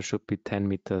displacement vector should be 10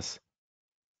 meters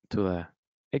to the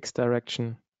X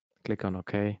direction. Click on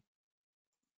OK.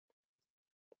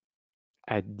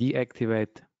 I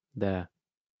deactivate the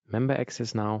member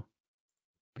axis now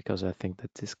because I think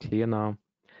that is clear now.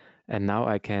 And now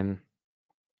I can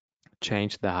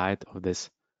change the height of this.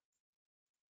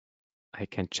 I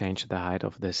can change the height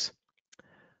of this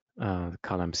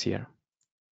columns here.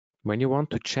 When you want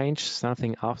to change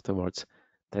something afterwards,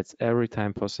 that's every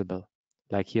time possible.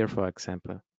 Like here, for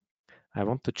example, I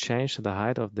want to change the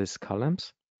height of these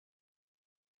columns.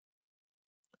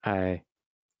 I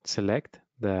select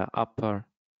the upper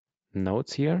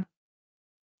nodes here,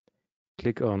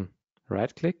 click on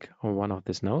right click on one of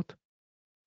this node.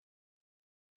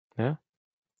 Yeah,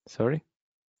 sorry.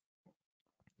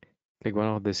 Click one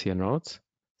of these here nodes,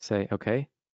 say okay,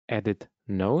 edit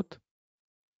node.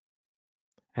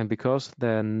 And because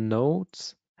the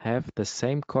nodes have the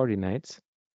same coordinates,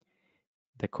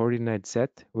 the coordinate Z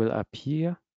will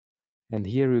appear, and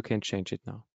here you can change it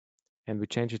now. And we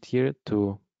change it here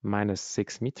to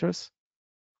 -6 meters.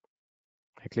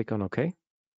 I click on OK.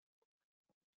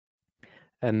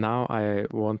 And now I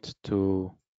want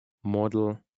to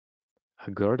model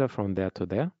a girder from there to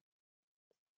there.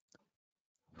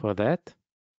 For that,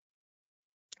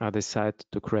 I decide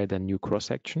to create a new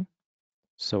cross-section.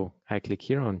 So I click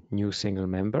here on New Single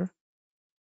Member.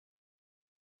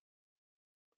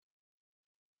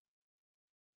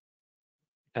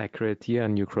 I create here a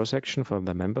new cross-section for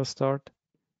the member start.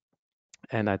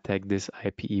 And I take this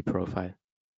IPE profile.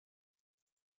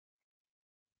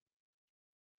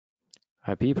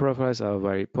 IPE profiles are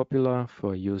very popular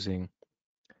for using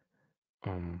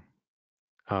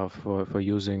for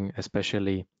using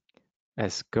especially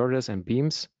as girders and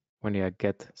beams when you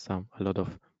get a lot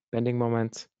of bending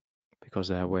moments, because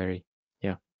they are very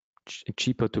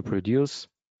cheaper to produce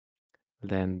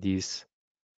than these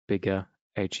bigger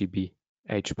HEB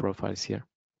H profiles here.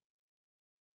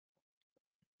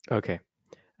 Okay,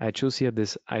 I choose here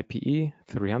this IPE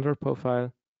 300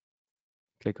 profile,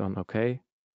 click on OK,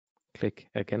 click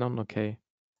again on OK,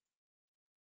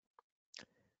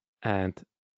 and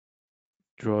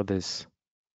draw this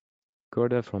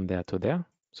girder from there to there.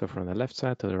 So from the left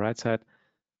side to the right side.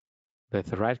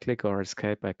 With right click or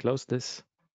escape, I close this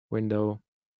window,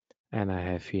 and I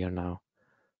have here now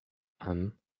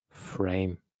a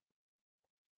frame.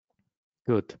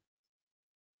 Good.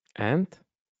 And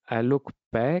I look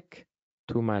back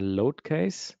to my load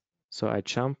case. So I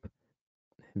jump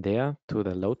there to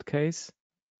the load case,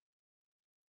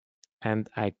 and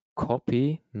I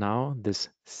copy now this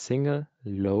single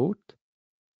load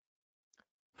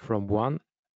from one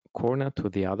corner to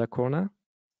the other corner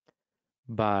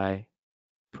by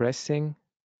pressing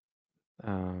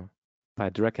by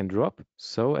drag and drop.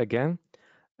 So again,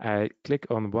 I click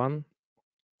on one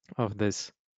of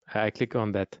this, I click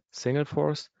on that single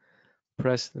force,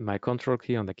 press my control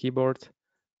key on the keyboard,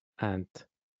 and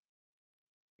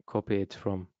copy it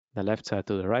from the left side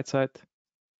to the right side.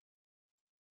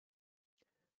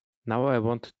 Now I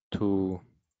want to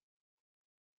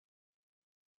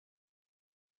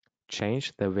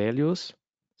change the values,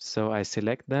 so I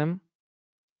select them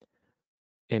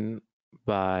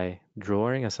by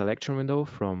drawing a selection window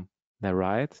from the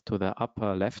right to the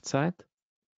upper left side.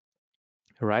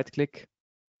 Right click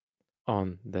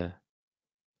on the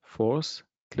force,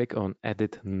 click on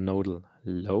edit nodal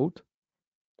load,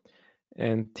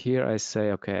 and here I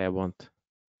say, okay, I want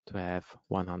to have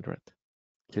 100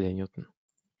 kilonewton.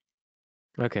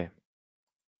 Okay,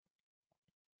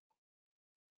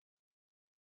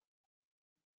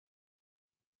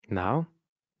 Now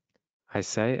I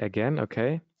say again,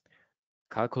 okay,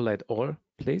 calculate all,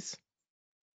 please.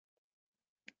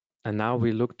 And now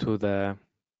we look to the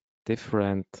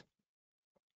different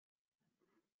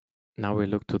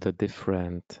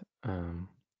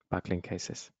backlink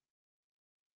cases.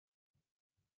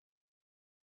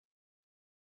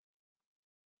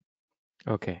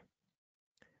 Okay,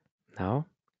 now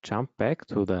jump back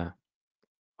to the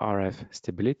RF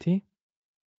stability.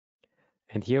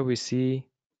 And here we see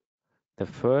the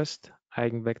first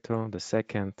eigenvector, the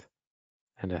second,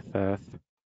 and the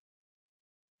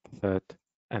third,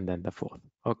 and then the fourth.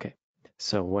 Okay,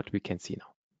 so what we can see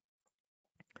now.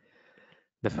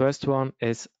 The first one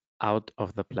is out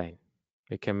of the plane.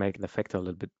 We can make the factor a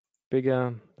little bit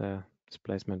bigger, the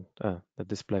displacement, the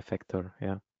display factor,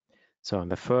 yeah. So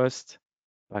the first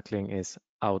buckling is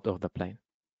out of the plane.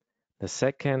 The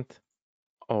second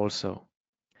also.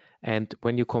 And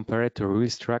when you compare it to real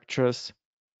structures,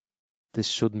 this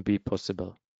shouldn't be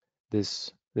possible.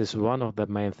 This is one of the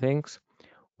main things.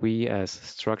 We as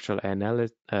structural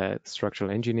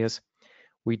engineers,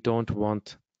 we don't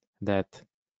want that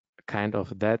kind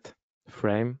of that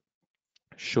frame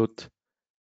should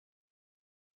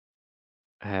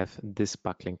have this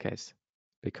buckling case,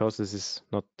 because this is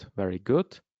not very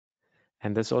good.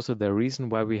 And that's also the reason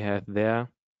why we have there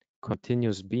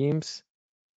continuous beams,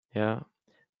 yeah.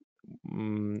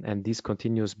 And these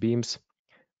continuous beams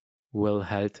will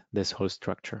hold this whole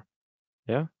structure,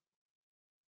 yeah.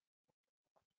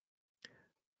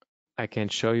 I can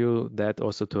show you that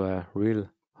also to a real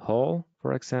hall,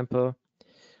 for example.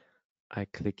 I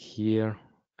click here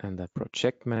and the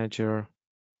project manager.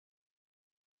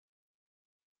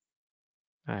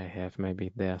 I have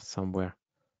maybe there somewhere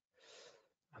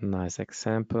a nice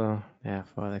example. Yeah,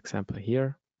 for example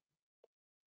here.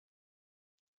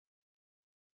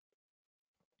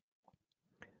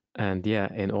 And yeah,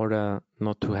 in order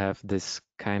not to have this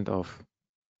kind of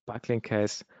buckling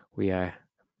case, we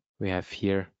have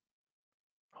here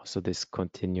also this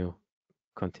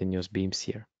continuous beams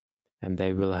here, and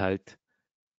they will hold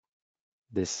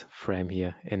this frame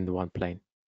here in one plane.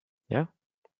 Yeah.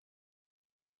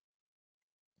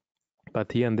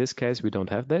 But here in this case, we don't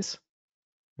have this.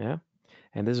 Yeah.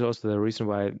 And this is also the reason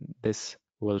why this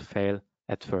will fail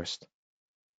at first.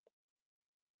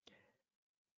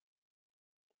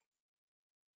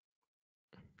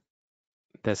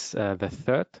 This the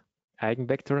third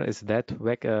eigenvector is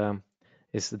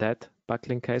that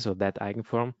buckling case or that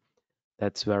eigenform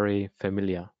that's very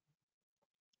familiar,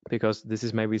 because this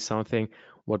is maybe something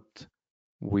what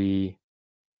we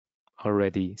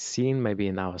already seen maybe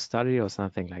in our study or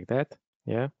something like that.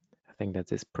 Yeah, I think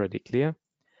that is pretty clear.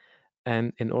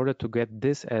 And in order to get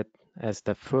this as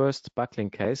the first buckling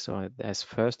case or as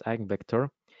first eigenvector,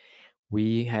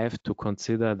 we have to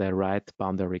consider the right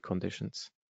boundary conditions.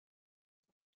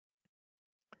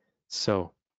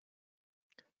 So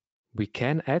we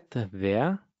can add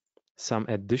there some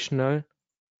additional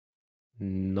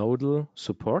nodal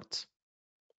supports,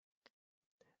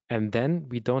 and then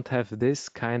we don't have this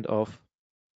kind of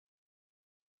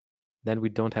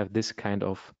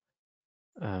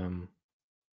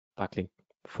buckling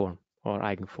form or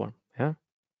eigenform. Yeah.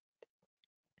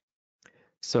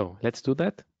 So let's do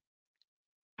that.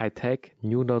 I take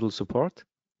new nodal support,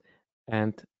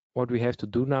 and what we have to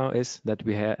do now is that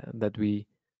we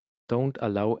don't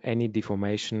allow any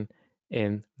deformation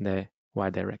in the y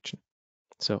direction.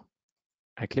 So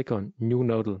I click on new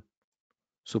nodal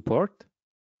support,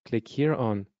 click here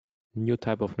on new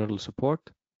type of nodal support.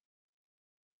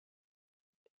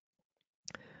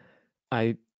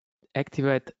 I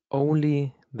activate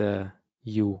only the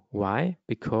UY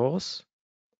because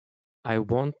I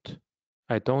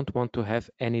don't want to have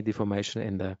any deformation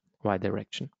in the y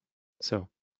direction. So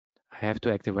I have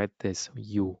to activate this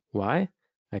UY.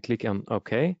 I click on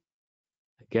OK.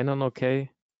 Again on OK.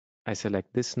 I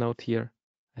select this node here.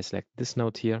 I select this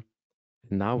node here.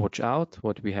 And now watch out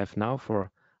what we have now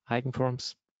for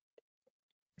eigenforms.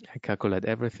 I calculate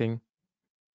everything.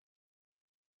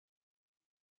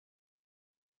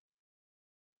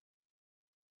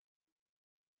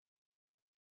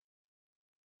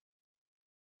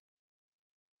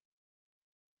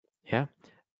 Yeah.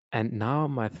 And now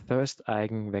my first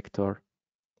eigenvector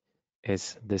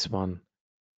is this one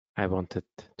I wanted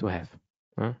to have.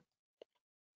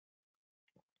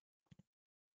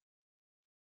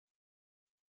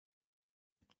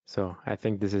 So I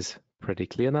think this is pretty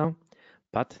clear now.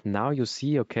 But now you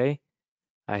see, okay,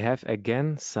 I have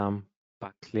again some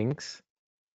buckling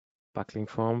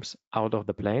forms out of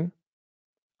the plane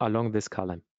along this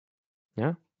column.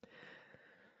 Yeah.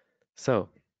 So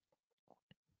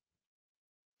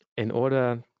in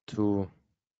order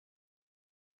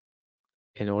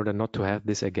not to have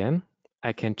this again,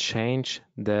 I can change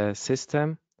the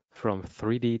system from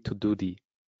 3D to 2D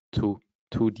to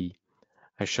 2D.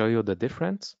 I show you the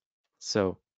difference.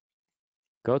 So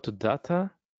go to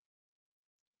data,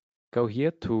 go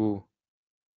here to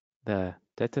the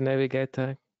data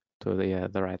navigator, to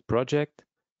the right project,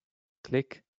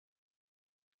 click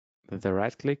with the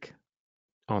right click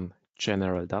on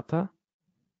general data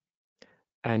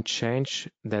and change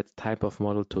that type of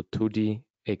model to 2D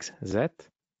XZ.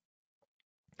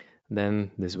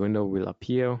 Then this window will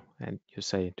appear and you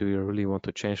say, do you really want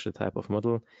to change the type of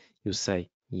model? You say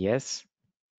yes.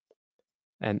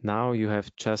 And now you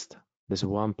have just this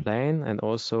one plane and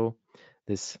also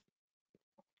this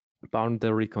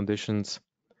boundary conditions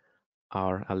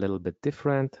are a little bit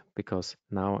different because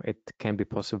now it can be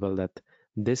possible that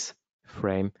this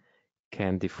frame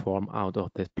can deform out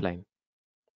of this plane.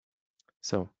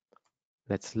 So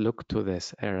let's look to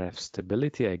this RF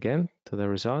stability again, to the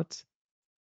results.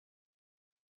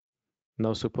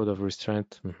 No support of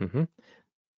restraint,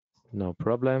 no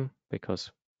problem,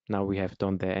 because now we have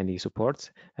done any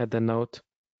supports at the node.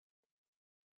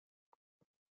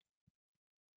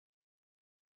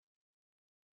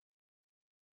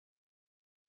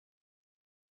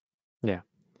 Yeah,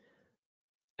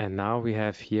 and now we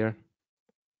have here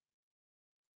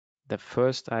the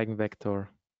first eigenvector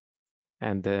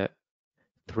and the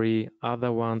 3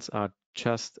 other ones are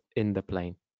just in the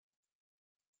plane.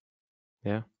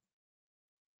 Yeah.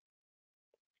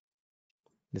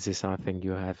 This is something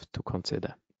you have to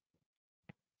consider.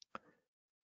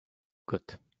 Good.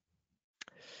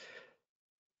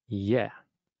 Yeah.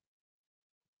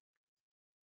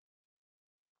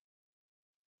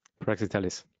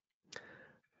 Praxitelis.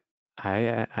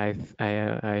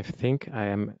 I think I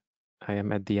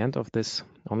am at the end of this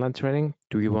online training.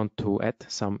 Do you want to add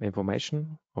some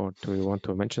information or do you want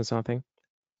to mention something?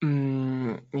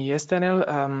 Yes, Daniel.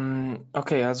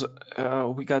 Okay, as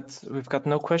we've got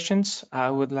no questions. I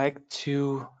would like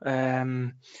to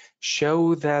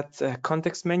show that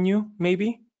context menu,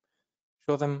 maybe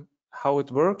show them how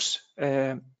it works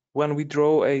when we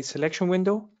draw a selection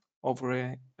window over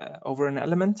an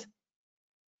element.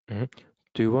 Mm-hmm.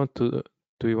 Do you want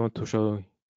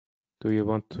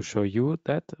to show you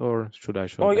that or should I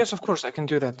show? Oh, that? yes, of course, I can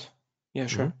do that. Yeah,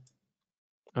 sure.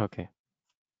 Mm-hmm. Okay.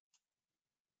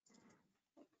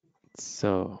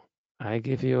 So I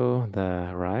give you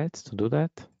the right to do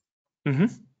that. Mm-hmm.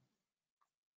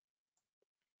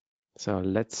 So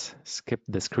let's skip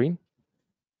the screen.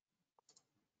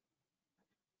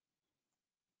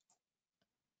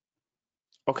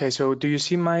 Okay, so do you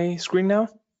see my screen now?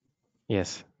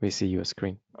 Yes, we see your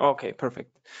screen. Okay,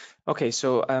 perfect. Okay,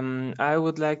 so I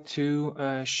would like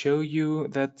to show you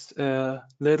that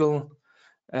little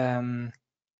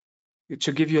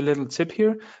to give you a little tip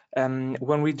here.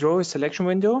 When we draw a selection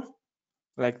window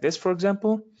like this, for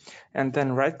example, and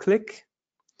then right click,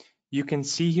 you can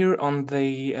see here on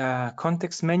the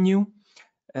context menu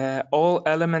all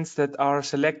elements that are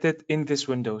selected in this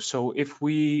window. So if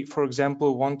we, for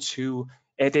example, want to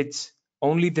edit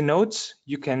only the nodes,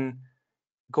 you can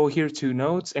go here to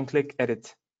nodes and click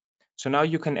edit. So now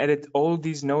you can edit all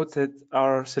these nodes that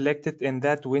are selected in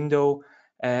that window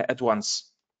at once.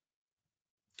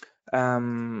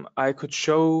 I could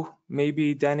show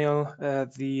maybe Daniel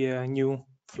the new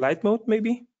flight mode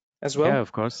maybe as well. Yeah,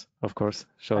 of course,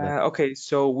 show that. Okay,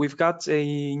 so we've got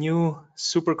a new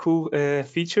super cool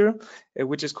feature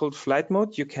which is called flight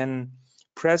mode. You can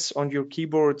press on your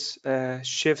keyboard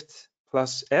Shift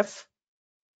plus F,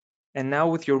 and now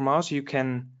with your mouse you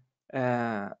can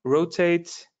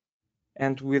rotate,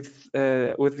 and with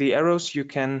the arrows you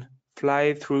can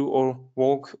fly through or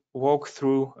walk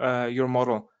through your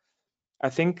model. I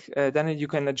think Daniel, you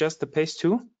can adjust the pace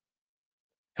too.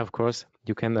 Of course,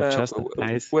 you can adjust the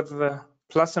pace with the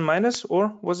plus and minus,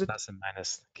 or was it plus and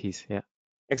minus keys? Yeah.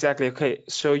 Exactly. Okay,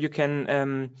 so you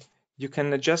can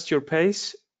adjust your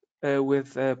pace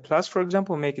with plus, for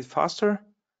example, make it faster,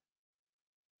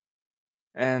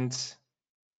 and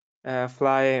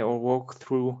fly or walk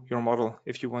through your model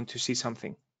if you want to see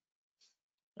something.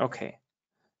 Okay,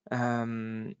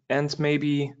 and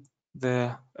maybe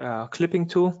the clipping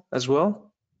tool as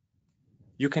well.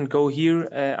 You can go here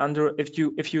under if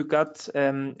you got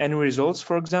any results,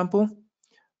 for example.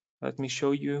 Let me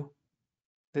show you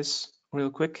this real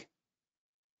quick.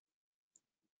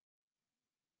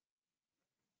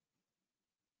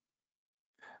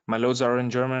 My loads are in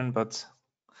German, but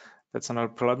that's another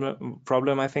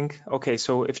problem, I think. Okay,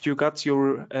 so if you got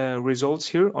your results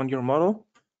here on your model,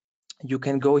 you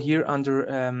can go here under,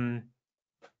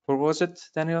 where was it,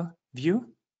 Daniel?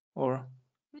 View or?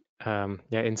 Yeah,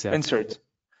 insert. Insert.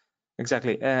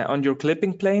 Exactly. On your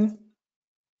clipping plane.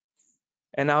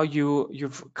 And now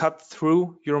you've cut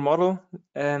through your model,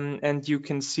 and you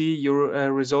can see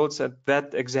your results at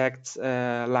that exact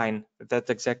line, that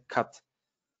exact cut.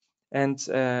 And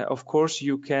of course,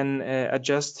 you can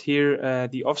adjust here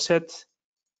the offset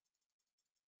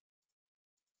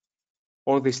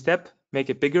or the step, make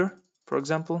it bigger, for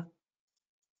example.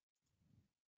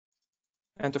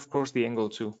 And of course, the angle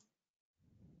too.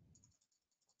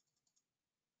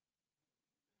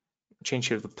 Change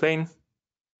here the plane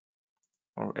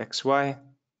or XY,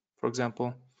 for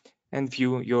example, and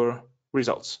view your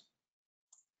results.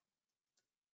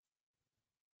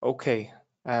 Okay.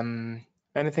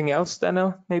 Anything else,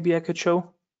 Daniel? Maybe I could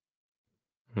show?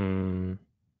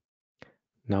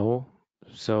 No.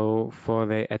 So for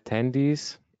the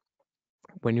attendees,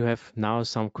 when you have now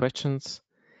some questions,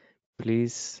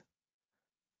 please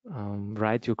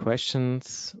write your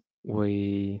questions.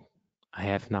 I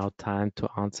have now time to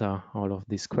answer all of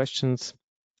these questions.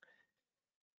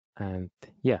 And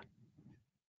yeah.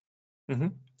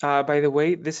 By the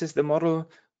way, this is the model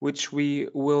which we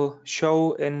will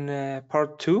show in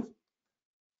part 2.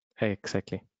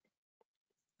 Exactly.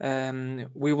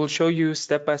 We will show you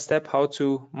step by step how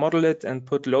to model it and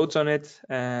put loads on it.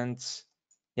 And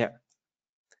yeah,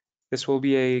 this will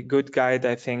be a good guide,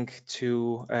 I think,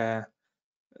 to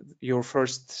your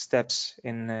first steps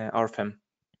in RFEM.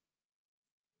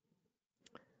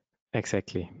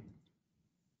 Exactly.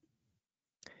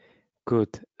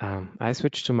 Good. I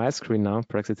switch to my screen now,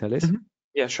 Praxitelis.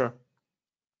 Yeah, sure.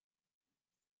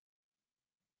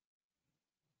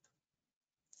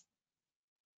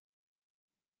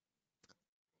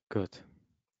 Good.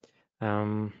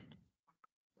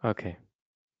 Okay.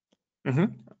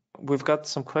 We've got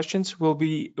some questions. Will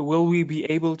we be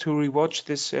able to rewatch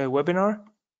this webinar?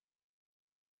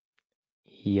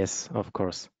 Yes, of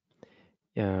course.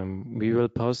 We will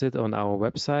post it on our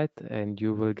website, and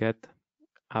you will get,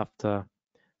 after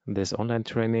this online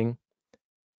training,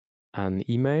 an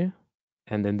email.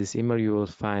 And in this email, you will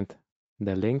find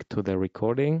the link to the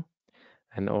recording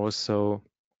and also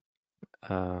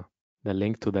the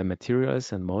link to the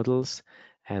materials and models,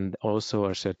 and also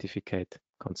a certificate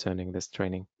concerning this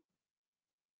training.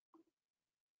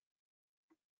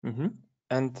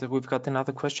 And we've got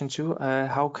another question too.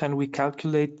 How can we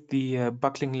calculate the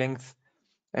buckling length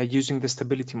using the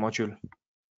stability module?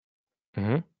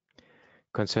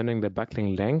 Concerning the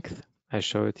buckling length, I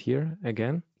show it here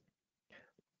again.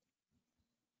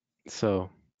 So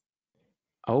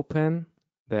open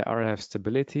the RF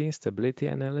stability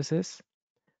analysis,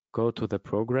 go to the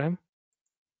program,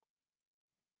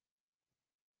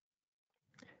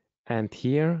 and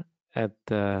here at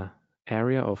the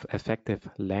area of effective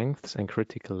lengths and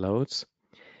critical loads,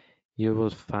 you will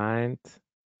find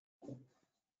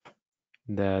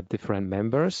the different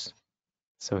members.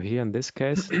 So here in this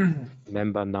case,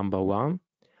 member number 1.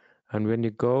 And when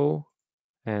you go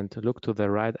and look to the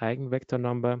right eigenvector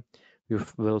number, you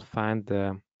will find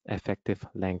the effective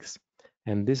lengths.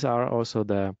 And these are also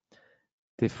the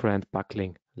different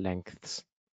buckling lengths.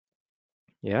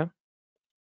 Yeah.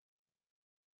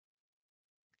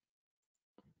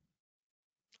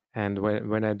 And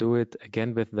when I do it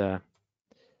again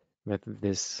with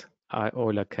this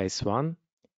Euler case 1,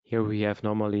 here we have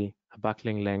normally a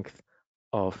buckling length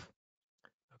of,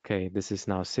 okay, this is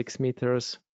now 6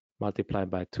 meters multiplied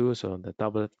by 2, so the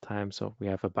double time. So we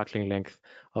have a buckling length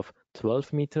of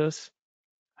 12 meters.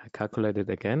 I calculate it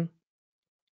again.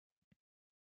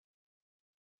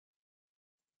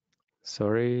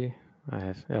 Sorry, I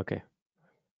have, okay.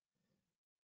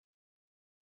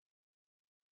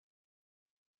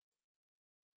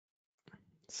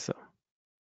 So,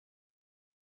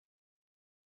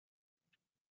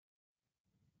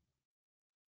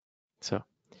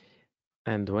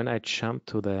 and when I jump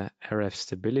to the RF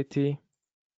stability,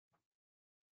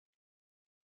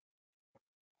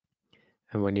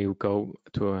 and when you go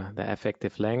to the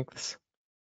effective lengths,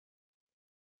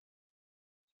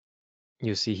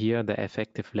 you see here the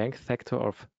effective length factor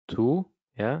of 2,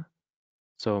 yeah?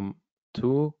 So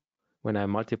 2, when I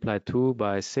multiply 2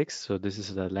 by 6, so this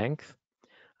is the length,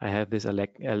 I have this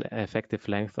effective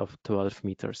length of 12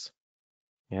 meters,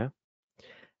 yeah?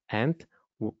 And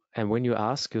when you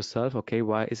ask yourself, okay,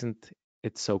 why isn't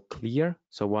it so clear?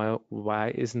 So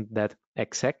why isn't that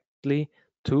exactly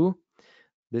 2?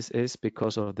 This is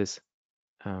because of this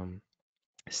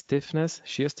stiffness,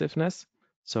 shear stiffness.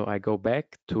 So I go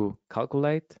back to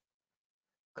calculation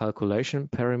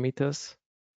parameters.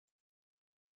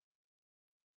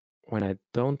 When I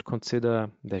don't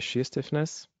consider the shear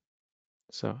stiffness,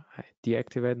 so I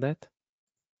deactivate that.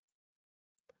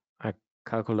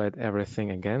 calculate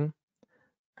everything again,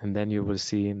 and then you will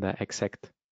see the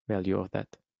exact value of that.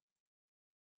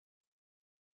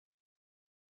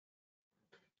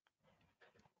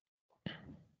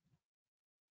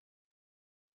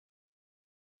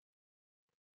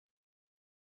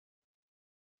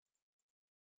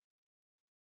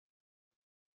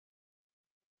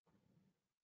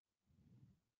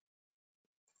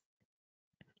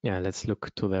 Yeah, let's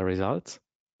look to the results.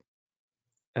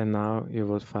 And now you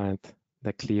will find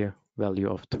the clear value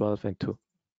of 12 and 2,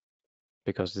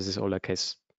 because this is all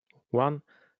case 1,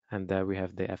 and there we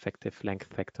have the effective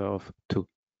length factor of 2.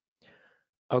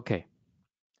 Okay,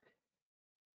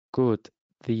 good.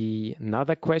 The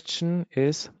another question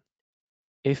is,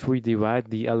 if we divide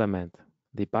the element,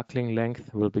 the buckling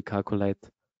length will be calculated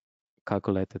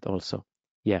also.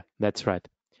 Yeah, that's right.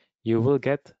 You will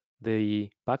get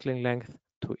the buckling length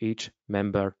to each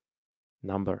member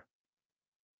number.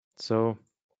 So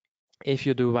if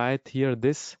you divide here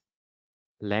this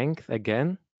length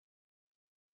again,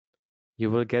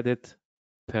 you will get it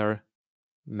per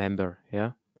member.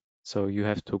 Yeah. So you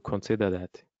have to consider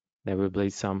that there will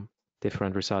be some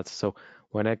different results. So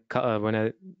when I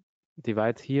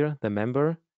divide here the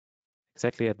member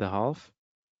exactly at the half,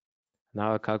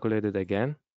 now I calculate it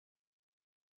again.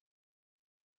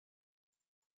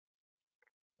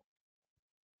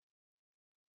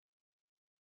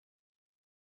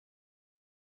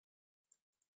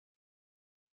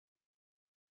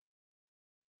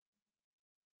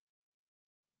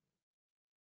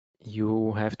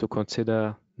 You have to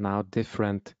consider now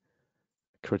different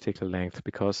critical length,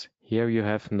 because here you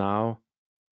have now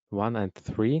 1 and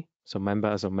 3, so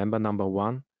member number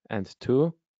 1 and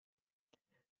 2,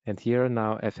 and here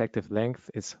now effective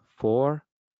length is 4,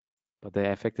 but the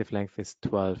effective length is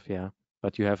 12. Yeah,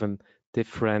 but you have a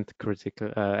different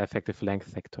critical effective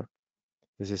length factor.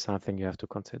 This is something you have to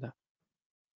consider.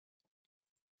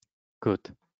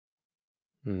 Good.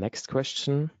 Next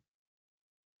question.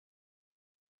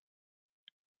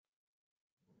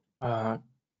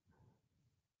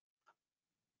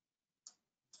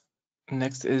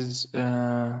 Next is,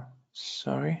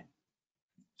 sorry.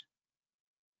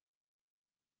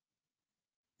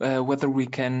 Whether we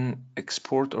can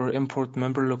export or import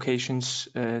member locations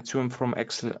to and from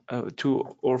Excel,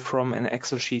 to or from an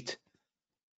Excel sheet.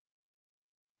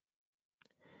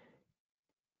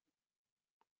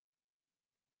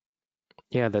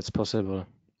 Yeah, that's possible.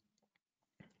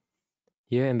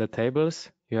 Here in the tables,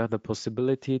 you have the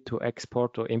possibility to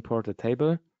export or import a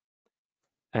table.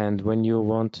 And when you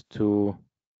want to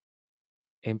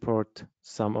import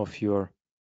some of your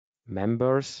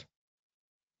members,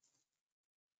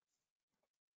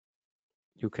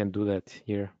 you can do that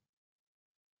here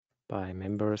by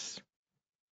members.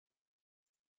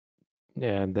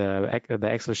 Yeah, the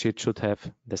Excel sheet should have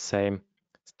the same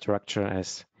structure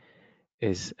as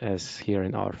here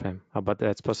in RFEM, but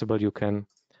that's possible. You can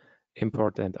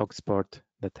import and export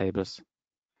the tables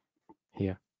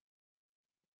here.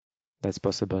 That's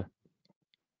possible.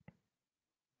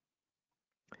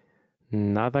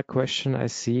 Another question I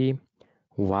see,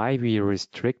 why we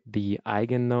restrict the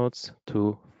eigennodes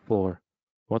to 4.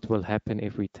 What will happen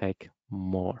if we take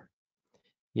more?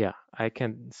 Yeah, I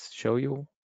can show you.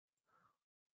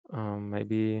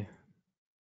 Maybe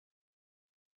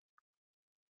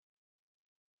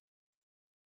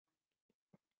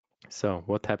so.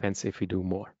 What happens if we do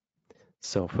more?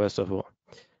 So first of all,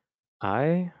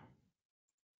 I'm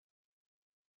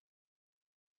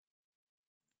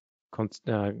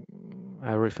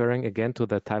referring again to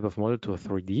the type of model, to a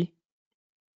 3D.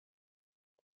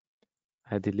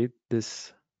 I delete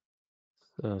this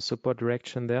support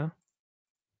direction there.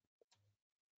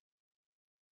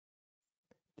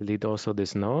 Delete also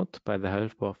this node by the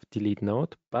help of delete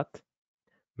node, but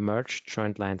merge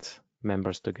joint lines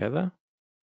members together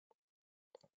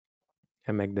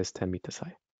and make this 10 meters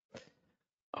high.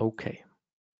 Okay.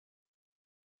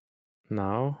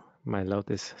 Now my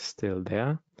load is still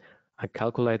there. I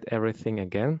calculate everything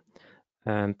again,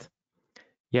 and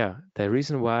yeah, the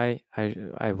reason why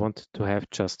I want to have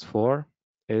just 4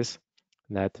 is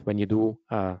that when you do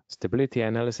a stability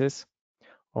analysis,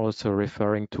 also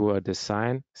referring to a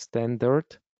design standard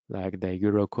like the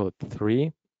Eurocode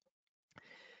 3,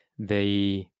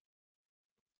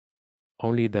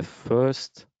 only the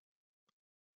first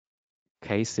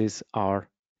cases are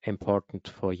important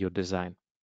for your design,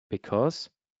 because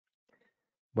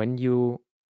when you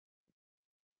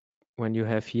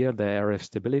have here the RF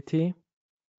stability,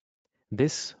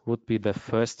 this would be the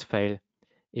first fail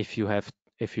if you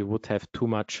would have too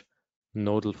much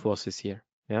nodal forces here.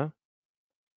 Yeah.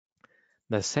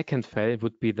 The second fail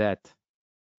would be that,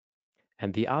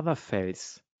 And the other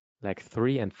fields, like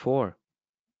 3 and 4,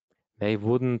 they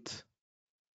wouldn't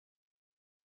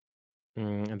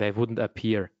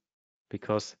appear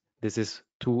because this is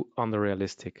too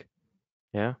unrealistic.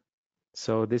 Yeah.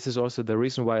 So this is also the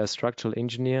reason why a structural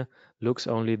engineer looks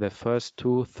only the first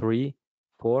 2, 3,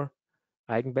 4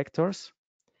 eigenvectors.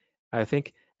 I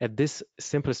think at this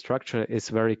simple structure is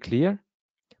very clear,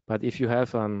 but if you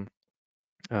have a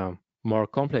more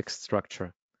complex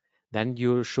structure, then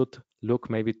you should look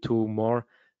maybe to more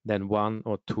than 1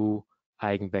 or 2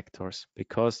 eigenvectors,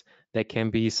 because there can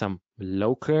be some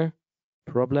local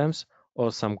problems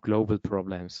or some global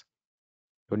problems.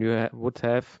 When you would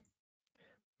have,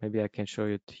 maybe I can show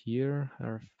it here.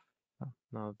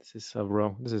 No, this is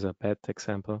wrong. This is a bad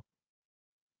example.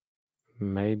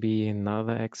 Maybe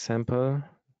another example.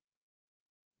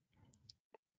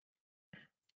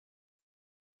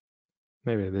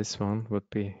 Maybe this one would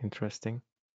be interesting.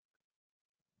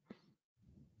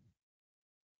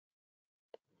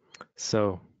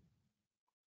 So,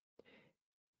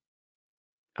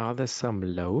 are there some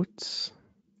loads?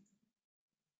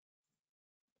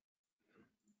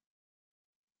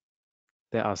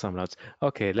 There are some loads.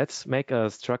 Okay, let's make a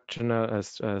structural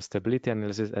stability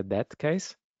analysis at that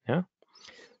case. Yeah.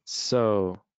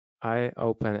 So I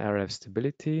open RF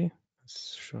stability.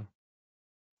 Sure.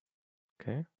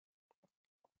 Okay.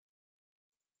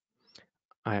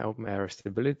 I open RF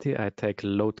stability. I take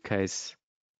load case.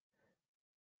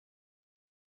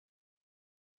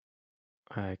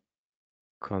 I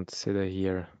consider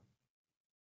here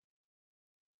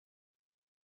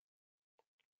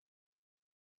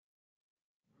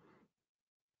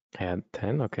and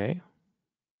 10. Okay.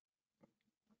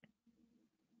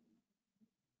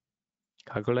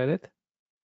 Calculate it.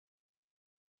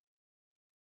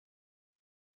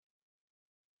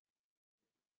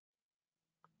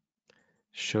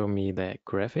 Show me the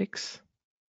graphics.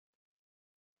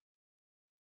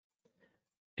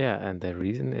 Yeah, and the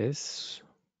reason is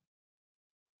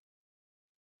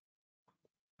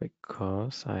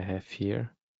because I have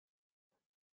here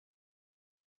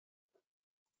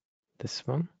this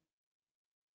one.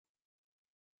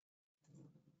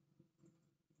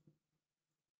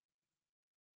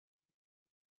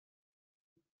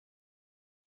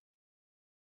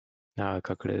 Now I'll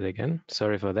calculate it again.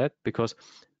 Sorry for that, because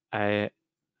I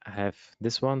have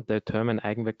this one, determine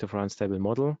eigenvector for unstable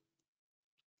model.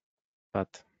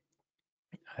 But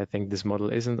I think this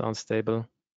model isn't unstable.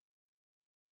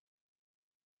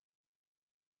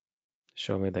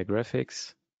 Show me the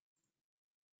graphics.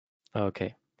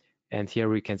 Okay, and here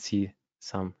we can see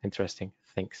some interesting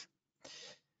things.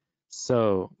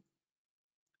 So,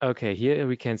 okay, here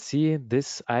we can see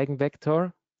this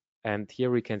eigenvector, and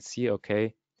here we can see,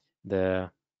 okay, the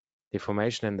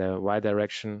deformation in the y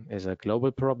direction is a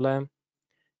global problem,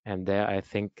 and there I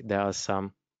think there are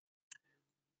some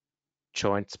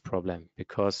joints problem,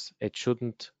 because it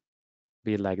shouldn't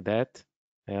be like that.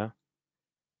 Yeah.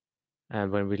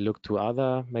 And when we look to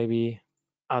other, maybe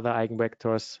other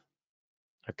eigenvectors,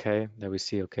 okay, there we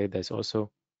see, okay, there's also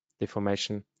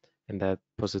deformation in that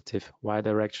positive y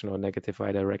direction or negative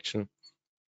y direction.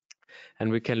 And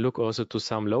we can look also to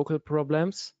some local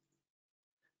problems,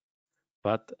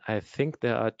 but I think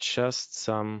there are just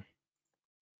some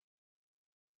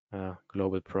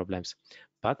global problems.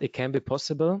 But it can be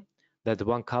possible that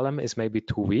one column is maybe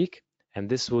too weak, and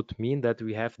this would mean that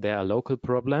we have there a local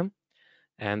problem.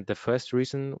 And the first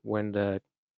reason when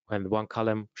one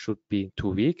column should be too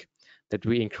weak, that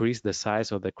we increase the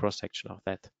size of the cross section of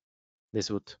that.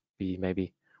 This would be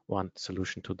maybe one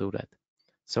solution to do that.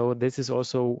 So this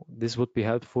would be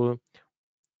helpful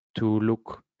to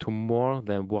look to more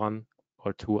than 1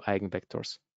 or 2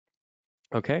 eigenvectors.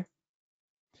 Okay,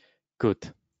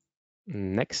 good.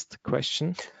 Next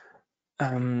question.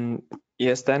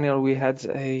 Yes, Daniel, we had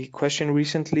a question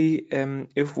recently.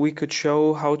 If we could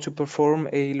show how to perform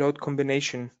a load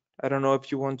combination. I don't know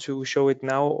if you want to show it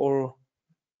now or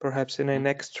perhaps in a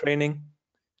next training.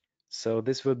 So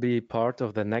this will be part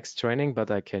of the next training,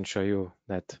 but I can show you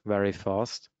that very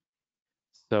fast.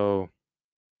 So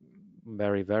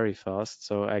very, very fast.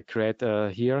 So I create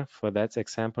here for that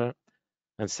example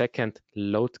a second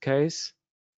load case.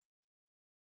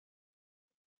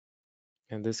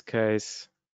 In this case,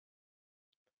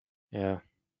 yeah,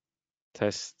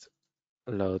 test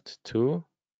load 2,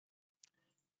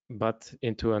 but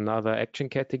into another action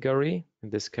category, in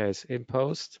this case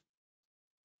imposed.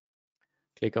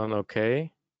 Click on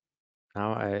OK.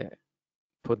 Now I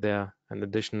put there an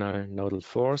additional nodal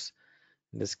force,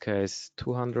 in this case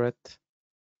 200.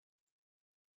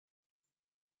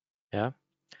 Yeah.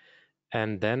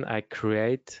 And then I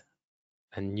create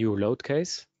a new load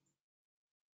case.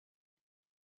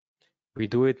 We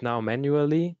do it now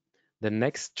manually. The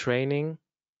next training,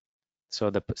 so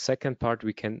the second part,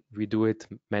 we do it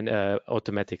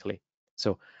automatically.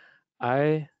 So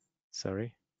I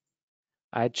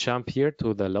jump here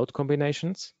to the load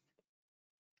combinations.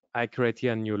 I create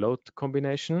here a new load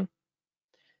combination,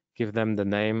 give them the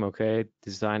name, okay,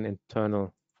 design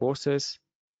internal forces,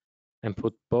 and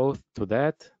put both to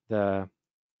that. The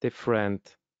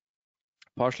different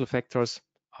partial factors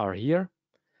are here.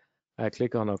 I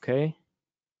click on OK.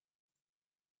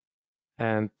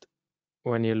 And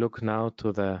when you look now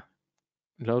to the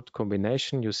load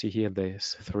combination, you see here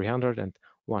there's 300 and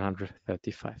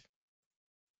 135.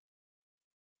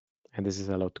 And this is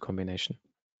a load combination.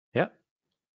 Yeah.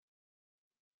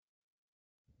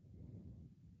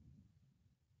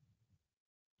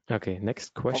 Okay,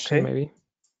 next question Okay. maybe.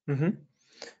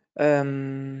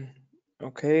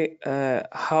 Okay.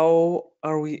 How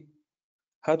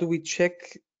do we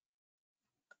check?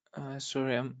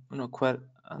 Sorry, I'm not quite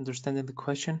understanding the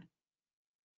question.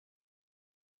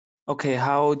 Okay,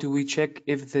 how do we check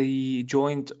if the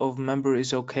joint of member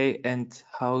is okay, and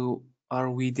how are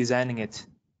we designing it?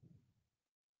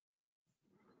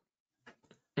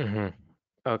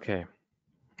 Okay,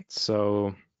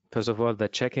 so first of all, the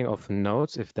checking of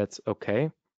nodes, if that's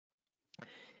okay.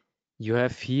 You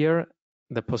have here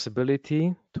the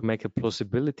possibility to make a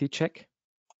plausibility check.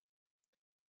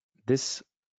 This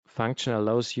function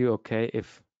allows you, okay,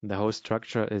 if the whole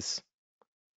structure is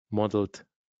modeled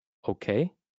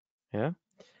okay. Yeah.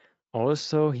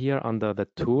 Also here under the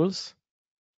tools,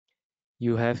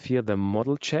 you have here the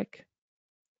model check.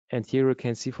 And here you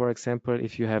can see, for example,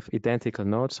 if you have identical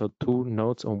nodes, so two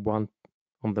nodes on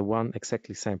the one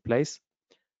exactly same place,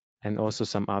 and also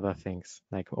some other things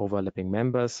like overlapping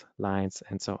members, lines,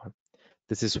 and so on.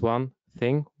 This is one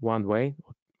thing, one way,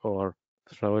 or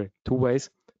sorry, two ways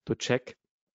to check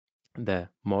the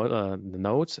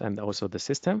nodes and also the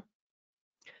system.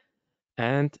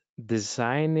 And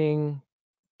designing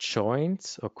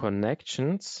joints or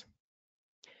connections,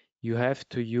 you have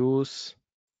to use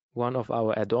one of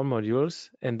our add-on modules.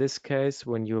 In this case,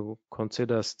 when you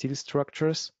consider steel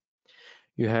structures,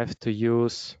 you have to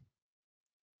use,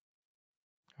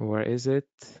 where is it?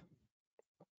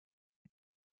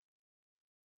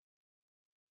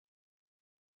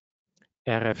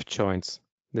 RF joints,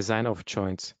 design of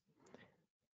joints.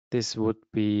 This would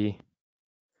be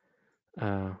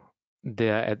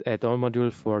the add-on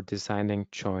module for designing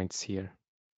joints here.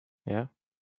 Yeah.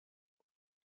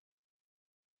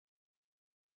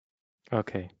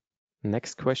 Okay.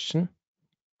 Next question.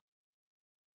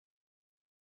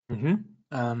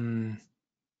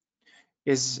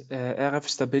 Is RF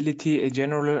stability a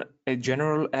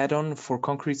general add-on for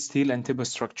concrete, steel, and timber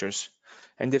structures?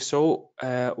 And if so,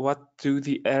 what do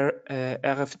the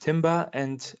RF timber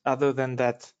and other than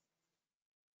that?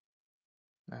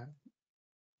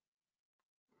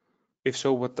 If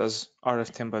so, what does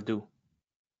RF timber do?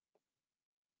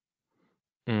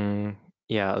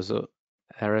 Yeah, so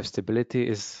RF stability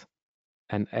is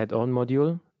an add-on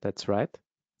module. That's right.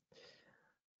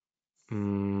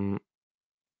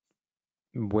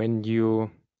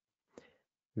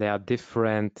 There are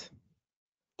different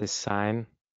design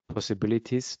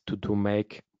possibilities to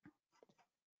make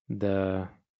the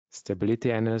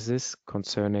stability analysis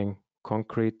concerning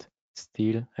concrete,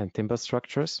 steel, and timber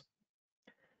structures.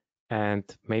 And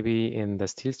maybe in the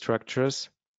steel structures,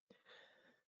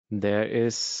 there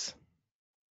is,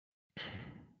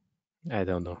 I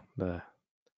don't know the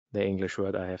English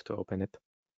word, I have to open it.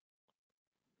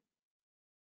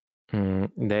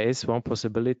 There is one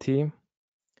possibility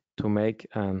to make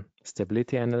a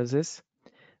stability analysis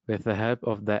with the help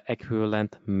of the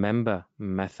equivalent member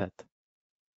method.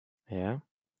 Yeah.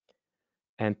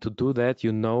 And to do that,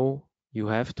 you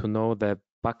have to know the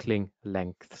buckling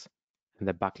lengths. And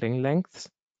the buckling lengths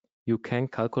you can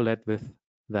calculate with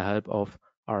the help of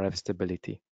RF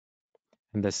stability.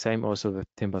 And the same also with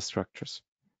timber structures.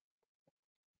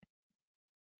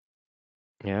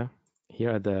 Yeah, here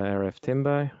at the RF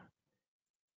timber,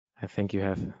 I think you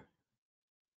have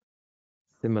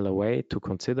similar way to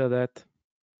consider that.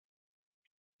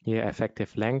 Here,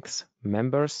 effective lengths,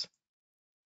 members.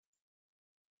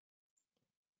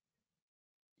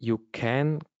 You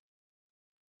can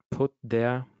put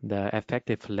there the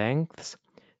effective lengths.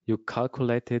 You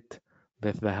calculate it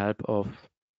with the help of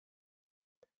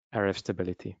RF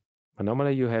stability. But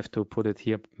normally you have to put it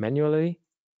here manually.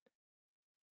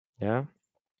 Yeah,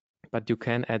 but you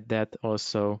can add that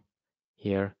also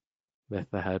here with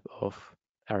the help of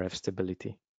RF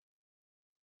stability.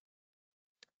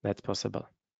 That's possible.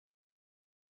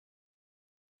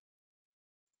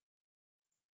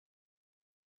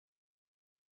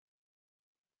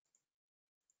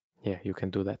 yeah, you can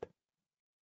do that.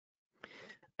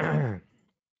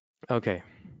 Okay.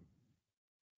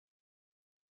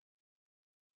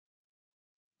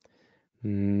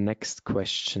 Next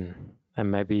question, and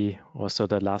maybe also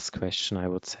the last question, I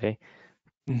would say.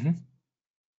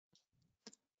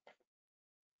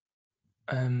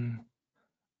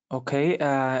 Okay,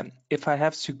 if I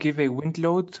have to give a wind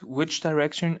load, which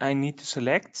direction I need to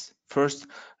select? First,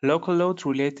 local load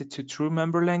related to true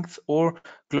member length or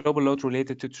global load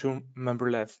related to true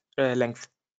member length?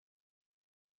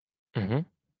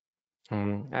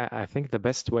 I think the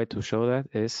best way to show that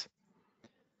is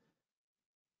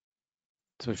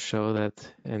to show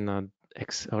that in an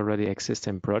already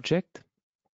existing project.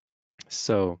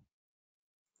 So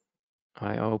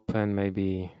I open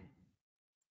maybe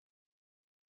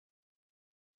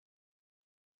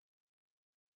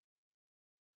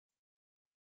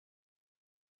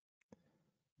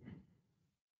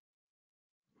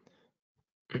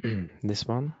this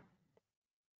one.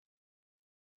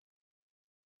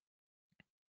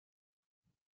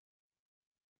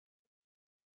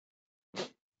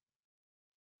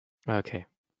 Okay.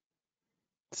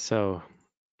 So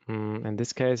in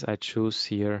this case, I choose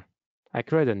here, I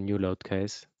create a new load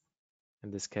case.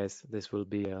 In this case, this will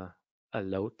be a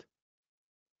load,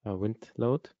 a wind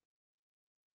load.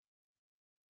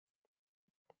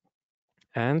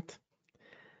 And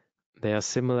there are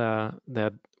several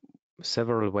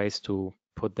ways to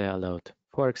put their load.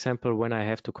 For example, when I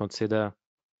have to consider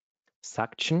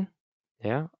suction,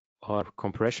 yeah, or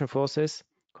compression forces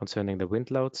concerning the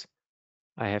wind loads,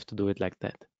 I have to do it like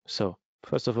that. So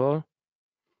first of all,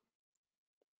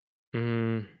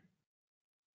 new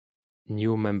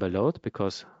member load,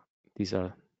 because these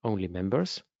are only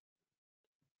members.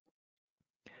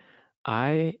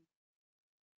 I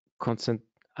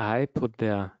put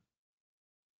the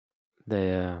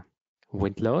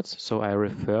wind loads, so I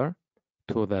refer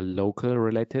to the local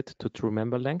related to true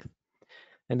member length.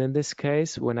 And in this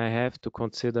case, when I have to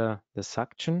consider the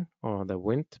suction or the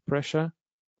wind pressure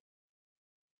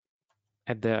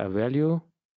at their value,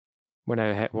 when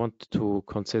I want to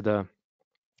consider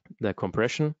the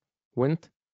compression wind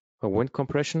or wind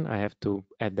compression, I have to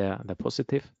add the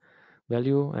positive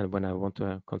value. And when I want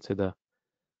to consider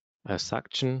a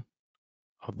suction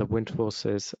of the wind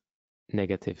forces,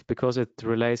 negative, because it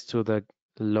relates to the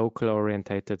local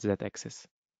orientated z-axis.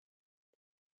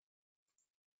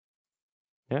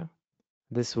 Yeah,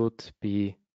 this would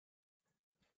be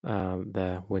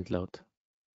the wind load.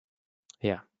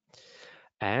 Yeah,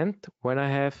 and when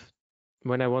I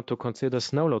want to consider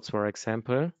snow loads, for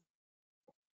example,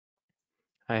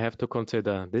 I have to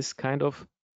consider this kind of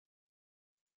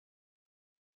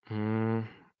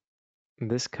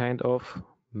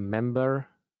member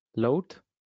load.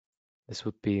 This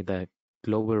would be the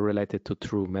global related to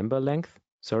true member length.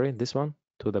 Sorry, this one,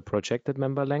 to the projected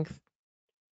member length.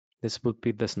 This would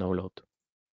be the snow load.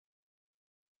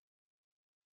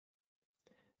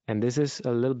 And this is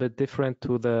a little bit different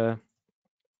to the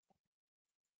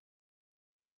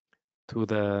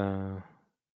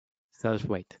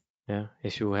self-weight. Yeah,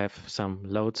 if you have some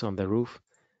loads on the roof,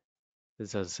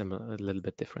 this is a little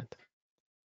bit different.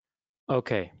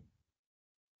 Okay.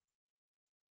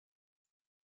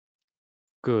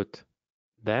 Good.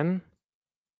 Then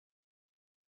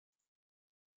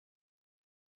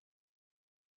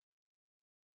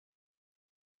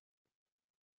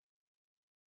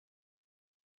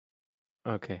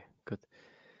okay, good.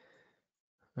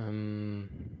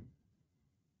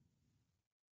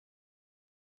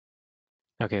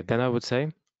 Okay, then I would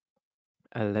say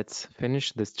let's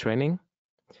finish this training.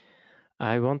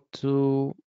 I want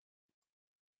to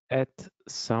add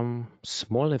some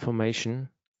small information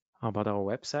about our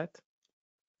website.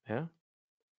 Yeah.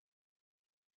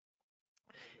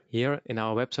 Here in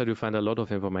our website, you find a lot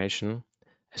of information,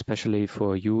 especially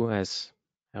for you as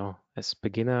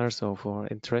beginners or for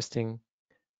interesting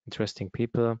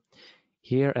people.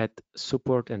 Here at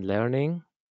support and learning,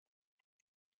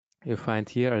 you find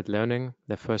here at learning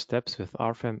the first steps with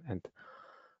RFEM and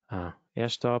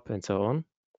Erstop and so on.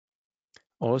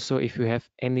 Also, if you have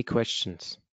any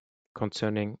questions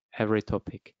concerning every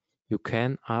topic, you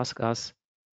can ask us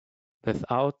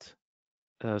without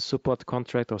a support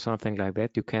contract or something like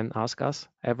that. You can ask us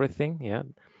everything. Yeah.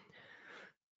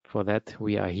 For that,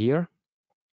 we are here.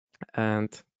 And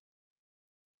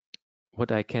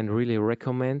what I can really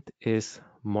recommend is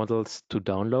models to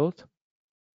download.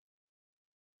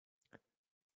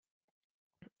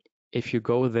 If you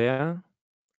go there,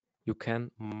 you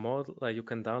can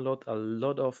download a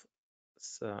lot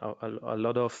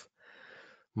of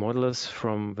models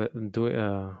from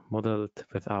modeled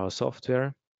with our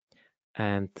software,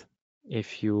 and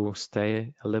if you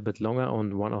stay a little bit longer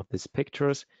on one of these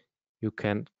pictures, you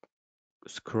can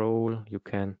scroll, you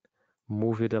can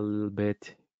move it a little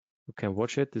bit, you can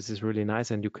watch it. This is really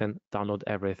nice, and you can download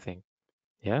everything.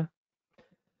 Yeah.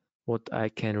 What I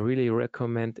can really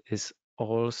recommend is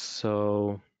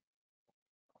also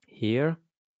here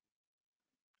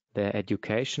the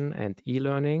education and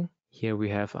e-learning. Here we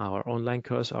have our online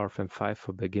course, RFEM 5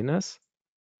 for beginners.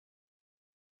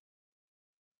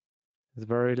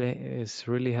 It's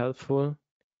really helpful.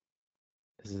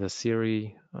 This is a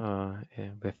series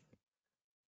with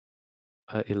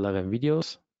 11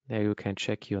 videos. There you can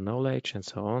check your knowledge and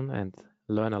so on and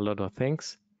learn a lot of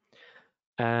things.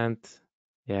 And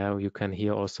yeah, you can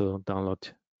here also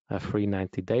download a free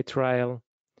 90-day trial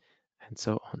and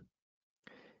so on.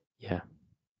 Yeah,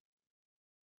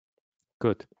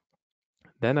 good.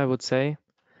 Then I would say,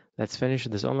 let's finish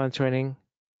this online training.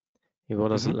 It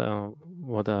was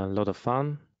what a lot of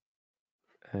fun.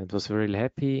 It was really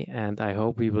happy, and I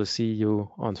hope we will see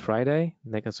you on Friday,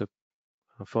 next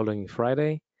following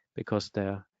Friday, because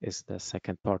there is the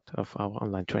second part of our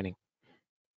online training.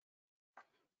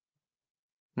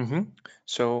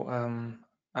 So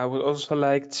I would also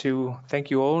like to thank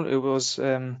you all. It was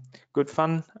good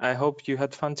fun. I hope you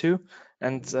had fun too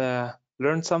and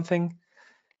learned something.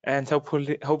 And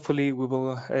hopefully we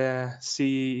will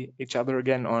see each other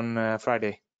again on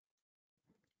Friday.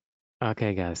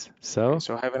 Okay, guys. So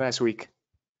have a nice week.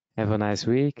 Have a nice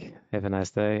week, have a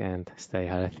nice day, and stay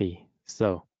healthy.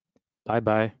 So,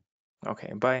 bye-bye.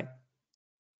 Okay, bye.